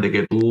encargan de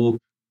que tú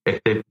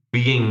estés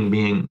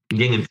bien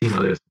encima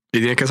de eso. ¿Y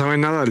tienes que saber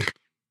nadar?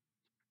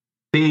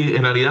 Sí,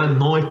 en realidad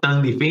no es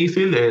tan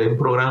difícil. Es un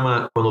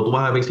programa, cuando tú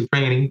vas a Basic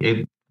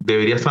Training,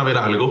 deberías saber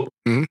algo,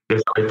 de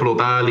saber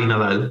flotar y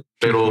nadar,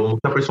 pero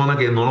muchas personas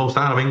que no lo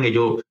saben,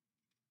 ellos,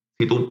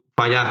 si tú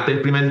fallaste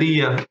el primer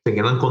día, se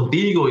quedan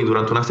contigo y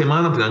durante una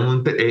semana te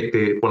dan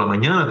por la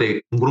mañana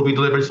un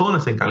grupito de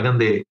personas se encargan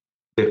de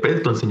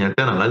expertos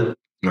enseñarte a nadar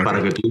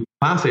para que tú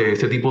pases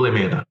ese tipo de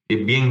meta.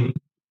 Es bien,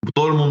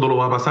 todo el mundo lo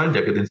va a pasar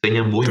ya que te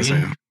enseñan muy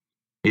bien.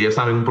 Y ya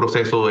saben, un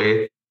proceso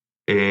es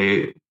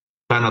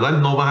para nadar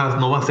no va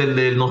a ser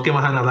no es que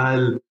vas a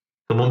nadar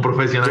como un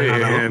profesional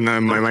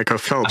nadador. Michael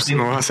Phelps,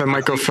 no vas a ser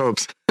Michael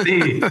Phelps.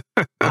 Sí, vas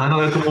a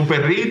nadar como un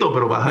perrito,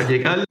 pero vas a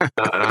llegar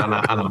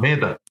a la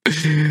meta.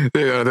 Sí,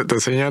 te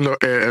enseñan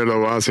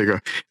lo básico.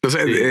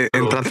 Entonces,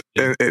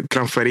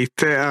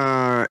 transferiste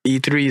a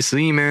E3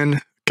 Seaman,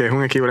 que es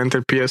un equivalente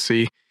al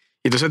PSC,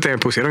 y entonces te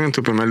pusieron en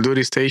tu primer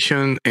duty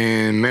station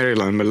en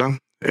Maryland, ¿verdad?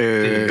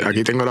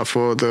 Aquí tengo la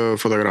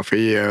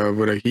fotografía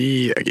por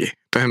aquí.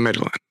 Estás en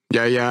Maryland.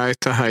 Ya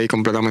estás ahí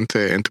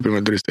completamente en tu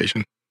primer duty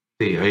station.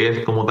 Sí, ahí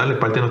es como tal, es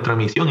parte de nuestra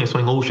misión. Eso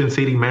en Ocean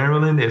City,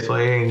 Maryland. Eso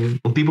es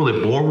un tipo de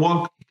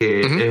boardwalk,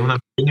 que es una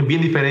misión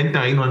bien diferente.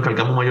 Ahí nos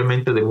encargamos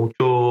mayormente de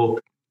mucho,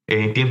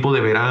 en tiempo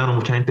de verano,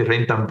 mucha gente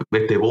renta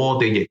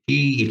bote y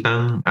esquí y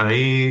están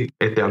ahí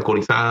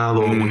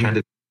alcoholizados, mucha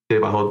gente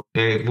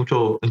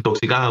mucho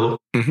intoxicados,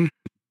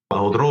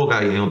 bajo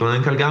droga. Y nosotros nos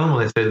encargamos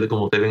de hacer,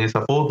 como ustedes ven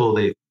esa foto,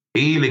 de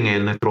ir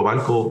en nuestro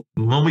barco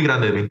no muy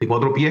grande, de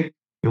 24 pies,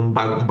 un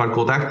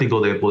barco táctico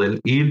de poder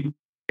ir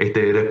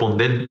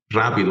responder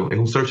rápido. Es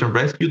un search and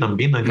rescue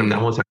también. Nos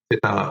encargamos de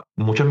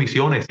muchas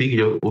misiones, sí, que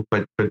yo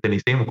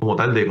pertenecemos como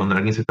tal, de cuando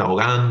alguien se está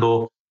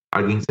ahogando,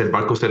 el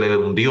barco se le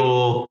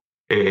hundió,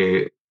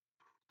 el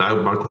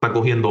barco está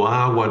cogiendo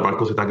agua, el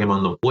barco se está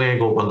quemando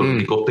fuego, cuando el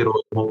helicóptero,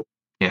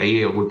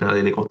 ahí el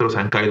helicóptero se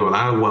han caído al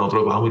agua,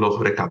 nosotros vamos y los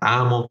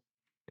rescatamos.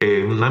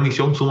 Una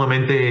misión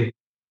sumamente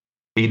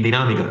y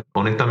dinámica.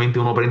 Honestamente,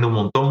 uno aprende un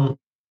montón.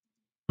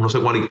 Uno se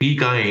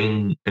cualifica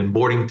en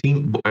boarding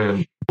team,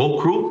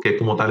 boat crew, que es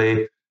como tal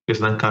que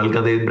se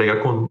encarga de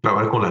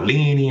trabajar con las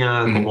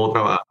líneas, cómo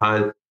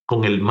trabajar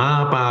con el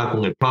mapa,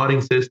 con el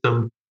plotting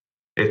system,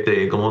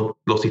 como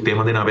los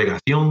sistemas de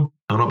navegación.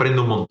 Uno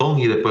aprende un montón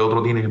y después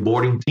otro tiene el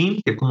boarding team,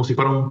 que es como si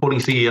fuera un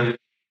policía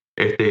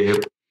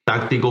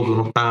táctico, que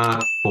uno está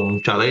con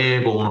un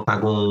chaleco, uno está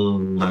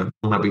con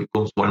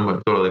su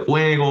arma de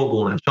fuego,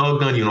 con una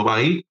shotgun y uno va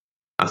ahí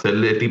a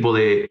hacerle tipo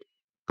de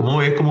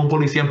como es como un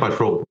policía en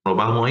patrol. Nos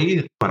vamos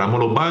ahí, paramos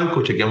los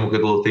barcos, chequeamos que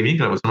todo esté bien,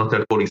 que la persona esté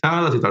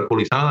alcoholizada. Si está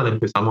alcoholizada, le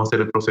empezamos a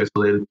hacer el proceso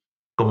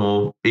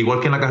como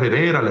igual que en la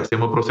carretera, le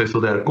hacemos el proceso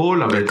de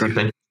alcohol, a ver si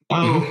está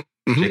intoxicado,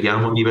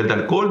 chequeamos el nivel de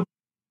alcohol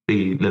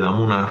y le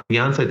damos una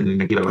fianza y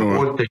tiene que ir a la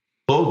corte.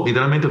 Todo,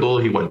 literalmente todo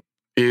es igual.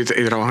 ¿Y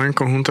trabajan en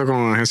conjunto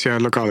con agencias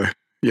locales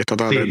y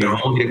estatales? Sí,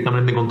 trabajamos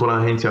directamente con todas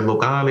las agencias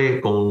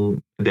locales,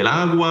 del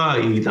agua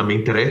y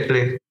también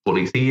terrestres,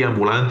 policía,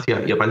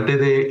 ambulancia. Y aparte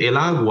del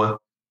agua,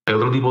 hay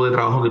otro tipo de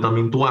trabajo que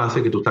también tú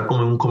haces, que tú estás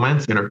como en un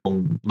command center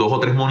con 2 o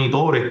 3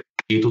 monitores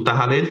y tú estás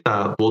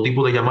alerta a todo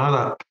tipo de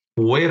llamadas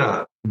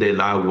fuera del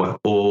agua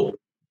o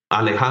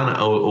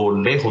alejana o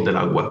lejos del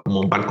agua,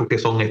 como barcos que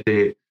son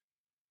de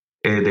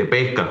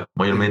pesca,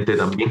 mayormente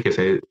también,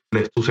 que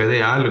les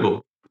sucede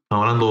algo.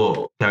 Estamos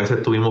hablando que a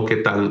veces tuvimos que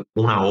estar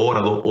 1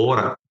 hora, 2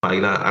 horas para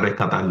ir a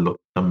rescatarlo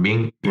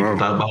también. Y tú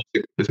estás bajo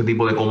ese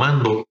tipo de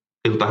comando,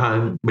 que tú estás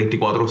en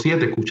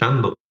 24/7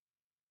 escuchando,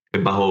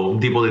 bajo un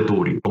tipo de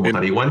turing, como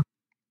tal igual.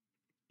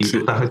 Y tú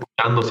estás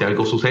escuchando si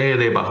algo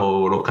sucede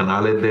bajo los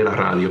canales de la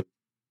radio.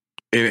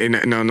 ¿Y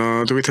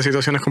no tuviste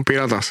situaciones con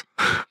piratas?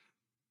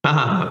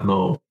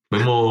 No,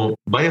 tuvimos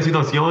varias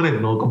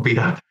situaciones, no con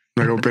piratas.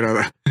 No con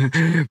piratas.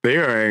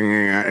 Digo,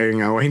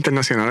 en aguas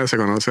internacionales se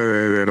conoce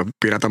de los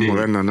piratas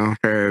modernos, ¿no?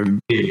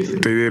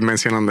 Estoy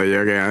mencionando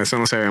yo que eso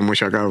no se ve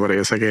mucho acá, pero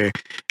yo sé que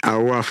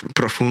aguas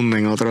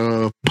profundas en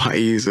otros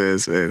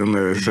países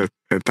donde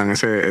están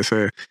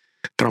ese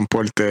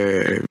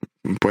transporte,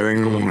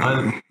 pueden un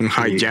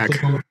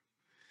hijack.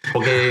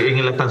 Porque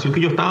en la estación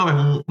que yo estaba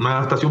es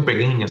una estación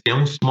pequeña, se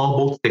llama un small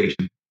boat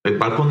station. El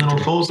barco de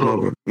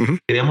nosotros,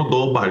 teníamos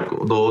 2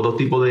 barcos, dos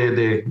tipos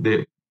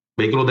de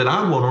vehículos del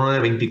agua, uno de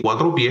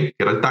 24 pies,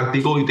 que era el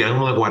táctico, y tenían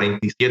uno de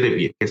 47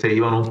 pies, que se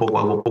iban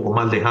algo un poco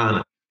más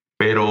lejana.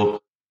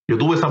 Pero yo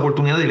tuve esa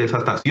oportunidad de ir a esa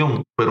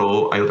estación,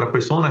 pero hay otras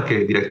personas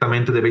que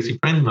directamente de Basic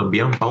Friends nos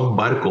envían para un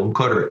barco, un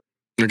cutter,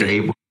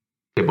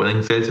 que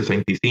pueden ser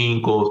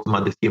 65,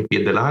 más de 100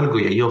 pies de largo,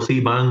 y ellos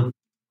sí van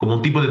como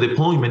un tipo de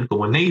deployment,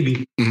 como el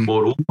Navy,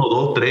 por 1,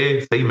 2,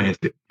 3, 6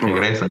 meses.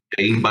 Regresan,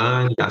 ahí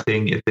van y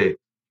hacen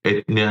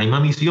la misma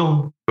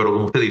misión, pero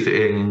como usted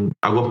dice, en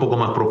agua un poco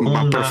más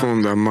profunda. Más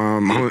profunda,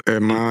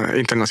 más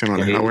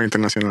internacional, agua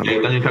internacional.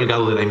 Están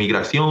encargados de la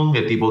inmigración,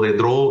 el tipo de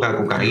droga,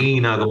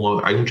 cocaína,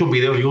 como hay muchos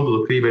videos en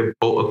YouTube, escribe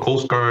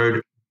Coast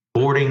Guard,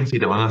 boardings, y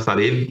te van a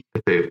salir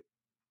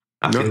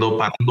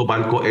parando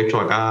barcos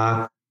hechos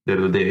acá,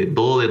 de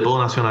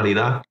toda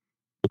nacionalidad,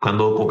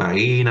 buscando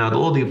cocaína,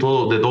 de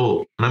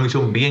todo. Una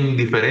misión bien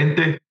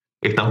diferente.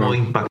 Estamos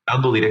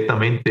impactando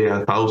directamente a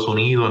Estados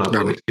Unidos en la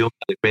protección,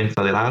 la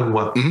defensa del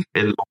agua,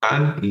 el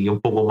local y un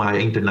poco más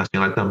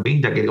internacional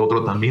también, ya que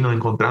nosotros también nos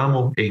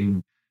encontramos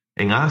en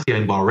Asia,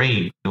 en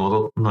Bahrein.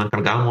 Nosotros nos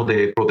encargamos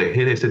de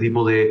proteger ese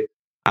tipo de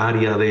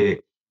área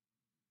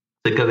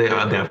cerca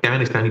de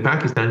Afganistán y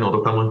Pakistán.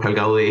 Nosotros estamos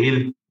encargados de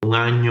ir 1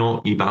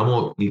 año y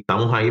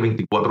estamos ahí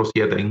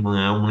 24/7 en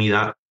una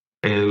unidad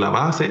en la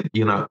base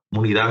y una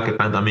unidad que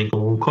está también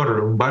como un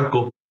cutter, un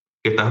barco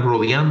que está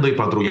rodeando y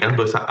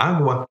patrullando esa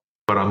agua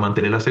para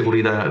mantener la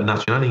seguridad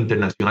nacional e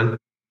internacional.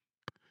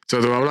 Tú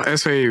hablas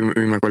eso y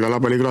me acuerdo de la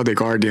película The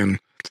Guardian.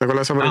 ¿Se acuerda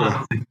de esa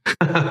película? Sí.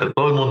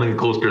 Todo el mundo en el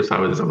Coast Guard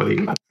sabe de esa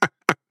película.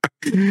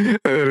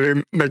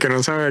 De que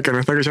no sabe, que no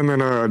está escuchando,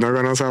 no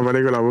conoce la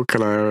película,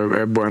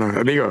 búscala, es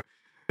buena. Digo,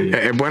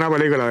 es buena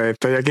película.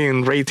 Estoy aquí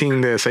en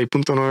rating de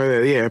 6.9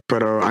 de 10,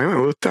 pero a mí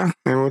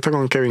me gusta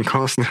con Kevin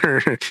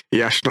Costner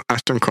y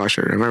Ashton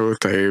Kutcher. Me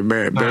gusta y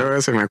veo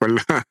eso y me acuerdo.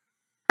 Esa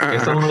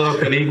es una de las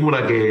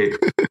películas que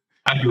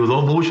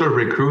ayudó mucho el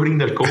recruiting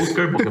del Coast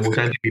Guard, porque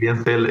mucha gente quería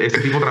hacer ese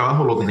tipo de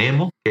trabajo. Lo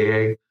tenemos,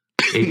 que es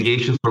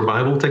Aviation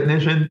Survival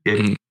Technician, que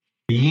es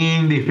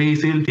bien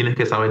difícil, tienes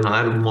que saber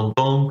nadar un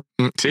montón.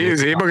 Sí,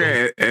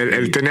 porque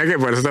él tenía que,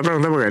 por eso te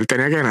pregunté, porque él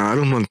tenía que nadar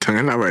un montón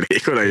en la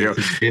película. Yo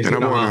no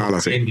puedo nadar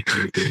así.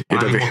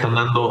 Ahora mismo están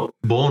dando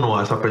bono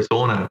a esas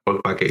personas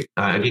para que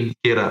alguien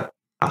quiera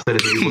hacer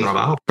ese tipo de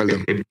trabajo.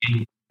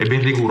 Es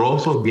bien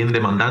riguroso, bien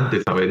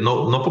demandante, ¿sabes?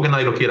 No porque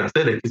nadie lo quiera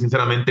hacer, es que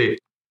sinceramente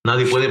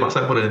nadie puede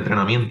pasar por el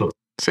entrenamiento.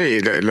 Sí,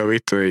 lo he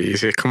visto, y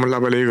si es como en la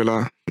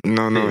película,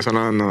 eso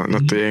no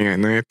estoy ahí.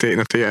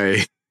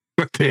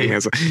 No estoy en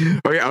eso.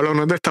 Oye,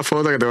 háblanos de esta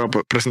foto que te voy a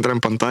presentar en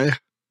pantalla.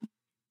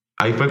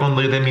 Ahí fue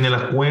cuando yo terminé la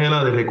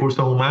escuela de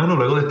recursos humanos,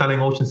 luego de estar en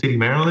Ocean City,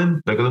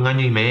 Maryland, luego de 1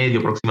 año y medio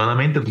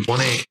aproximadamente. Tú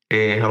pones,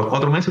 a los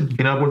 4 meses, tú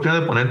tienes la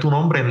oportunidad de poner tu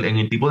nombre en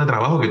el tipo de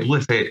trabajo que tú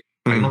desees.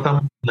 Ahí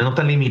no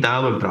está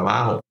limitado el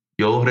trabajo.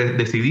 Yo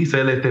decidí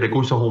ser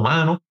recursos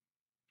humanos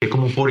que es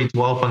como un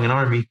 40-12 Alpha en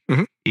Army.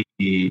 Ujú.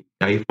 Y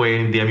ahí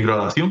fue el día de mi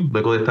graduación,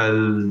 luego de estar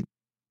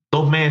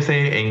 2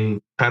 meses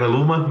en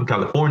Petaluma, en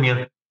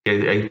California,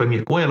 que ahí fue mi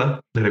escuela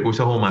de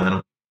recursos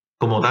humanos.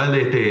 Como tal,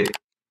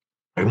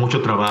 hay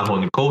mucho trabajo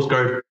en el Coast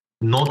Guard,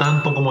 no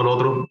tanto como los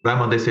otros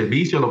ramas de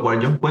servicio, lo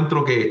cual yo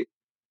encuentro que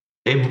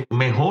es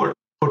mejor,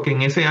 porque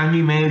en ese año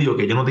y medio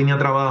que yo no tenía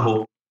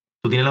trabajo,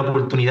 tú tienes la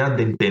oportunidad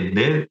de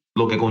entender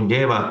lo que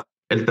conlleva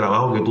el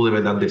trabajo que tú de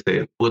verdad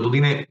deseas. Porque tú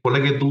tienes,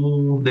 ponle que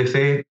tú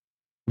desees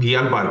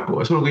guiar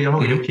barco, eso es lo que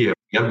yo quiero,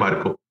 guiar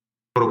barco.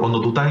 Pero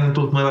cuando tú estás en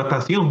tu nueva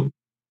estación,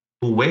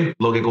 tú ves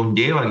lo que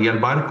conlleva guiar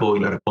barco y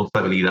la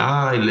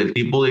responsabilidad, el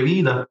tipo de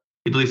vida,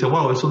 y tú dices,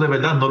 wow, eso de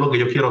verdad no es lo que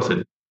yo quiero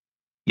hacer.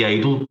 Y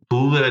ahí tú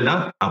de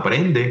verdad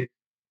aprendes,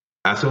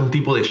 haces un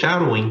tipo de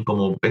shadowing,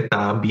 como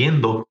estás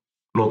viendo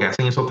lo que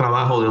hacen esos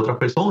trabajos de otras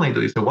personas y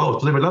tú dices, wow,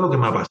 esto de verdad es lo que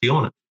me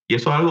apasiona. Y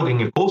eso es algo que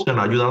en el Coast Guard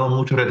ha ayudado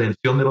mucho a la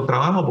retención de los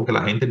trabajos porque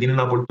la gente tiene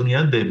la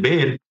oportunidad de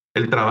ver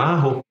el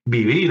trabajo,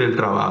 vivir el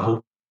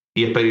trabajo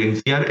y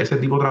experienciar ese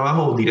tipo de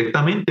trabajo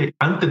directamente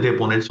antes de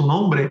poner su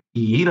nombre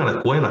y ir a la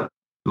escuela.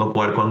 Lo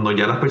cual cuando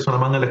ya las personas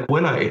van a la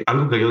escuela es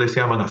algo que ellos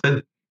deseaban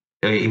hacer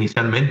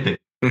inicialmente.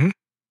 Ujú.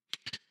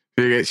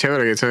 Sí, que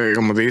chévere,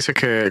 como te dices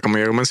que, como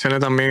yo mencioné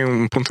también en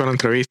un punto de la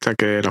entrevista,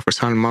 que las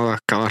Fuerzas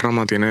Armadas, cada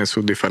rama tiene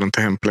sus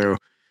diferentes empleos.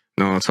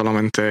 No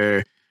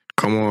solamente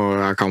como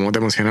acabamos de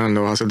mencionar,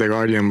 no vas a ser de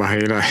Guardian, vas a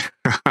ir a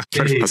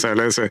hacer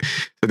ese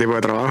tipo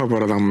de trabajo,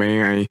 pero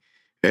también hay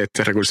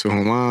recursos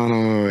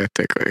humanos,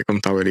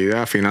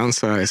 contabilidad,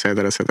 finanzas,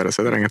 etcétera, etcétera,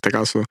 etcétera. En este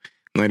caso,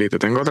 Neri, te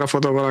tengo otra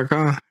foto por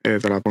acá,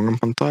 te la pongo en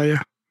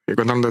pantalla. Y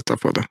cuéntanos de esta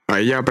foto.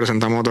 Ahí ya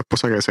presentamos a tu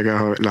esposa, que sé que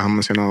las han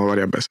mencionado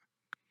varias veces.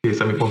 Sí,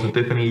 esa es mi esposa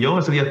Stephanie y yo.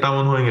 Ese día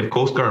estábamos en el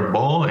Coast Guard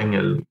Ball, en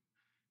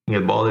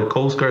el ball del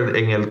Coast Guard,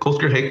 en el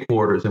Coast Guard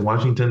Headquarters en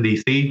Washington,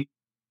 D.C.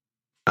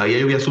 Ahí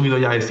yo había subido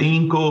ya de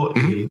 5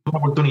 y tuve la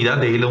oportunidad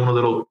de ir a uno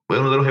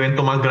de los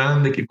eventos más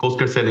grandes que el Coast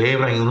Guard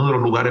celebra, en uno de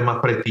los lugares más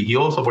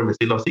prestigiosos, por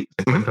decirlo así.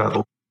 Se encuentra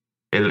todo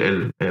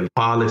el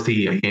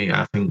policy, ahí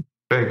hacen,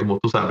 como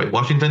tú sabes,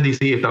 Washington,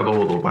 D.C. está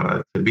todo para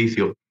el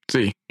servicio.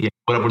 Sí. Y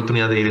tuve la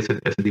oportunidad de ir a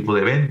ese tipo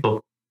de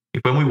eventos y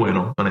fue muy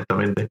bueno,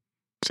 honestamente.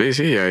 Sí,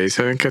 sí, ahí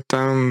se ven que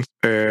están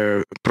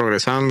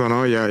progresando,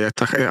 ¿no? Ya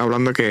estás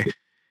hablando que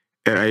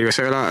ahí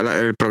se ve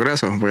el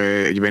progreso,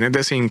 porque vienes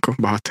de 5,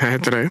 bajaste a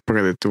 3,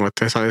 porque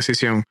tomaste esa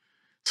decisión,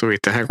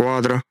 subiste a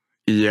 4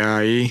 y ya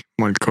ahí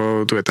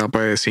marcó tu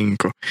etapa de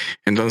 5.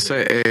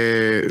 Entonces,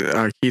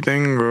 aquí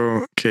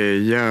tengo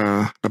que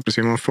ya la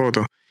próxima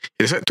foto.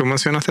 Tú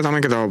mencionaste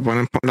también que te voy a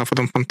poner la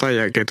foto en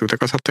pantalla, que tú te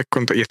casaste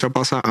con... Y esto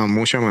pasa a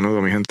mucho a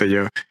menudo, mi gente.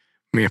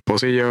 Mi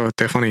esposo y yo,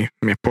 Stephanie,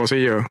 mi esposo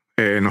y yo,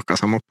 nos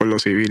casamos por lo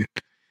civil.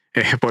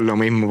 Por lo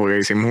mismo, porque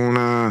hicimos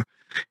una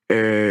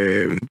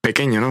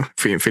pequeña, ¿no?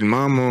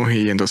 Filmamos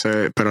y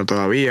entonces, pero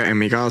todavía en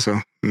mi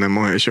caso no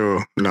hemos hecho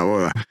la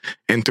boda.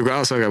 En tu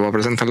caso, que voy a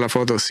presentar la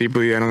foto, sí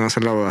pudieron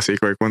hacer la boda, así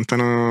que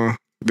cuéntanos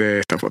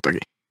de esta foto aquí.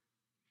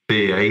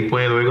 Sí, ahí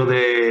fue luego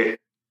de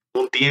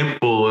un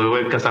tiempo, luego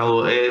de haber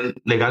casado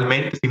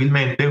legalmente,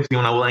 civilmente,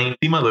 hicimos una boda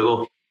íntima,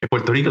 luego en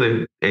Puerto Rico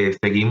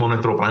seguimos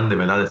nuestro plan de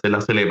verdad de hacer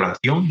la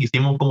celebración,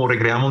 hicimos como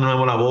recreamos de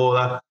nuevo la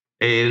boda,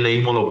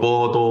 leímos los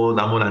votos,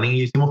 damos la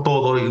anillo, hicimos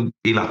todo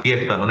y la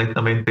fiesta,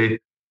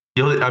 honestamente.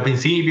 Yo al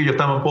principio yo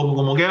estaba un poco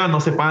como que no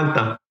hace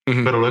falta,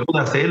 pero luego de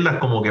hacerlas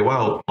como que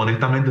wow,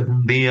 honestamente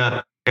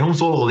es un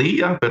solo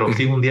día, pero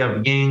sí es un día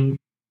bien,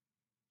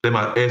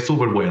 es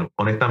súper bueno,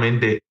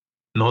 honestamente.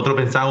 Nosotros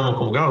pensábamos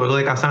como que luego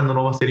de casarnos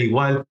no va a ser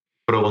igual,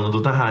 pero cuando tú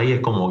estás ahí es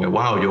como que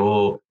wow,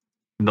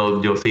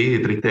 yo sí,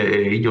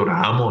 triste, y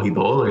lloramos y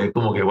todo, es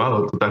como que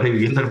wow, tú estás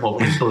reviviendo el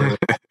momento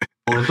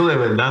de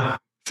verdad.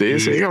 Sí, Y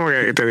sí, como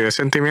que te dio el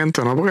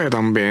sentimiento, ¿no? Porque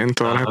también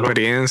todas las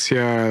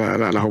experiencias,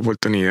 las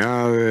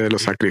oportunidades,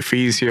 los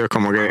sacrificios,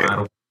 como que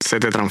se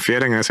te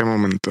transfieren en ese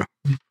momento.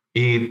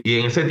 Y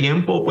en ese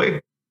tiempo,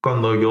 pues,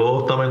 cuando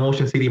yo estaba en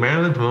Ocean City,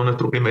 Maryland,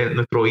 tuvimos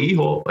nuestro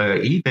hijo,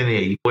 Ethan,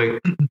 y pues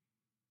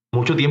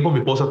mucho tiempo mi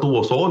esposa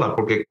estuvo sola,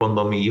 porque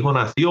cuando mi hijo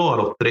nació, a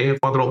los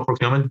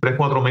aproximadamente 3,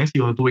 4 meses,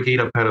 yo me tuve que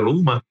ir a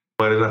Petaluma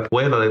para la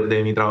escuela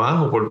de mi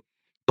trabajo por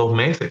 2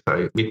 meses,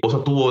 ¿sabes? Mi esposa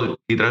estuvo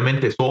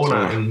literalmente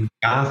sola en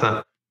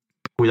casa,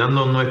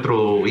 cuidando a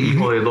nuestro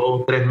hijo de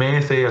 2, 3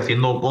 meses,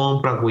 haciendo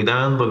compras,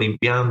 cuidando,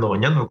 limpiando,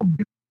 bañando.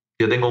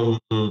 Yo tengo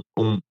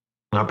un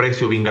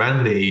aprecio bien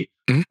grande y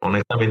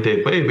honestamente,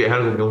 pues, es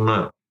algo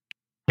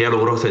que ella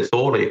logró hacer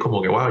sola y es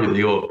como que, wow, yo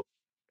digo,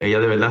 ella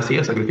de verdad sí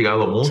ha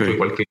sacrificado mucho,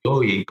 igual que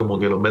yo, y como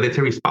que los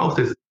military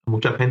spouses,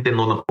 mucha gente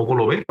no tampoco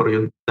lo ve, pero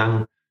ellos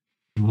dan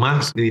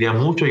más, diría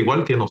mucho,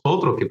 igual que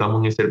nosotros que estamos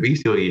en el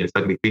servicio, y el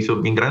sacrificio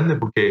es bien grande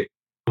porque,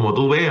 como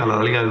tú ves, a la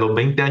larga de los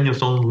 20 años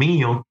son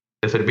míos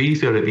de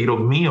servicio, el retiro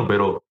es mío,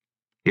 pero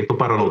esto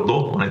para los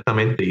dos,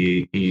 honestamente,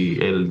 y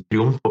el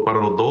triunfo para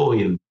los dos,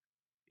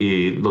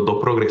 y los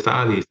dos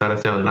progresar y estar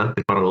hacia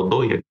adelante para los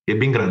dos, y es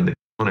bien grande,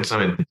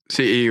 honestamente.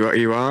 Sí,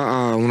 y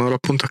va a uno de los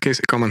puntos que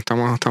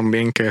comentamos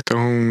también, que esto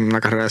es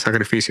una carrera de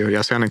sacrificio,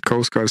 ya sea en el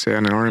Coast Guard, sea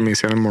en el Army,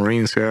 sea en el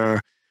Marine, sea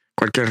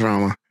cualquier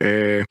rama.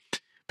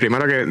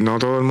 Primero que no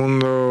todo el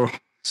mundo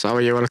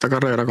sabe llevar esta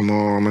carrera,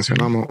 como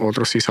mencionamos,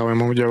 otros sí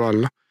sabemos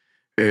llevarla,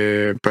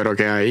 pero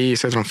que ahí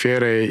se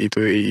transfiere y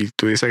tú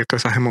dices que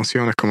todas esas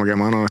emociones, como que,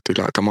 mano,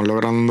 estamos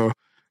logrando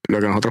lo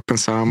que nosotros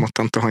pensábamos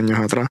tantos años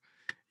atrás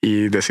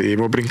y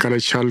decidimos brincar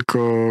el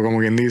charco, como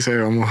quien dice,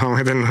 vamos a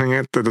meternos en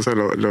esto,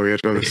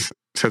 entonces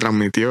se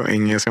transmitió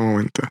en ese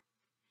momento.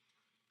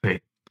 Sí,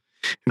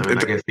 la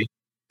verdad que sí.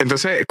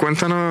 Entonces,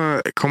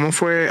 cuéntanos cómo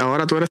fue,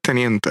 ahora tú eres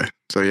teniente,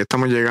 o sea, ya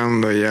estamos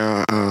llegando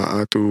ya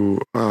a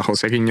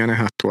José Quiñones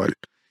actual.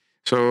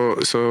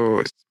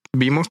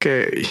 Vimos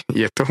que,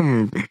 y esto es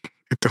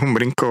un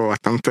brinco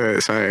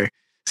bastante, ¿sabes?,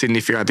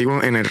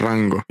 significativo en el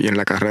rango y en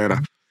la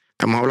carrera.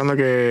 Estamos hablando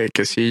que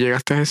sí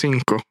llegaste a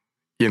G5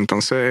 y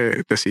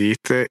entonces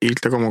decidiste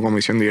irte como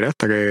comisión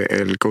directa, que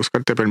el Coast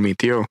Guard te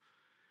permitió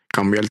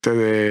cambiarte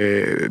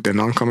de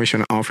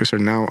non-commissioned officer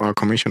now a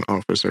commissioned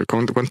officer.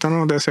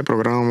 Cuéntanos de ese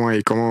programa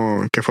y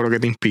qué fue lo que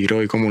te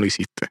inspiró y cómo lo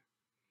hiciste.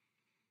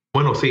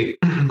 Bueno, sí,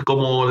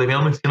 como le había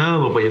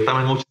mencionado, pues yo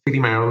estaba en Ocean City,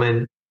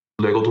 Maryland.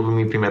 Luego tuve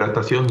mi primera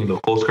estación en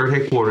los Coast Guard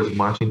Headquarters en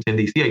Washington,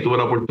 D.C. Ahí tuve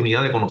la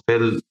oportunidad de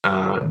conocer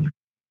un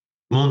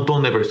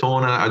montón de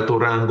personas, alto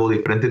rango,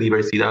 diferente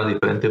diversidad,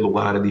 diferentes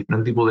lugares,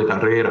 diferentes tipos de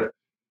carreras.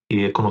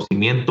 Y el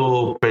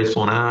conocimiento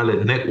personal,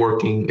 el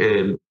networking,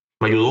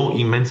 me ayudó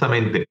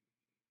inmensamente.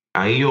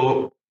 Ahí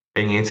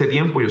en ese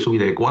tiempo, yo subí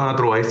de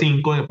 4 a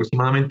 5 en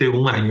aproximadamente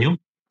un año.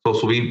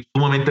 Subí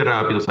sumamente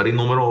rápido, salí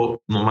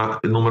número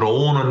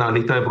 1 en la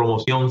lista de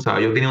promoción. O sea,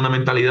 yo tenía una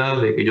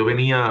mentalidad de que yo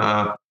venía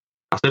a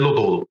hacerlo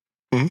todo.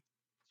 Uh-huh.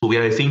 Subí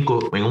de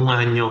 5 en un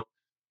año.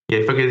 Y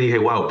ahí fue que dije,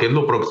 wow, ¿qué es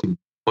lo próximo?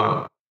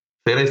 Wow,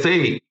 ser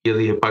 6. Y yo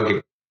dije, para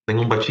que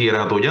tengo un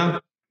bachillerato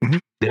ya, Uh-huh.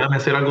 déjame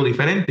hacer algo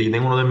diferente. Y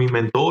tengo uno de mis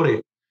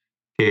mentores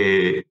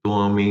que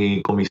tuvo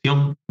mi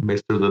comisión,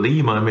 Mr. de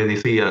Lima, me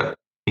decía,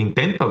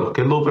 inténtalo,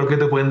 que es lo peor que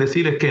te pueden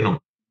decir es que no.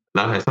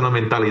 Esa es la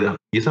mentalidad.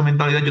 Y esa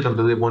mentalidad yo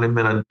traté de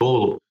ponérmela en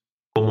todo,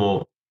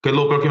 como, ¿qué es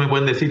lo peor que me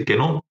pueden decir? Que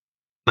no.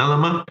 Nada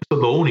más, eso es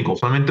lo único.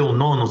 Solamente un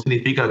no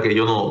significa que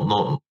yo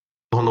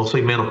no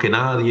soy menos que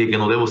nadie, que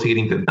no debo seguir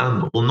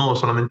intentando. Un no,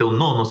 solamente un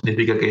no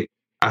significa que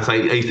hasta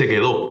ahí se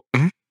quedó.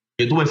 Uh-huh.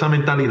 Yo tuve esa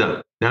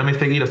mentalidad, déjame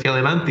seguir hacia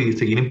adelante y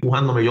seguir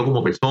empujándome yo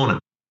como persona.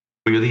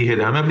 Pues yo dije,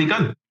 déjame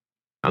aplicar.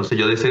 Entonces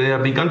yo decidí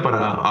aplicar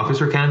para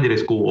Officer Candidate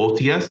School,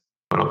 OTS,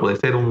 para poder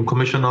ser un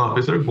Commissioned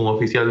Officer, un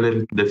oficial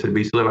del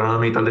servicio de la Armada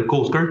Militar del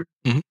Coast Guard.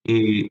 Uh-huh.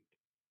 Y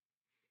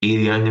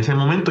en ese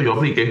momento yo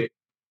apliqué.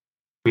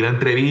 Fui a la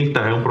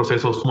entrevista, es un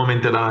proceso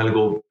sumamente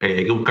largo,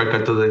 hay que buscar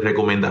cartas de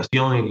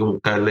recomendación, hay que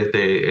buscar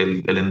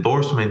el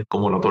endorsement,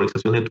 como la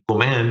autorización de tu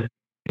command.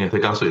 En este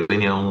caso yo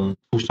tenía un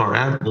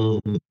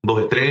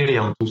 2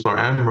 estrellas, un 2-star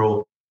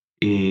Admiral,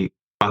 y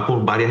vas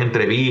por varias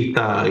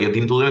entrevistas,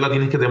 y tú de verdad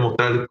tienes que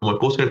demostrar, como el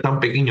Coast Guard es tan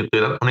pequeño,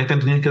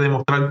 honestamente tienes que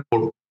demostrar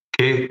por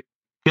qué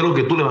es lo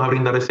que tú le vas a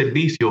brindar el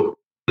servicio,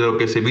 de lo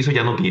que el servicio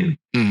ya no tiene.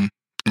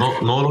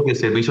 Uh-huh. No lo que el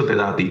servicio te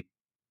da a ti.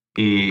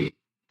 Y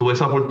tuve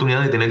esa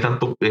oportunidad de tener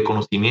tanto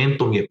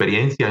conocimiento, mi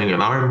experiencia en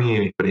el Army,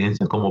 mi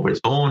experiencia como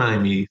persona,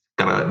 en mi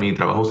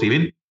trabajo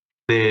civil,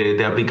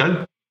 de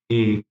aplicar.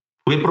 Y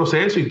fui el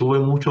proceso y tuve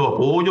mucho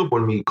apoyo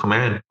por mi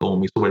command, como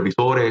mis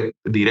supervisores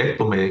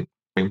directos me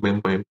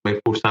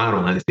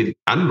expulsaron a decir,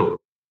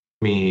 hazlo.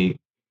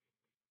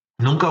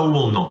 Nunca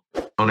hubo un no,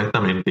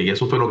 honestamente, y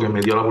eso fue lo que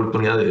me dio la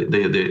oportunidad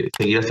de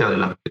seguir hacia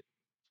adelante.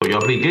 Yo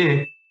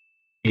apliqué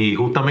y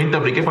justamente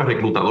apliqué para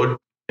reclutador.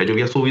 Ya yo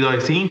había subido a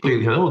E5 y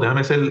dije, no,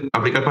 déjame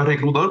aplicar para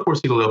reclutador por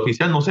si lo de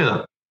oficial no se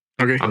da.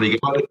 Okay. Apliqué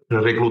para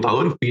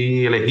reclutador y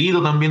fui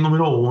elegido también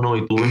número 1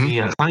 y tuve mi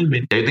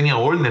assignment. Ya yo tenía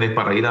órdenes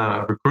para ir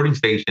a Recruiting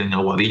Station en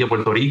Aguadilla,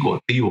 Puerto Rico,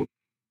 activo.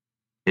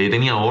 Ya yo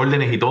tenía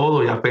órdenes y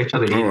todo, ya fecha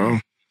de ir. Wow.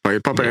 Para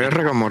ir para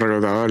PR como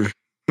reclutador.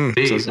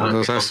 Sí,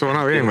 Eso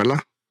suena bien, ¿verdad?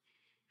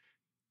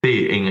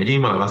 Sí, en allí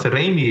en la base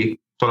Raimi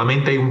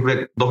solamente hay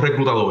 2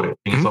 reclutadores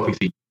en esa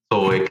oficina.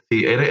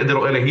 Si eres de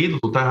los elegidos,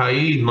 tú estás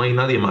ahí, no hay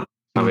nadie más.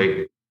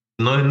 ¿Sabes?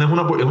 No es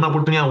una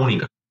oportunidad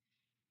única.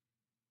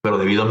 Pero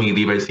debido a mi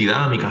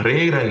diversidad, mi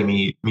carrera y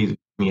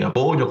mi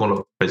apoyo con las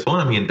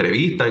personas, mi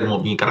entrevista y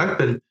como mi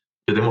carácter,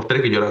 yo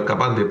demostré que yo era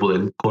capaz de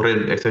poder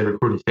correr ese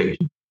recruiting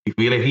station. Y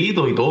fui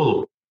elegido y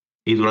todo.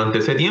 Y durante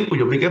ese tiempo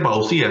yo apliqué para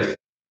OCS.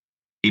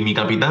 Y mi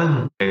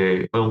capitán,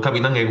 un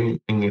capitán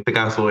en este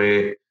caso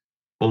es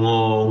un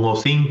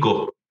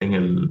O5 en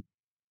el...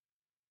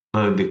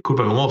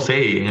 disculpen, un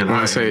O6 en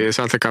el... Sí,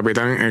 exacto.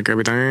 El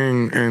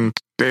capitán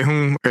es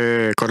un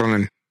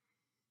coronel.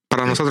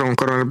 Para nosotros un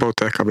coronel, para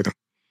ustedes capitán.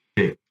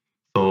 Sí.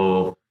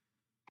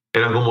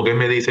 Era como que él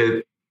me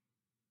dice,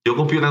 yo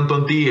confío tanto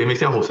en ti, y él me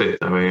decía José,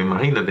 ¿sabes?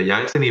 Imagínate, ya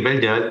a ese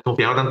nivel, ya él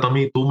confiaba tanto en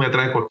mí, tú me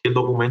traes cualquier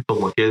documento,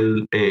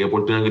 cualquier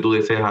oportunidad que tú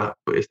deseas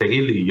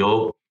seguir y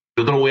yo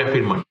te lo voy a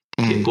firmar.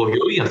 Y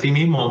escogió y así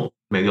mismo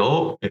me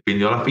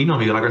pidió la firma,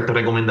 me dio la carta de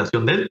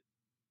recomendación de él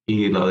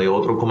y la de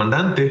otro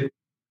comandante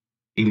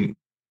y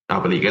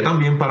apliqué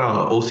también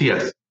para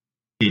OCS.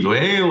 Y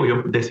luego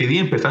yo decidí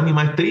empezar mi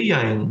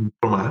maestría en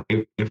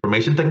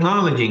Information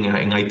Technology,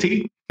 en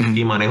IT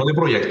y manejo de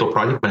proyectos,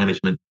 Project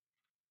Management.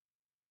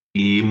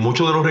 Y uno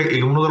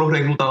de los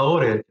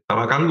reclutadores que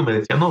estaba a cargo me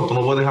decía, no, tú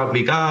no puedes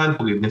aplicar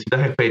porque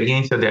necesitas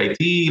experiencia de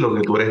IT, lo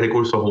que tú eres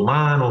recursos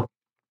humanos.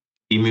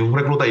 Y mi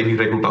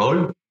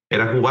reclutador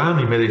era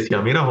cubano y me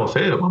decía, mira,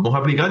 José, vamos a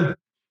aplicar.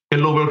 ¿Qué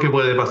es lo peor que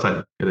puede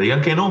pasar? Que le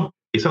digan que no.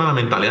 Esa era la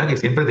mentalidad que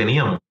siempre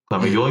teníamos.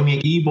 ¿Sabes? Yo y mi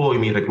equipo y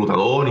mi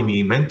reclutador y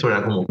mi mentor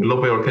era como, ¿qué es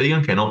lo peor que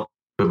digan que no?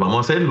 Pues vamos a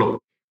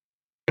hacerlo.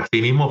 Y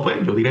así mismo fue.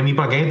 Yo tiré mi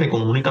paquete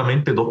con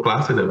únicamente 2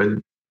 clases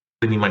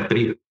de mi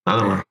maestría,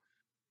 nada más.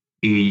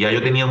 Y ya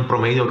yo tenía un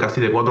promedio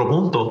casi de 4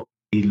 puntos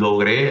y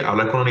logré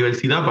hablar con la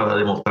universidad para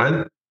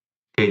demostrar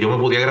que yo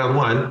me podía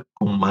graduar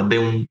con más de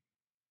un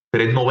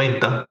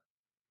 390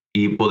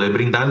 y poder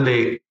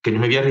brindarle que yo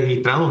me había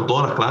registrado en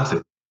todas las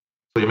clases.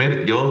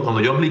 Cuando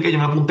yo apliqué, yo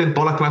me apunté en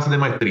todas las clases de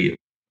maestría.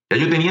 Ya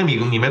yo tenía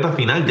mi meta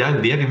final ya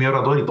el día que me iba a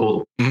graduar y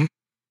todo.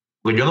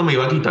 Pues yo no me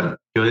iba a quitar.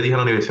 Yo le dije a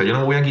la universidad, yo no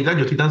me voy a quitar,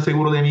 yo estoy tan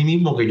seguro de mí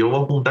mismo que yo voy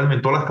a apuntarme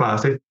en todas las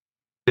clases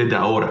desde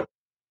ahora.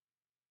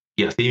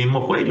 Y así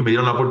mismo fue. Ellos me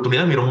dieron la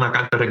oportunidad, me dieron una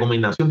carta de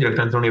recomendación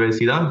directamente a la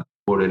universidad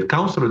por el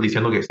counselor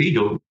diciendo que sí,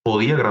 yo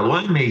podía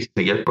graduarme y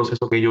seguía el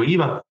proceso que yo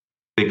iba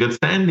de good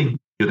standing.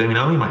 Yo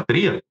terminaba mi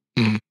maestría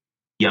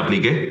y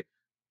apliqué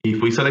y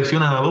fui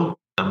seleccionado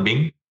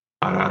también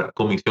para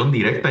comisión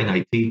directa en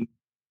Haití.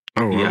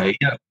 Oh, Y wow. ahí,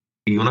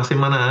 y una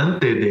semana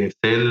antes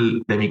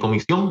de mi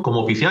comisión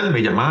como oficial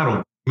me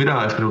llamaron.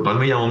 Mira, el reclutador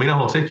me llamó, mira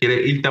José,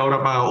 ¿quieres irte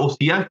ahora para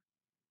OCR?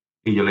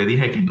 Y yo le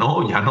dije que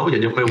no, ya yo me voy,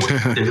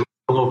 ya yo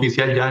como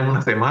oficial ya en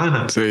una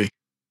semana. Sí.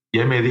 Y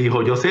él me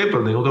dijo, yo sé,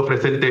 pero tengo que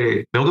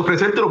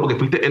ofrecértelo porque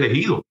fuiste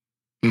elegido.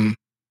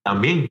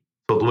 También,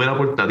 yo tuve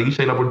la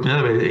dicha y la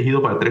oportunidad de haber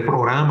elegido para 3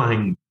 programas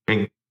en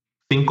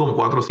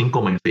 4 o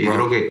 5 meses. Y Wow.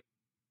 creo que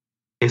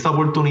esa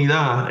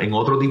oportunidad en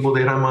otro tipo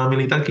de rama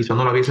militar quizás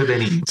no la hubiese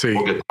tenido. Sí.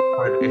 Porque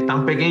es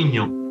tan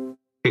pequeño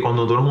que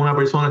cuando tú eres una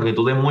persona que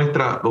tú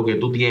demuestras lo que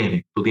tú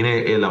tienes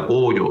el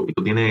apoyo y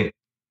tú tienes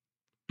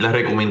la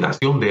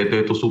recomendación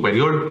de tu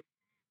superior,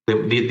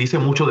 dice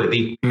mucho de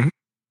ti.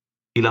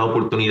 Y la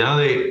oportunidad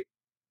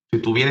si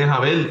tú vienes a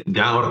ver,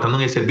 ya ahora estando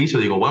en el servicio,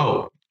 digo,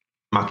 wow,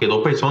 más que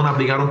 2 personas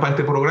aplicaron para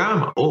este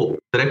programa, o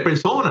 3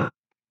 personas.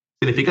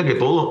 Significa que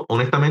todo,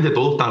 honestamente,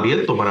 todo está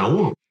abierto para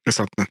uno.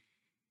 Exacto.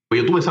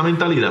 Pues yo tuve esa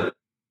mentalidad.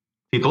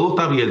 Si todo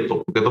está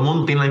abierto, porque todo el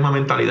mundo tiene la misma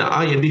mentalidad,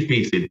 ay, es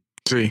difícil,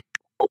 Sí.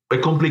 es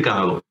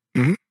complicado,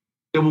 tengo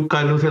que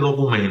buscarle ese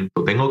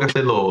documento, tengo que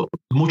hacerlo,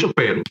 muchos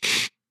pero.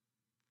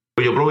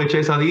 Pues yo aproveché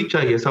esa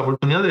dicha y esa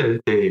oportunidad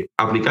de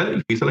aplicar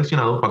y fui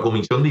seleccionado para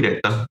comisión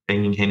directa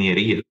en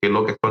ingeniería, que es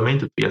lo que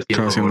actualmente estoy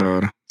haciendo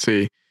ahora.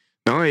 Sí.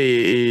 No,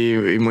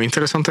 y muy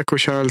interesante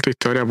escuchar tu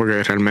historia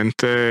porque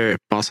realmente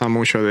pasa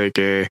mucho de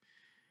que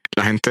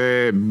la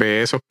gente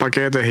ve esos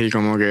paquetes y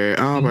como que,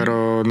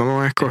 pero no me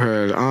van a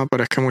escoger,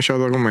 pero es que muchos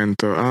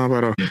documentos,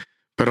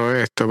 pero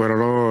esto, pero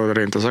lo otro.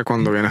 Y entonces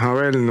cuando vienes a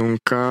ver,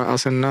 nunca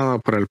hacen nada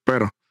por el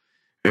pero.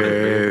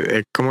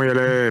 Es como yo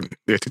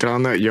estoy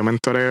trabajando, yo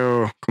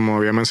mentoreo, como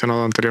había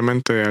mencionado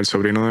anteriormente, al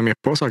sobrino de mi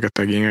esposa que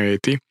está aquí en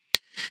Haití.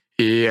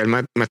 Y él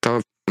me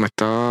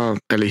está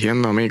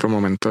eligiendo a mí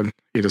como mentor.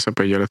 Y entonces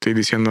pues yo le estoy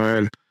diciendo a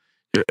él,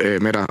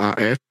 mira, haz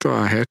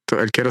esto.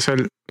 Él quiere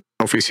ser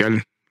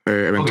oficial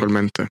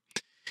eventualmente.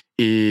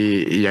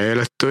 Y ya yo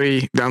le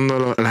estoy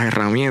dando las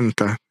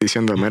herramientas,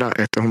 diciendo, mira,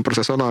 esto es un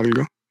proceso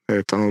largo,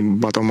 esto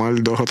va a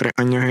tomar 2 o 3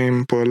 años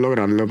en poder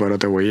lograrlo, pero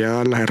te voy a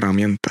dar las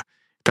herramientas.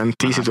 Está en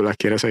ti si tú las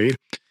quieres seguir.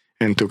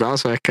 En tu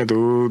caso es que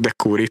tú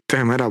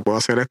descubriste, mira, puedo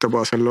hacer esto,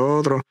 puedo hacer lo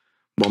otro,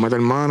 voy a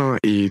meter mano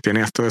y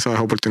tienes todas esas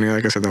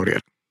oportunidades que se te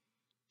abrieron.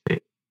 Sí.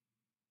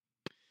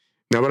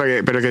 No,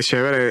 pero que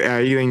chévere,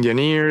 ahí de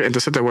engineer.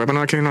 Entonces te voy a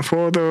poner aquí una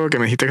foto que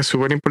me dijiste que es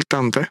súper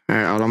importante.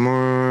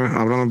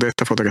 Hablamos de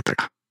esta foto que está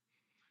acá.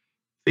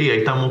 Sí, ahí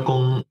estamos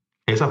con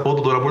esa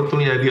foto, tuve la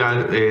oportunidad de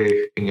tirar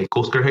en el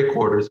Coast Guard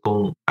Headquarters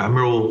con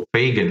Admiral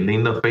Fagan,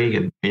 Linda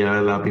Fagan. Ella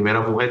es la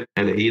primera mujer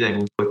elegida en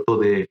un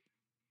puesto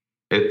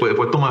el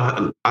puesto más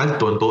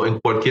alto en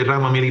cualquier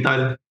rama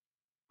militar.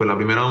 Pues la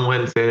primera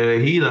mujer ser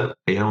elegida,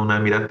 ella es una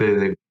almirante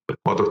de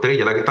 4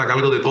 estrellas, la que está a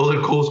cargo de todo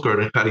el Coast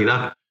Guard en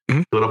realidad.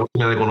 Tuve la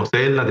oportunidad de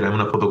conocerla, tirarme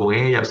una foto con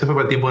ella. Eso fue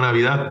para el tiempo de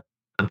Navidad,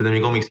 antes de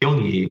mi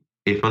comisión, y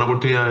fue una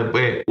oportunidad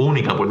pues,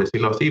 única, por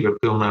decirlo así,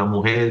 porque una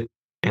mujer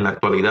en la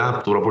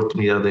actualidad tuvo la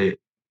oportunidad de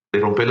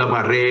romper la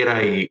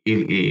barrera y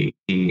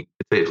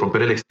de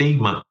romper el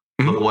estigma,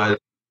 lo cual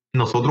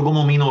nosotros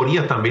como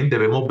minorías también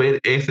debemos ver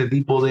ese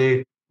tipo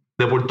de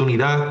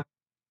oportunidad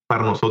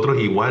para nosotros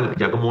igual,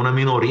 ya como una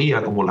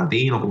minoría, como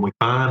latinos, como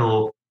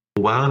hispanos,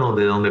 cubanos,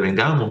 de donde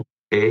vengamos,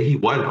 es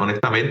igual,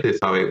 honestamente,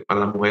 ¿sabes?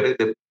 Para las mujeres,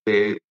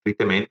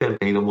 tristemente, han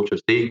tenido mucho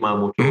estigma,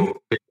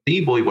 mucho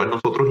tipo, igual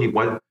nosotros,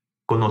 igual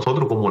con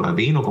nosotros como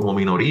latinos, como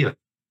minoría.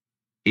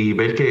 Y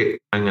ver que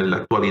en la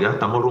actualidad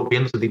estamos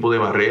rompiendo ese tipo de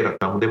barreras,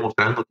 estamos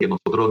demostrando que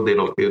nosotros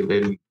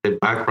del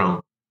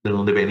background, de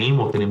donde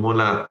venimos, tenemos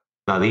la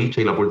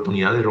dicha y la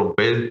oportunidad de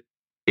romper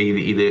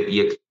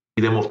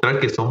y demostrar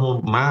que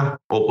somos más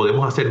o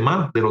podemos hacer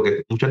más de lo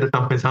que mucha gente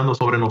están pensando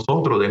sobre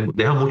nosotros,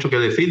 deja mucho que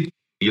decir.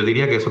 Y yo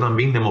diría que eso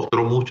también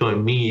demostró mucho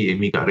en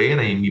mi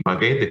carrera y en mi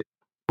paquete,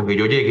 porque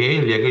el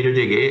día que yo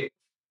llegué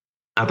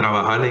a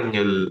trabajar en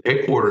el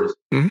headquarters.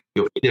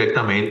 Yo fui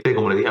directamente,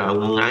 como le dije, a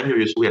un año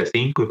yo subí a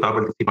 5 y estaba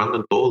participando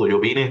en todo. Yo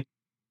vine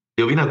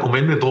a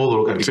comerme todo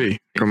lo que había. Sí,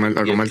 a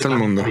comerte el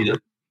mundo.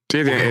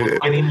 Sí, porque nosotros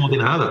venimos de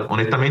nada,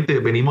 honestamente,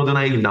 venimos de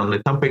una isla donde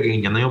es tan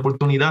pequeña, no hay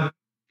oportunidad,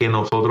 que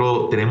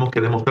nosotros tenemos que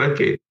demostrar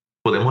que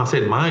podemos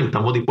hacer más y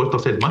estamos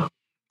dispuestos a hacer más.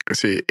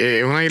 Sí,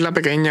 es una isla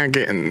pequeña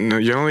que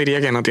yo no diría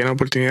que no tiene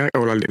oportunidad,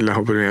 o las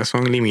oportunidades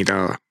son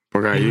limitadas,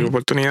 porque hay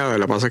oportunidades,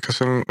 lo que pasa es que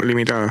son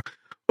limitadas,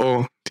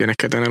 o tienes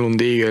que tener un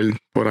digger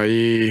por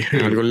ahí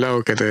en algún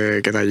lado que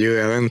te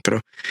ayude adentro,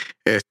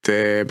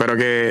 pero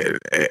que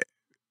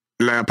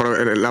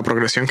la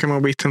progresión que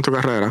hemos visto en tu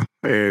carrera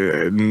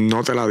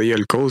no te la dio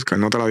el Coast Guard,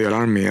 no te la dio el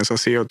Army, eso ha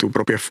sido tu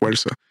propio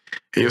esfuerzo.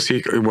 Ellos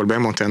sí, y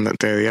volvemos, te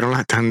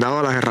han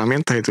dado las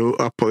herramientas y tú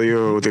has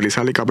podido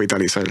utilizar y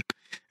capitalizar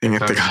en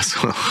este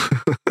caso.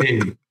 Sí,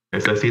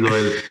 esa ha sido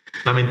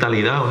la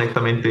mentalidad.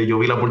 Honestamente, yo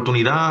vi la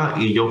oportunidad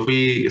y la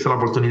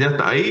oportunidad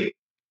está ahí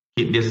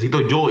y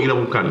necesito yo ir a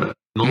buscarla.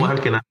 No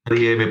dejar que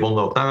nadie me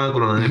ponga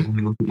obstáculos, nadie me ponga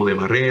ningún tipo de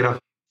barrera,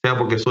 sea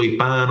porque soy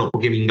hispano,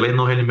 porque mi inglés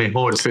no es el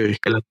mejor. Sí.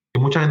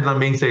 Mucha gente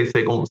también se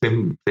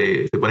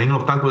pone en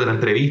obstáculos de la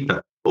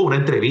entrevista. Una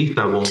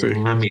entrevista con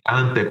un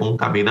almirante, con un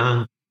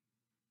capitán,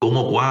 con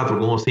un O4,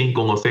 con un O5,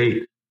 con un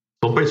O6.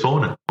 Son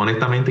personas,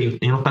 honestamente, ellos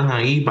no están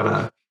ahí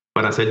para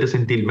hacerte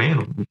sentir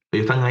menos.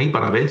 Ellos están ahí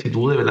para ver si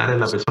tú de verdad eres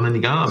la persona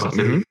indicada para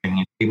hacer en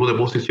el tipo de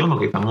posición lo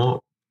que estamos,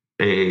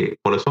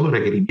 por eso los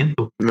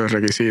requerimientos. Los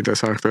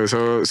requisitos, exacto.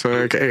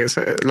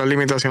 Las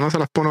limitaciones se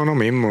las pone uno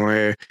mismo.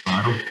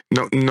 Claro.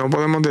 No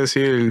podemos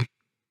decir,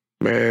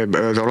 tú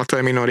hablaste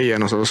de minoría,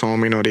 nosotros somos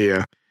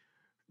minoría.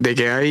 De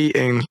que hay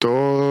en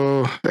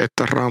todas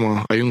estas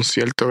ramas, hay un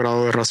cierto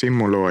grado de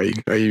racismo, lo hay.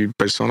 Hay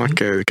personas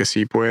que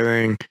sí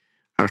pueden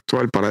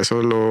actuar. Para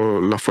eso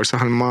las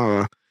Fuerzas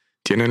Armadas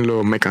tienen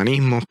los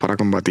mecanismos para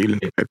combatir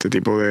este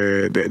tipo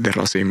de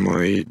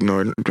racismo. Y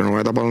yo no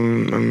voy a tapar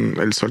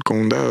el sol con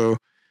un dedo.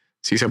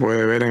 Sí se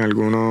puede ver en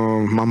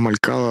algunos más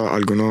marcados,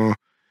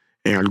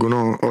 en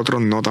algunos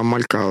otros no tan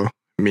marcados.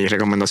 Mi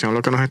recomendación a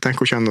los que nos están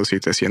escuchando, si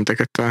te sientes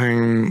que estás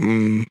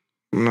en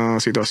una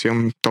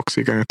situación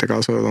tóxica, en este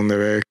caso, donde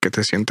ves que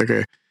te sientes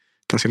que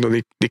están siendo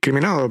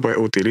discriminados, pues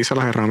utiliza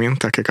las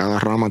herramientas que cada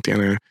rama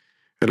tiene.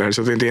 El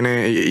ejército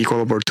tiene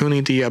Equal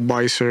Opportunity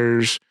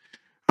Advisors,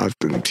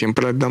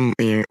 siempre les dan,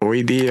 y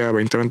hoy día,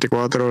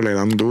 2024, le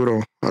dan duro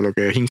a lo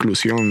que es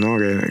inclusión, ¿no?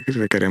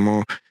 Que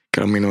queremos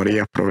que las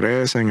minorías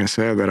progresen,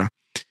 etcétera.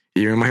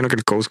 Y yo me imagino que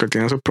el Coast Guard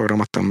tiene esos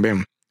programas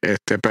también.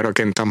 Pero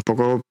que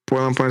tampoco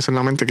puedan ponerse en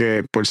la mente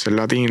que por ser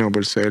latino,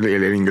 por ser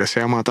el inglés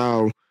se ha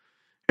matado,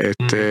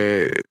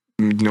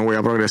 no voy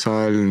a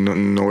progresar,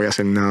 no voy a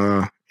hacer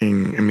nada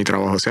en mi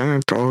trabajo, sea en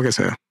el trabajo que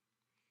sea.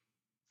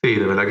 Sí,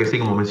 de verdad que sí,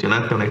 como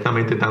mencionaste,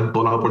 honestamente están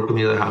todas las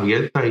oportunidades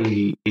abiertas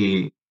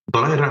y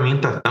todas las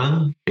herramientas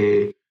están.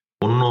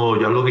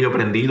 Ya lo que yo he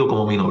aprendido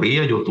como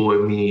minoría, yo tuve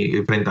mi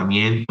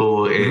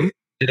enfrentamiento, de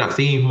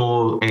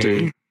racismo,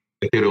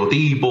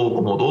 estereotipo,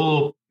 como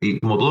todo, y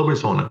como toda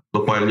persona,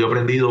 lo cual yo he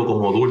aprendido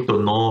como adulto,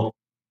 no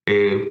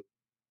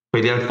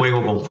pelear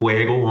fuego con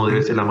fuego, uno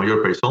debe ser la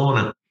mayor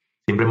persona,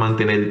 siempre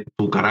mantener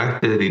tu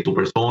carácter y tu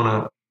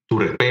persona, tu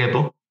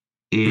respeto,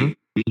 y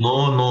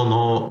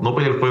no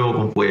pelear fuego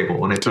con fuego,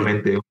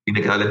 honestamente,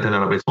 tiene que darle a entender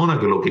a la persona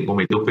que lo que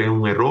cometió fue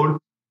un error,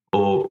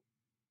 o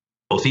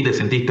si te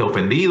sentiste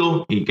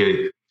ofendido, y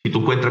que si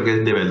tú encuentras que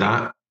de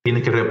verdad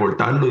tienes que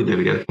reportarlo y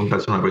deberías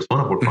contarse a una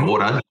persona, por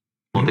favor, hazlo.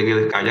 No te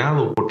quedes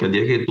callado, porque el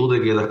día que tú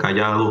te quedas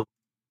callado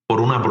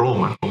por una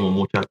broma, como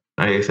muchas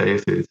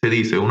se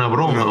dice, una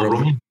broma,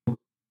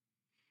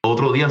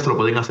 otro día se lo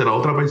pueden hacer a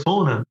otra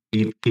persona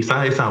y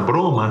quizás esa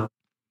broma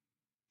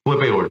fue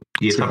peor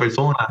y esa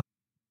persona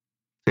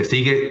se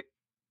sigue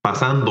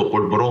pasando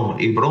por broma,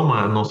 y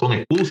bromas no son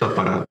excusas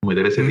para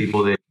cometer ese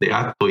tipo de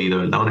actos, y de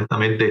verdad,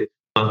 honestamente,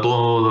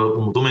 tanto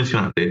como tú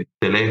mencionaste,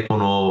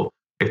 teléfono,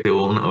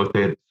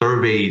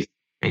 surveys,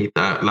 ahí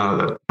está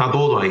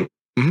todo ahí.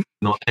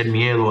 No tener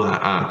miedo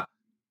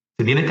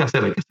si tienes que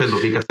hacer, hay que hacerlo,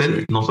 hay que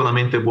hacer no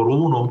solamente por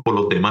uno, por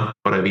los demás,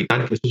 para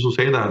evitar que eso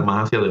suceda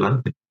más hacia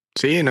adelante.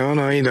 Sí, y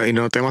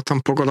no temas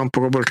tampoco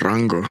por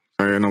rango. O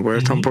sea, no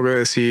puedes tampoco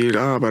decir,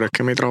 pero es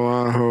que mi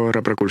trabajo,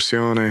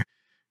 repercusiones.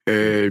 Yo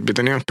he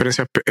tenido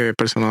experiencias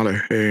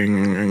personales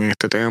en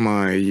este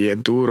tema y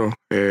es duro,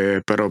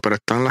 pero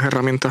están las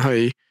herramientas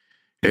ahí.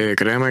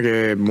 Créeme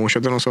que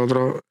muchos de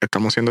nosotros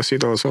estamos siendo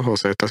exitosos.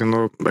 José está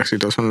siendo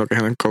exitoso en lo que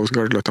es en el Coast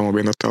Guard, lo estamos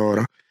viendo hasta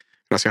ahora.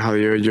 Gracias a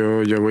Dios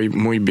yo voy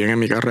muy bien en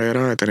mi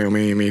carrera, he tenido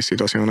mis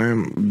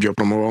situaciones, yo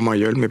promuevo a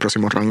mayor mi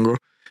próximo rango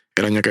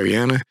el año que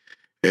viene.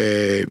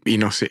 Y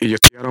no sé, y yo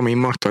estoy ahora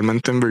mismo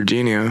actualmente en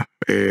Virginia.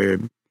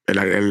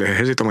 El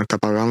ejército me está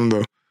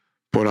pagando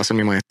por hacer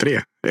mi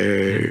maestría.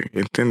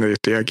 ¿Entiendes? Yo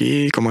estoy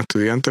aquí como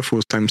estudiante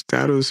full time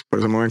status, por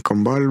eso me ven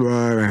con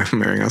barba,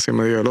 me ven así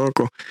medio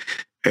loco.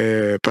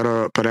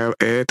 Pero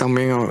he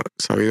también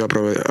sabido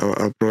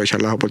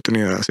aprovechar las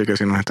oportunidades. Así que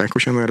si nos están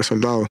escuchando y eres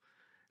soldado,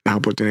 las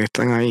oportunidades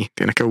están ahí,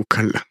 tienes que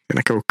buscarlas.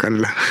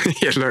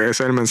 Y ese es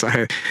el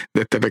mensaje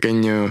de este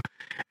pequeño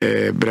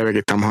breve que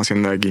estamos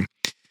haciendo aquí.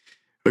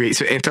 Okay,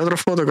 esta otra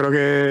foto creo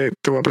que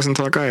te voy a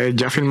presentar acá es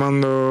ya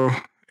firmando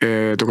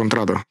tu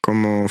contrato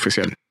como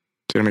oficial,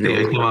 si no me Sí, ahí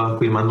equivoco. estaba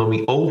firmando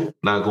mi oath,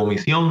 la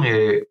comisión,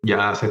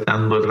 ya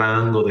aceptando el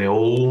rango de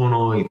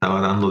O1 y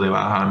estaba dando de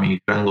baja mi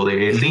rango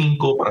de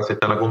E5 para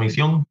aceptar la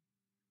comisión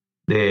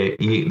de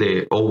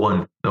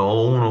O1, de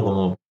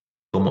O1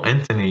 como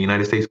ensign en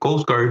United States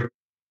Coast Guard.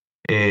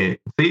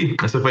 Sí,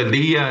 ese fue el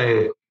día,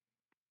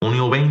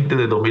 junio 20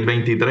 de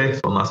 2023,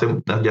 son hace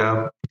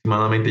ya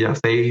aproximadamente ya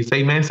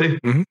seis meses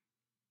Ujú,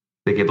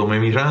 de que tomé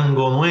mi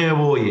rango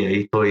nuevo y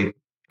ahí estoy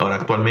ahora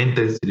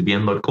actualmente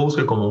sirviendo al Coast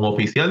Guard como un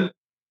oficial.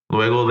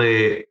 Luego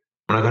de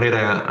una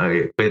carrera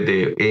pues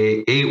de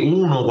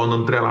E1 cuando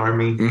entré al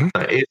Army, ujú,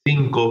 hasta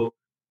E5,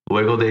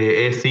 luego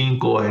de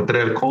E5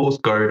 entré al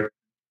Coast Guard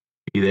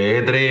y de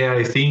E3 a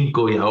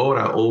E5 y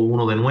ahora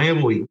O1 de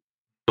nuevo. Y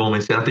como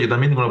mencionaste, yo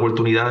también tengo la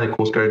oportunidad de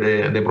Coast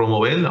Guard de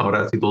promover.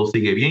 Ahora, si todo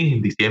sigue bien,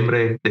 en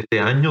diciembre de este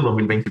año,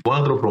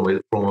 2024,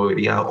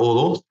 promovería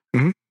O2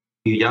 ujú,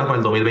 y ya para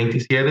el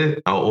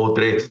 2027 a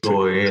O3.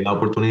 sí, Las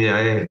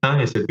oportunidades están,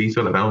 el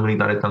servicio, las ramas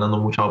militares están dando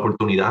muchas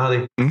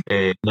oportunidades. ujú,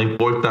 No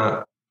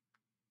importa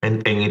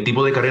en el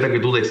tipo de carrera que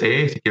tú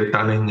desees, si quieres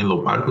estar en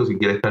los barcos, si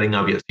quieres estar en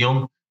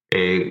aviación,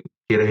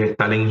 quieres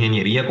estar en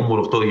ingeniería como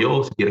lo estoy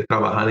yo, si quieres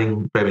trabajar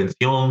en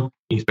prevención,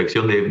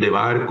 inspección de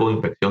barcos,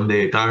 inspección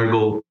de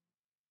cargo.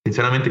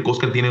 Sinceramente,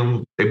 Cosca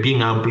es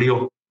bien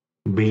amplio,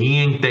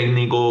 bien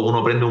técnico, uno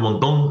aprende un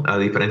montón, a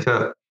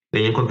diferencia de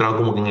he encontrado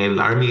como que en el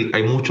Army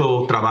hay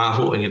mucho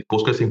trabajo, en el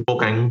Cosca se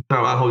enfoca en un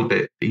trabajo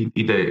te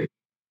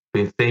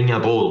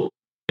enseña todo,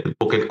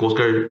 porque el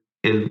Cosca,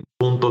 el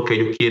punto que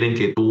ellos quieren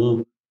que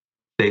tú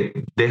te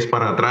des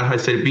para atrás al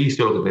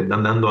servicio, lo que te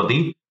están dando a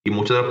ti, y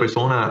muchas de las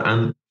personas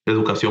han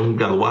educación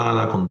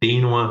graduada,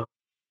 continua.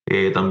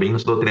 También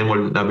nosotros tenemos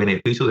el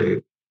beneficio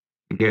de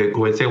que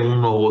cogerse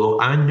 1 o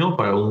 2 años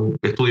para un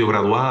estudio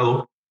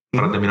graduado,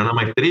 para ujú, terminar una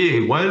maestría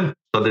igual,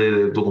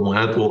 de tu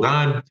comunidad, de tu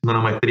hogar, haciendo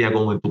una maestría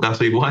como en tu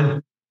caso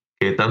igual,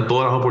 que están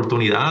todas las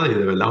oportunidades.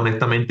 De verdad,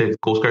 honestamente, el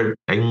Coast Guard,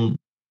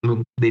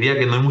 diría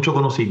que no hay mucho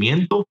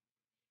conocimiento,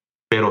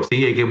 pero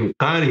sí hay que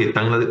buscar y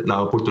están las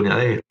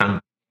oportunidades están.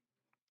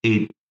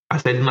 Y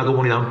hacer una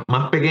comunidad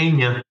más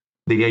pequeña,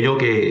 diría yo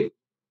que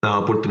las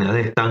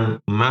oportunidades están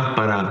más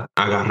para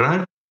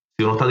agarrar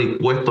si uno está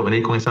dispuesto a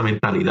venir con esa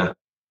mentalidad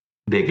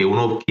de que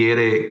uno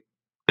quiere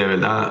de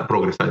verdad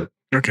progresar.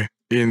 ok.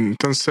 Y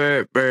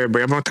entonces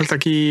voy a mostrarte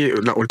aquí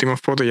las últimas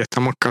fotos, ya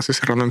estamos casi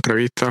cerrando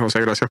entrevistas. José,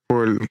 gracias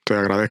te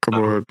agradezco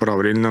Claro. por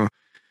abrirnos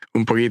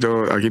un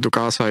poquito aquí tu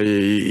casa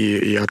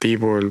y a ti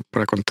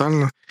para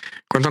contarnos.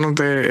 Cuéntanos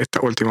de esta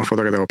última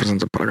foto que te voy a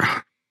presentar por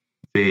acá.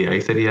 Sí,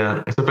 ahí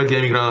sería, esa fue el día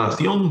de mi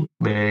graduación,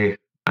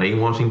 ahí en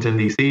Washington,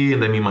 D.C.,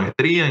 de mi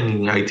maestría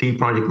en IT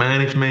Project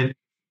Management,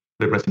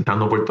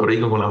 representando a Puerto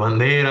Rico con la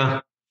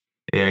bandera.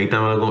 Ahí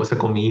estaba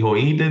con mi hijo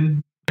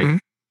Ethan, Ujú.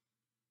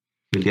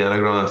 el día de la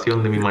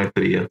graduación de mi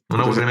maestría. Una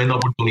Entonces, tremenda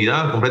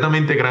oportunidad,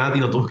 completamente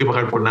gratis, no tuve que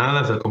pagar por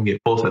nada, o sea, con mi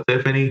esposa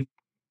Stephanie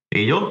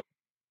y yo.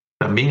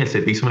 También el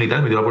servicio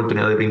militar me dio la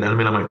oportunidad de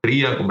brindarme la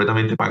maestría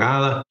completamente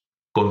pagada,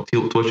 con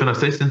tuition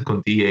assistance,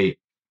 con TA y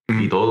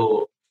ujú, todo.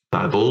 O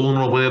sea, todo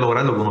uno puede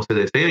lograr lo que uno se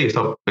desea y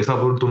esa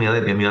oportunidad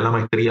de terminar la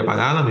maestría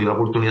pagada me dio la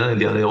oportunidad del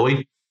día de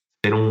hoy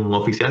ser un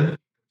oficial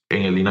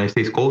en el United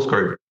States Coast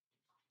Guard.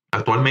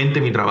 Actualmente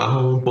mi trabajo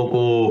es un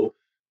poco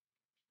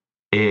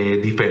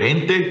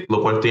diferente,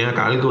 lo cual estoy a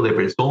cargo de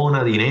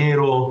personas,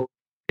 dinero,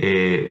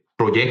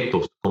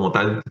 proyectos como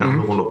tal, ujú,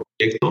 trabajando con los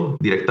proyectos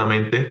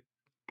directamente.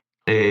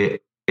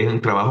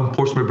 En trabajo en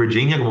Portsmouth,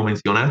 Virginia, como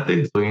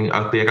mencionaste, estoy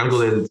a cargo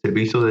del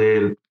servicio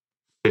del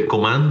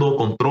comando,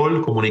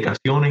 control,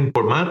 comunicación e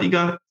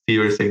informática,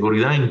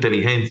 ciberseguridad e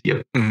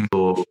inteligencia.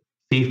 ujú,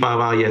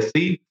 CIFA,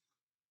 ISC.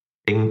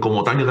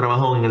 Como tal, yo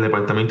trabajo en el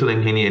departamento de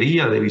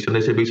ingeniería, división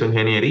de servicio de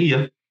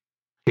ingeniería,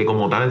 que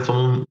como tal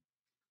somos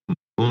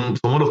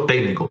los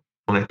técnicos,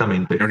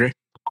 honestamente. ok.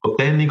 Los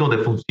técnicos de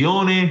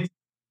funciones,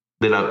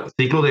 del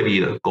ciclo de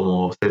vida,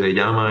 como se le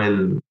llama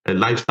el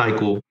life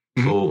cycle.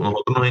 Ujú,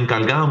 Nosotros nos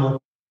encargamos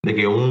de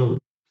que un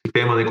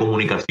sistema de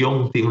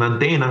comunicación sin una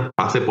antena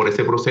pase por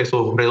ese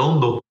proceso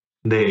redondo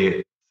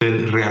de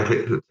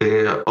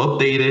ser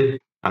updated,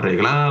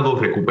 arreglado,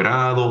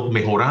 recuperado,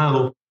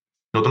 mejorado.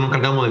 Nosotros nos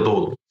encargamos de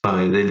todo,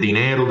 ¿sabes? Del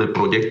dinero, del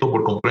proyecto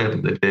por completo,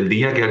 desde el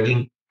día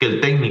que el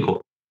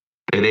técnico,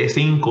 el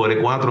E5, el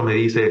E4 me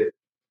dice,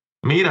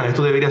 mira,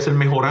 esto debería ser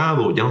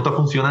mejorado, ya no está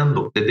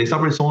funcionando. Desde esa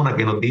persona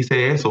que nos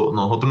dice eso,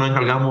 nosotros nos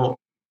encargamos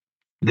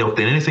de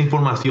obtener esa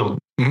información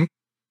ujú,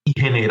 y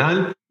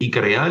generar y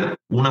crear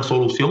una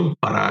solución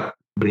para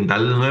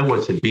brindar de nuevo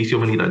el servicio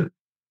militar.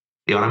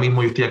 Y ahora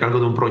mismo yo estoy a cargo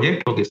de un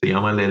proyecto que se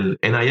llama el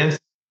NIS,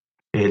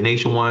 el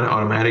Nationwide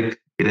Automatic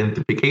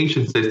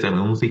Identification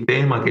System, un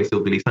sistema que se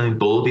utiliza en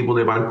todo tipo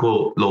de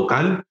barco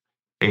local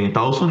en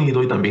Estados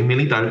Unidos y también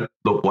militar,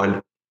 lo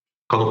cual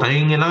cuando están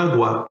en el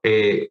agua,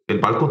 el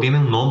barco tiene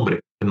un nombre,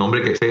 el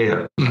nombre que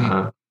sea, ujú,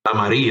 la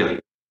María,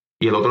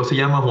 y el otro se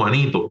llama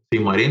Juanito. Si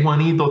María y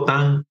Juanito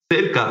están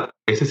cerca,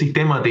 ese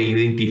sistema te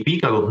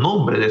identifica los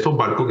nombres de esos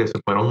barcos que se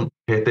fueron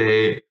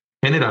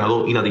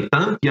generados y la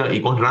distancia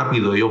y cuán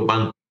rápido ellos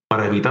van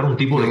para evitar un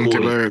tipo de un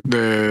tipo cólico.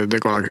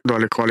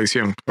 de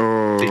coalición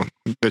o Sí,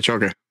 de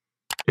choque.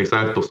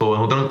 exacto.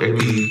 So,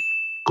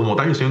 como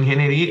tal, yo soy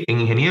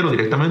ingeniero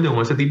directamente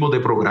con ese tipo de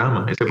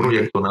programa, ese Okay.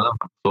 proyecto, nada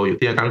más. So, yo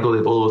estoy a cargo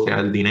de todo, o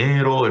sea, el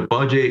dinero, el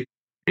budget,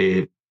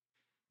 eh,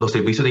 los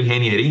servicios de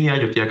ingeniería,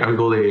 yo estoy a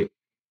cargo de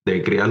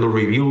crear los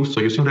reviews.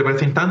 So, yo soy un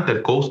representante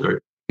del Coast Guard.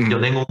 Yo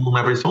tengo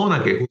una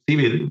persona que es un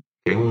civil,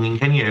 que es un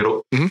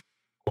ingeniero, con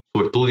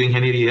su estudio de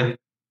ingeniería,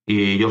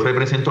 y yo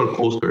represento al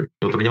Coast Guard.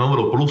 Nosotros llamamos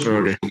los Blue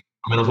Okay. Suits,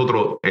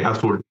 nosotros es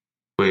azul.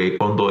 Pues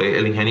cuando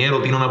el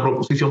ingeniero tiene una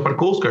proposición para el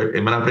Coast Guard,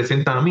 él me la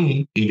presenta a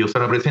mí y yo se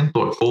la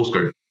presento al Coast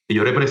Guard. Y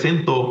yo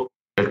represento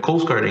el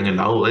Coast Guard en el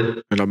lado de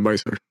él. El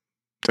advisor.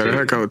 Tú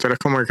eres, Sí. tú eres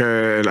como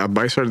que el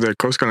advisor del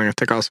Coast Guard en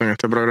este caso, en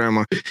este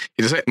programa.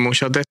 Entonces,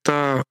 muchos de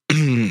estos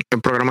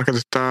programas que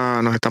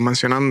nos estás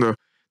mencionando,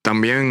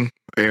 también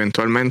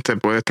eventualmente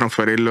puedes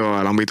transferirlo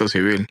al ámbito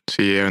civil.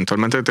 Si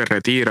eventualmente te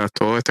retiras,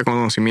 todo este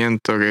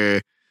conocimiento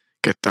que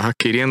estás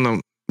adquiriendo,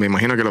 me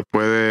imagino que lo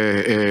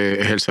puedes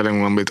ejercer en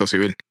un ámbito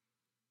civil.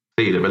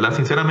 Sí, de verdad,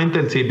 sinceramente,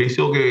 el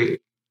servicio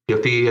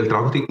el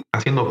trabajo que estoy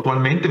haciendo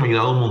actualmente me ha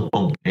ayudado un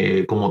montón.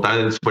 Como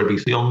tal,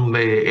 supervisión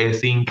de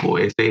E5,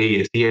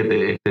 E6,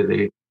 E7,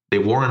 de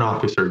Warrant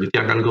Officer, yo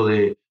estoy a cargo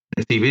de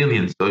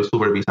civilians, estoy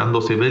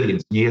supervisando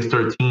civilians,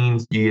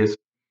 GS-13, GS,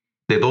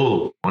 de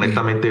todo.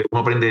 Honestamente,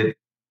 uno aprende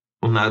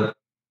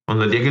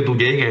cuando el día que tú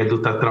llegues, tú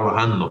estás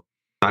trabajando,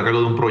 estás a cargo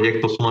de un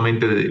proyecto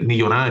sumamente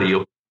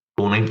millonario,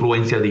 con una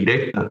influencia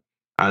directa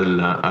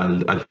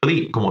al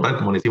fleet, como tal,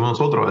 como le decimos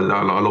nosotros,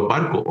 a los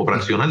barcos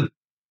operacional.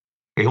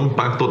 Es un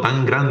pacto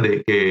tan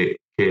grande que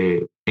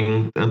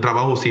en un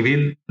trabajo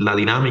civil, la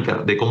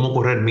dinámica de cómo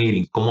correr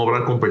meetings, cómo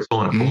hablar con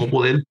personas, cómo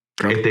poder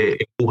Claro.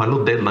 empujar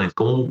los deadlines,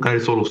 cómo buscar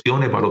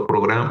soluciones para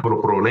para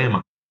los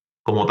problemas.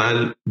 Como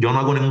tal, yo no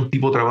hago ningún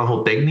tipo de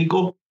trabajo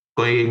técnico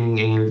en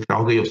el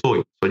trabajo que yo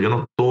soy. Yo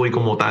no estoy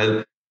como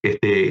tal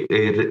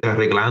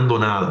arreglando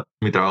nada.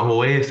 Mi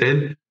trabajo es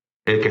ser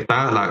el que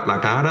está la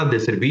cara de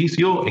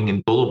servicio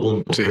en todo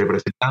punto, Sí.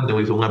 representante,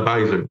 un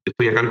advisor.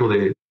 Estoy a cargo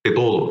de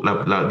todo,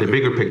 the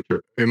bigger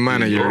picture.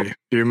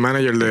 You're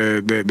manager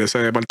de ese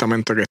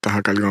departamento que estás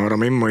a cargo ahora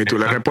mismo y tú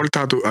le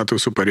reportas a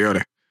tus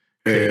superiores.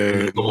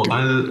 Como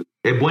tal,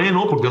 es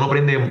bueno porque uno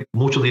aprende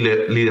mucho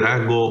de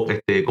liderazgo,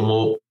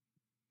 cómo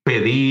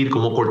pedir,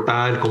 cómo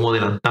cortar, cómo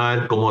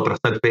adelantar, cómo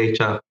atrasar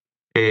fechas.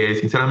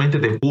 Sinceramente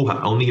te empuja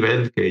a un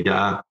nivel que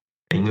ya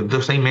en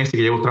estos 6 meses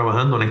que llevo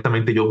trabajando,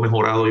 honestamente yo he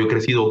mejorado, yo he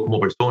crecido como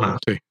persona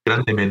Sí.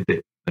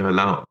 grandemente, de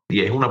verdad.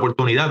 Y es una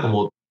oportunidad,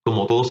 como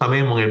todos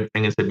sabemos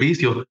en el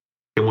servicio,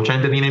 que mucha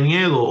gente tiene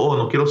miedo,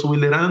 no quiero subir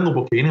de rango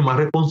porque viene más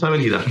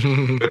responsabilidad.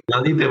 Pero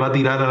nadie te va a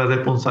tirar a la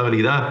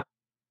responsabilidad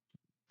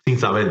sin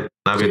saber.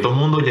 ¿Sabes? Sí. Todo el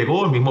mundo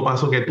llegó al mismo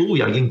paso que tú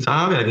y alguien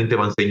sabe, alguien te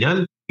va a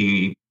enseñar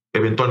y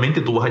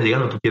eventualmente tú vas a llegar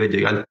donde tú quieres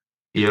llegar.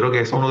 Y yo creo que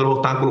eso es uno de los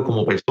obstáculos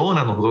como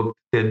personas. Nosotros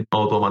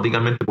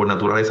automáticamente por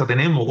naturaleza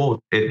tenemos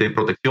de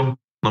protección.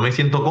 No me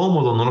siento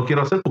cómodo, no lo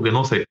quiero hacer porque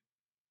no sé.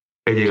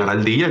 Llegará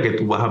el día que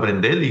tú vas a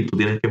aprender y tú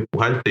tienes que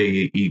empujarte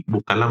y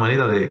buscar la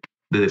manera de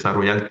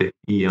desarrollarte.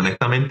 Y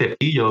honestamente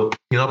aquí yo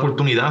tengo la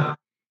oportunidad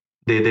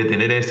de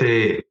tener de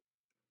ese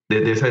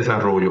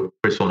desarrollo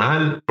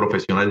personal,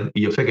 profesional.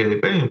 Y yo sé que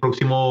en el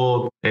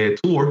próximo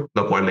tour,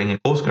 lo cual en el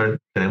Oscar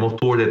tenemos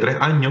tour de 3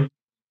 años,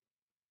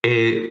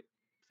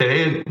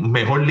 seré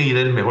mejor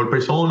líder, mejor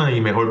persona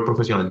y mejor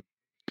profesional.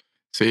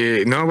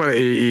 Sí, no, pues,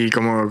 y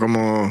como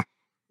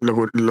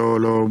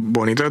lo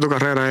bonito de tu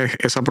carrera es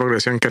esa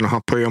progresión que nos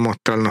has podido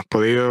mostrar, nos has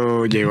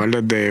podido llevar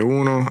desde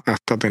uno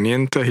hasta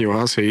tenientes y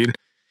vas a seguir.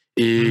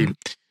 Y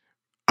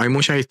hay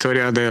muchas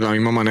historias de la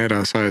misma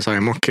manera, ¿sabes?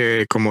 Sabemos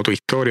que como tu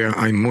historia,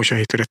 hay muchas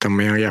historias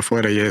también allá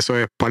afuera y eso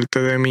es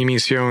parte de mi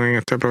misión en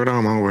este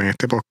programa o en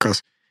este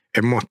podcast,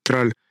 es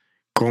mostrar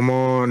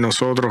cómo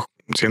nosotros,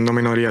 siendo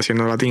minoría,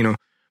 siendo latinos,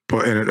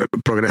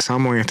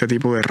 progresamos en este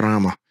tipo de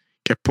ramas,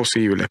 que es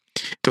posible.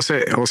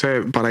 Entonces,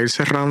 José, para ir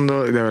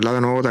cerrando, de verdad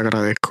de nuevo te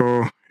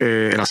agradezco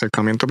el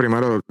acercamiento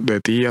primero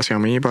de ti hacia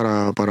mí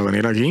para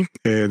venir aquí.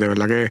 De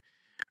verdad que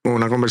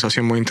una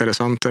conversación muy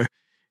interesante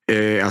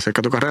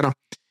acerca de tu carrera.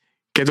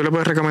 ¿Qué tú le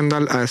puedes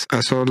recomendar a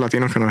esos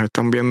latinos que nos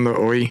están viendo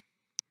hoy,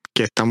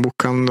 que están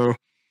buscando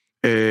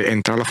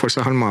entrar a las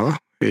Fuerzas Armadas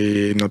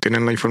y no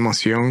tienen la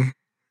información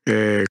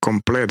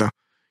completa?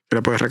 ¿Qué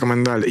le puedes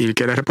recomendar? ¿Y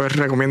qué le puedes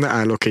recomendar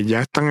a los que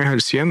ya están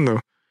ejerciendo,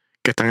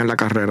 que están en la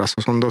carrera?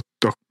 Esas son dos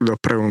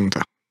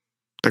preguntas.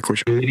 Te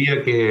escucho. Yo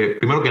diría que,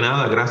 primero que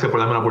nada, gracias por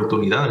darme la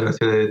oportunidad,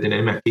 gracias de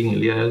tenerme aquí en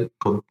el día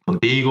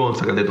contigo,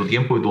 sacarte tu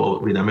tiempo y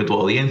brindarme tu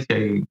audiencia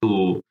y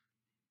tu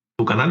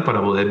canal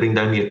para poder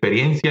brindar mi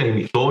experiencia y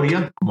mi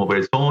historia como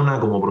persona,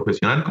 como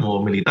profesional,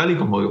 como militar y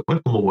como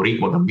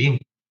boricua también.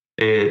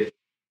 Eh,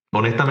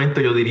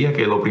 Honestamente, yo diría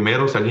que lo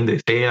primero, si alguien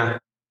desea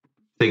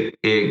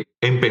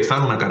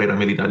empezar una carrera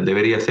militar,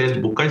 debería ser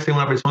buscarse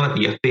una persona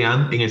que ya esté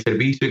antes en el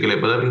servicio y que le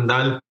pueda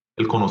brindar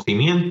el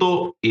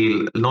conocimiento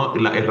y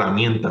la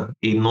herramienta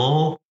y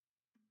no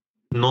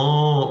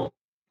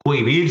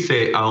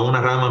cohibirse a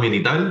una rama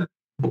militar,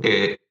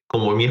 porque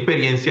como en mi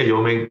experiencia,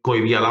 yo me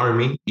cohibí al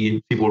Army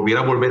y si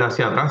volviera a volver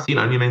hacia atrás, sí, el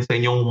Army me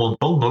enseñó un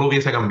montón, no lo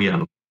hubiese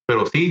cambiado.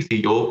 Pero sí,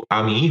 si yo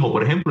a mi hijo,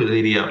 por ejemplo, le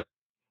diría,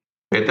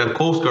 vete al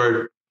Coast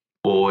Guard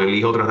o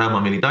elige otra rama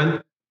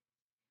militar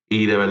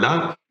y de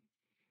verdad,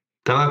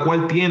 cada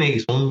cual tiene y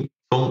somos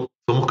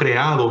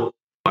creados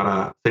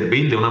para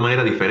servir de una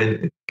manera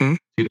diferente. Mm.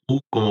 Si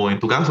tú, como en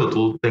tu caso,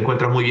 tú te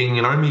encuentras muy bien en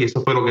el Army y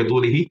eso fue lo que tú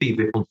elegiste y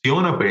te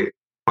funciona, pues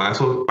para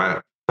eso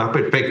estás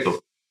perfecto.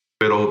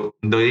 Pero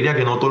yo diría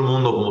que no todo el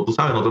mundo, como tú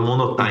sabes, no todo el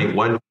mundo está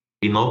igual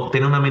y no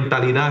tiene una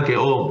mentalidad que,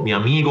 oh, mi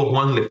amigo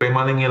Juan le fue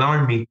mal en el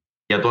Army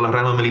y a todas las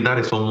ramas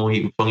militares son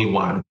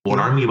iguales. Por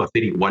Army va a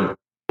ser igual.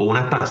 O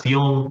una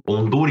estación o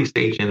un duty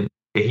station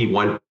es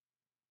igual.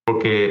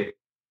 Porque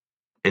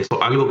eso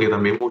es algo que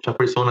también muchas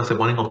personas se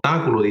ponen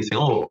obstáculos. Dicen,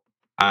 oh,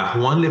 a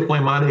Juan le fue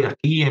mal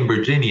aquí en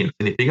Virginia,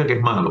 significa que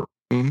es malo.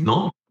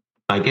 No,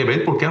 hay que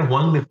ver por qué a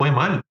Juan le fue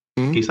mal.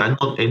 Quizás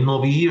él no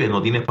vive,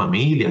 no tiene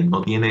familia, él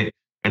no tiene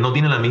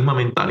la misma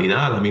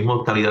mentalidad, la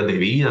misma calidad de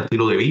vida,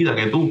 estilo de vida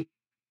que tú.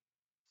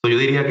 Yo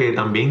diría que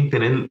también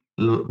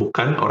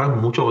buscar ahora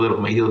muchos de los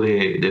medios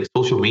de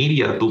social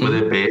media, tú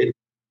puedes ver,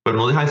 pero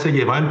no dejarse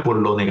llevar por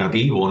lo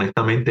negativo.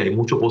 Honestamente, hay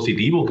mucho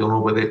positivo que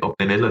uno puede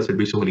obtener del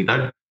servicio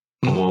militar.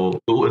 Como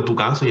tú, en tu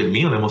caso y el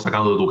mío, le hemos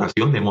sacado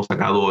educación, le hemos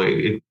sacado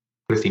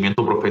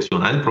crecimiento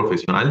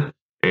profesional,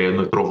 en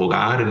nuestros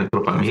hogares, en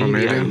nuestra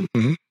familia.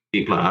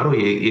 Y claro,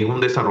 y es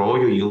un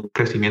desarrollo y un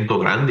crecimiento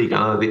grande y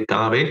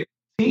cada vez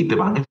sí, te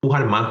van a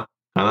empujar más.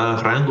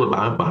 Cada rango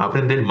vas a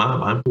aprender más,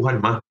 vas a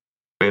empujar más.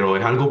 Pero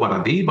es algo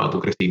para ti, para tu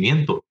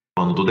crecimiento.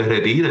 Cuando tú te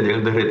retires,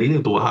 llegues de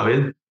retiro, tú vas a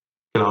ver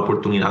que las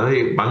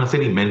oportunidades van a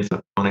ser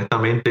inmensas.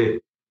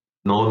 Honestamente,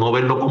 no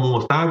verlo como un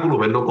obstáculo,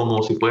 verlo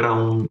como si fuera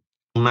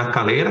una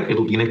escalera que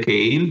tú tienes que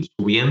ir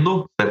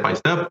subiendo step by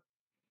step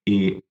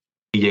y,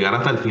 y llegar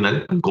hasta el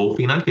final, el goal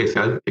final que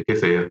sea el que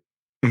sea.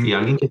 Y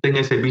alguien que esté en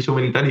el servicio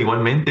militar,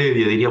 igualmente,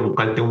 yo diría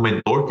buscarte un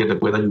mentor que te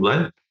pueda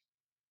ayudar,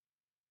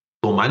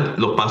 tomar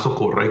los pasos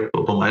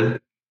correctos,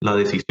 tomar las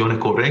decisiones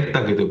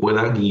correctas que te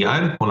puedan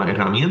guiar con las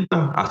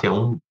herramientas hacia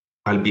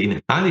al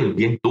bienestar y el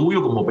bien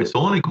tuyo como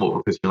persona y como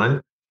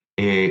profesional.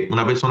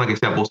 Una persona que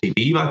sea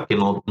positiva, que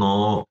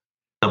no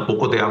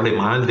tampoco te hable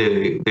mal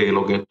de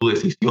lo que es tu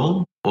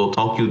decisión o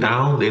talk you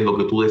down de lo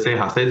que tú desees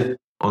hacer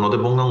o no te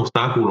pongan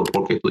obstáculos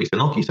porque tú dices,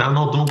 no, quizás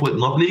no, tú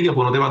no apliques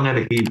porque no te van a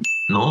elegir.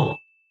 No,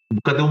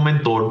 búscate un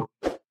mentor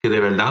que de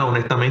verdad,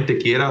 honestamente,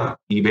 quiera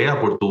y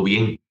vea por tu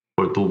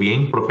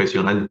bien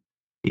profesional.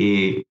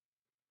 Y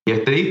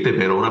es triste,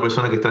 pero una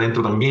persona que está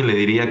dentro también le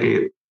diría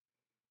que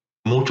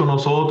muchos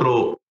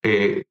nosotros,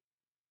 es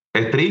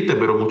triste,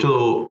 pero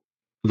muchos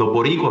los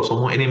boricuas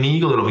somos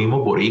enemigos de los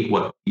mismos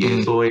boricuas. Y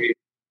eso es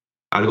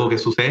algo que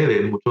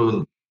sucede.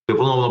 Muchos,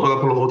 después no puedo hablar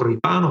por los otros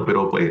hispanos,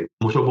 pero pues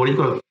muchos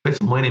boricuas pues,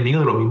 somos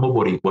enemigos de los mismos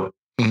boricuas.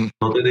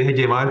 No te dejes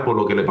llevar por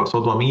lo que le pasó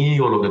a tu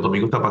amigo, lo que tu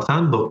amigo está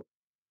pasando.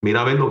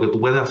 Mira a ver lo que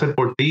tú puedes hacer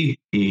por ti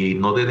y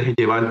no te dejes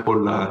llevar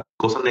por las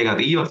cosas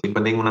negativas.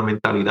 Siempre ten una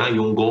mentalidad y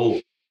un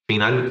goal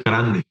final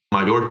grande,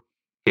 mayor,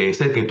 que es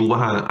el que tú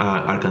vas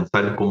a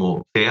alcanzar,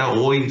 como sea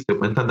hoy, se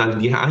pueden tardar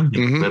 10 años,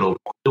 pero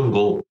ponte un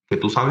goal, que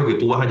tú sabes que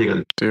tú vas a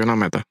llegar. Sí, una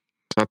meta.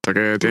 Exacto,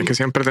 que tienes que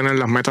siempre tener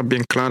las metas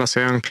bien claras,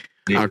 sean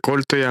a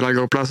corto y a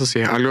largo plazo. Si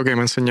es algo que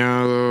me ha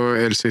enseñado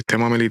el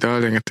sistema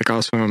militar, en este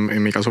caso,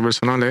 en mi caso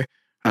personal, es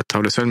a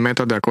establecer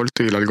metas de a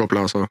corto y largo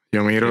plazo.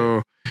 Yo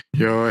miro,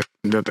 yo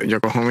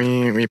cojo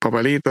mis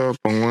papelitos,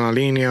 pongo una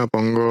línea,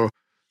 pongo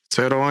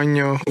 0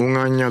 años,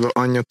 1 año, 2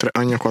 años, 3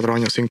 años, 4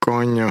 años, 5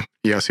 años,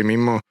 y así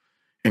mismo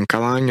en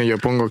cada año yo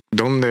pongo a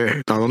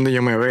dónde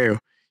yo me veo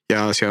y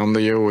hacia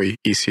dónde yo voy.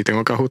 Y si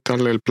tengo que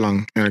ajustarle el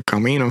plan en el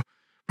camino,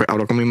 pues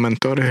hablo con mis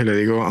mentores y le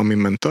digo a mis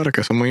mentores,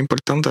 que son muy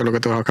importantes, lo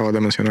que tú acabas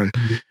de mencionar.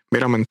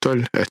 Mira,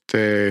 mentor,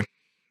 ¿qué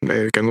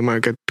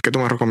tú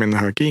me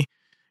recomiendas aquí?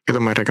 ¿Qué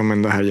tú me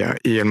recomiendas allá?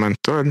 Y el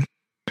mentor,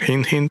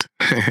 hint,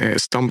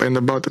 stomp in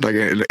the butt,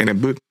 like in a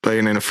boot, like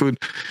in a foot,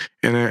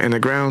 in the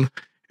ground.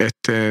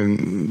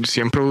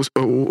 Siempre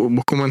busca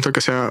un mentor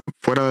que sea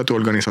fuera de tu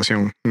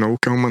organización. No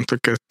busques un mentor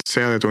que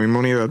sea de tu misma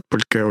unidad,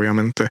 porque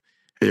obviamente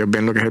ellos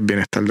ven lo que es el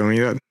bienestar de la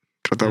unidad.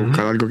 Trata de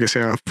buscar algo que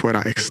sea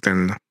fuera,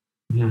 externo.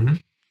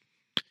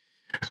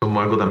 Eso es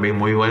algo también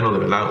muy bueno, de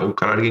verdad.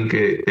 Buscar a alguien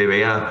que te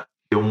vea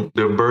de un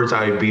bird's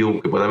eye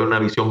view, que pueda ver una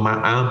visión más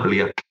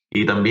amplia.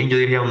 Y también yo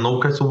diría, no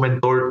busques un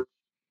mentor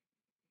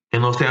que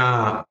no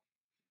sea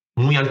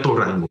muy alto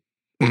rango.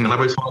 Una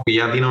persona que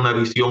ya tiene una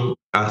visión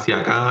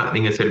hacia acá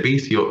en el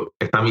servicio,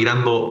 está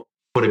mirando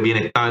por el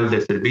bienestar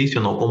del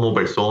servicio, no como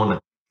persona.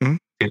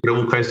 Siempre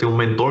buscarse un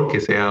mentor que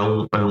sea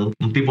un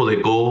tipo de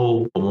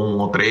goal, como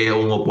un O3,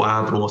 un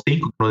O4, un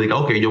O5, que diga,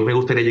 ok, yo me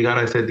gustaría llegar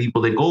a ese tipo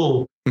de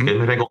goal, que él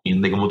me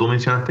recomiende. Como tú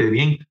mencionaste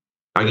bien,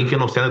 alguien que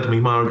no sea de tu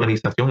misma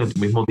organización, de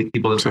tu mismo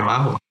tipo de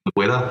trabajo, que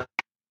pueda,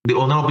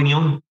 una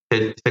opinión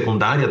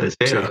secundaria,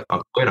 tercera,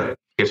 afuera,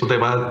 que eso te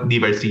va a dar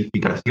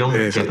diversificación,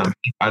 que también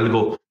es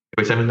algo,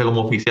 especialmente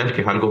como oficial,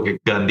 que es algo que es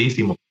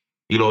grandísimo.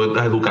 Y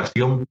la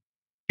educación,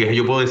 que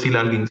yo puedo decirle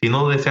a alguien, si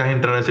no deseas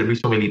entrar al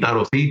servicio militar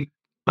o sí,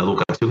 la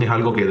educación es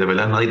algo que de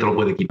verdad nadie te lo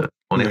puede quitar.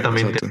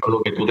 Honestamente, es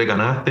algo que tú te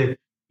ganaste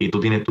y tú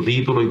tienes tu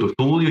título y tu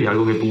estudio y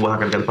algo que tú vas a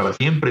cargar para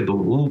siempre,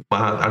 tú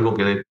vas a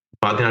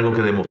tener algo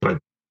que demostrar.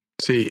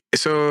 Sí,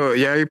 eso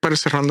ya ir para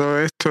cerrando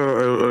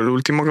esto, el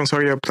último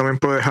consejo que yo también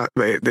puedo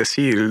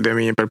decir de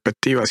mi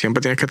perspectiva,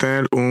 siempre tienes que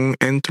tener un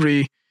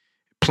entry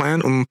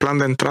plan, un plan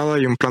de entrada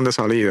y un plan de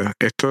salida.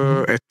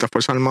 Esta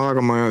Fuerza Armada,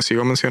 como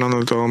sigo mencionando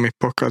en todos mis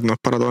podcasts, no es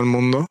para todo el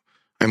mundo.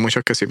 Hay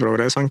muchos que sí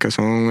progresan, que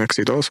son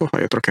exitosos,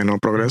 hay otros que no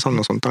progresan,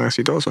 no son tan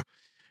exitosos.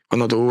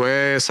 Cuando tú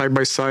ves side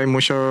by side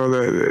mucho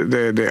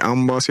de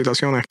ambas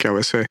situaciones, que a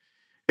veces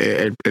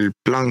el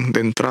plan de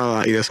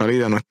entrada y de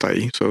salida no está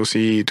ahí. So,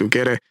 si tú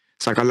quieres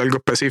sacarle algo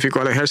específico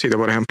al ejército,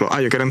 por ejemplo,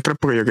 yo quiero entrar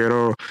porque yo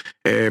quiero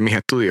mis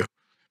estudios,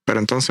 pero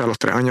entonces a los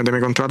 3 años de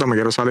mi contrato me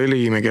quiero salir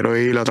y me quiero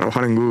ir a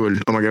trabajar en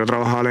Google, o me quiero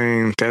trabajar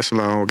en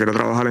Tesla, o quiero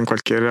trabajar en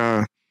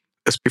cualquiera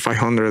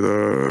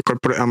SP500 o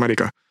Corporate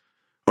America.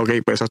 Ok,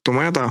 pues esa es tu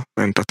meta,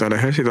 entraste al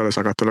ejército, le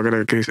sacaste lo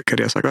que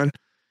querías sacar,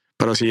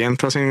 pero si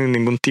entras sin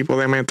ningún tipo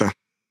de meta,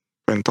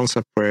 pues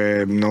entonces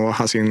pues no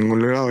vas hacia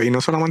ningún lado. Y no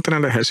solamente en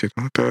el ejército,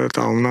 esto es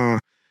una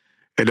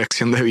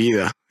elección de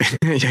vida.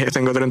 Ya yo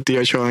tengo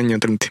 38 años,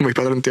 voy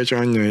para 38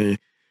 años y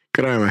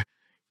créeme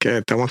que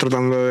estamos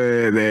tratando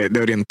de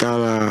orientar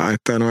a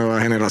esta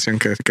nueva generación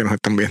que nos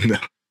están viendo.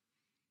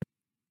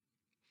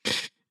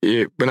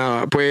 Y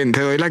nada, pues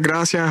te doy las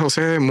gracias,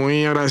 José,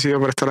 muy agradecido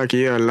por estar aquí,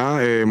 de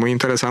verdad, muy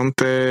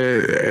interesante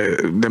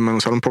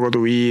desmenuzar un poco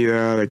tu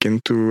vida, de quién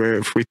tú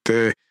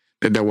fuiste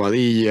desde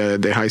Aguadilla,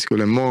 desde high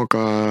school en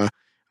Moca,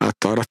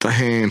 hasta ahora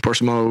estás en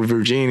Portsmouth,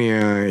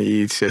 Virginia,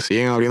 y se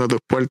siguen abriendo tus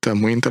puertas,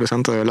 muy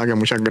interesante, de verdad, que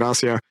muchas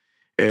gracias.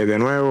 De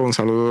nuevo, un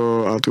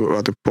saludo a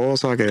tu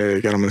esposa, que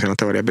lo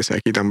mencionaste varias veces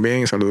aquí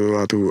también, un saludo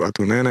a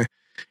tu nene,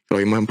 que lo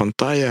vimos en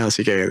pantalla,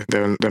 así que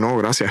de nuevo,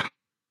 gracias.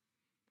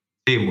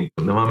 Sí,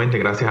 nuevamente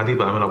gracias a ti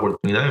por darme la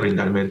oportunidad de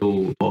brindarme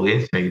tu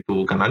audiencia y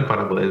tu canal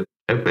para poder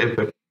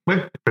pues,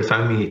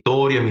 expresar mi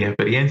historia, mis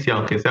experiencias,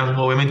 aunque sean,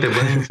 obviamente,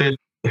 pueden ser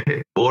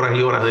horas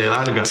y horas de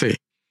larga, Sí.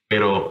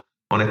 pero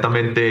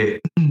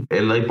honestamente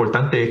lo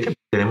importante es que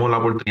tenemos la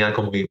oportunidad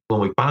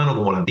como hispano,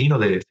 como latino,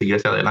 de seguir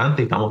hacia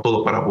adelante. Estamos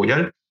todos para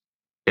apoyar.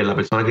 La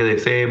persona que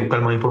desee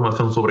buscar más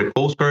información sobre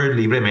Coast Guard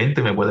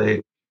libremente me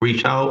puede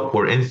reach out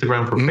por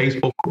Instagram, por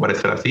Facebook,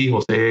 aparecer así,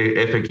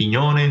 José F.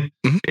 Quiñones.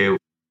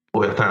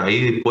 Voy a estar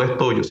ahí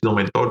dispuesto. Yo he sido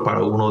mentor para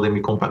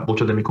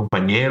muchos de mis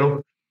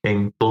compañeros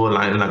en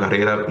la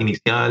carrera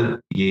inicial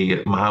y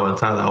más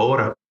avanzada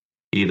ahora.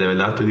 Y de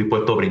verdad estoy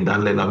dispuesto a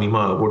brindarle la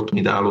misma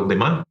oportunidad a los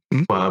demás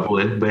para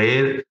poder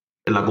ver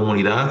la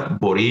comunidad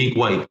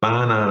boricua,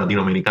 hispana,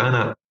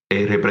 latinoamericana,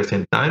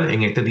 representar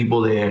en este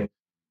tipo de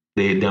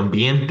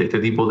ambiente, este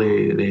tipo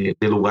de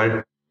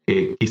lugar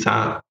que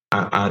quizá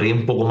haría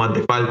un poco más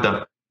de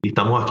falta. Y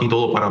estamos aquí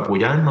todos para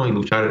apoyarnos y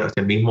luchar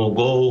hacia el mismo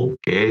goal,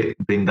 que es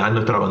brindar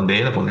nuestra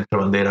bandera, poner nuestra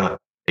bandera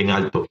en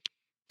alto.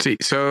 Sí,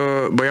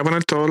 voy a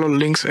poner todos los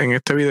links en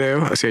este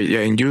video, así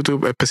en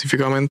YouTube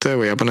específicamente,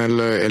 voy a poner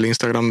el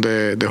Instagram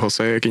de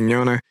José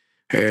Quiñones,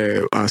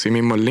 así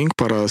mismo el link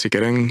para si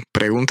quieren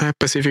preguntas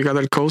específicas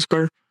del Coast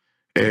Guard,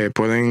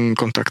 pueden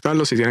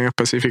contactarlo. Si tienen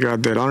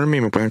específicas del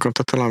Army, me pueden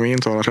contactar a mí en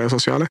todas las redes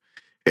sociales.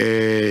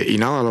 Y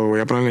nada, lo voy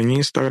a poner en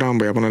Instagram,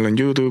 voy a ponerlo en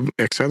YouTube,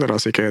 etcétera.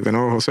 Así que de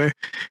nuevo, José,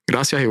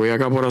 gracias, y voy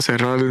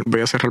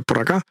a cerrar por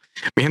acá.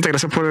 Mi gente,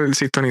 gracias por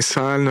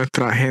sintonizar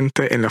nuestra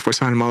gente en las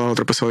Fuerzas Armadas,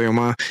 otro episodio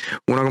más,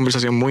 una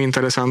conversación muy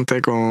interesante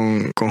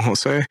con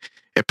José.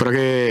 Espero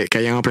que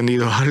hayan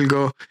aprendido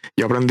algo.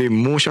 Yo aprendí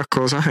muchas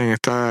cosas en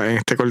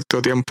este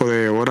corto tiempo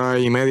de hora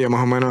y media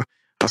más o menos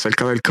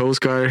acerca del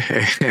Coast Guard.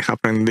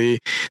 Aprendí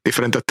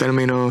diferentes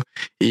términos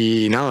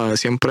y nada,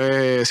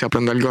 siempre se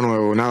aprende algo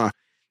nuevo. Nada,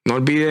 no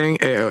olviden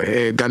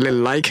darle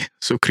like,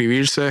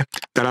 suscribirse,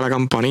 darle a la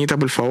campanita,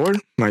 por favor.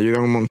 Me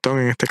ayudan un montón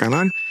en este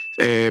canal.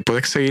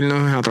 Puedes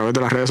seguirnos a través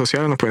de las redes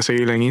sociales. Nos puedes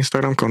seguir en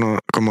Instagram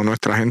como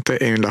Nuestra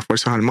Gente en las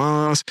Fuerzas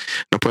Armadas.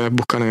 Nos puedes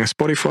buscar en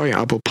Spotify,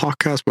 Apple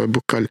Podcasts. Puedes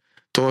buscar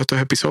todos estos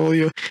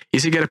episodios. Y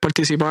si quieres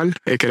participar,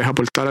 quieres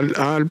aportar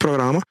al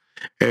programa,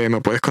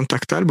 me puedes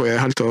contactar. Voy a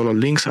dejar todos los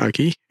links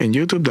aquí en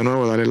YouTube. De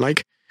nuevo, dale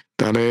like,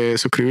 dale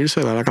suscribirse,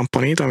 dale a la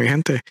campanita, mi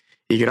gente.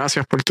 Y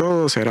gracias por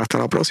todo. Será hasta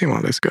la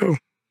próxima. Let's go.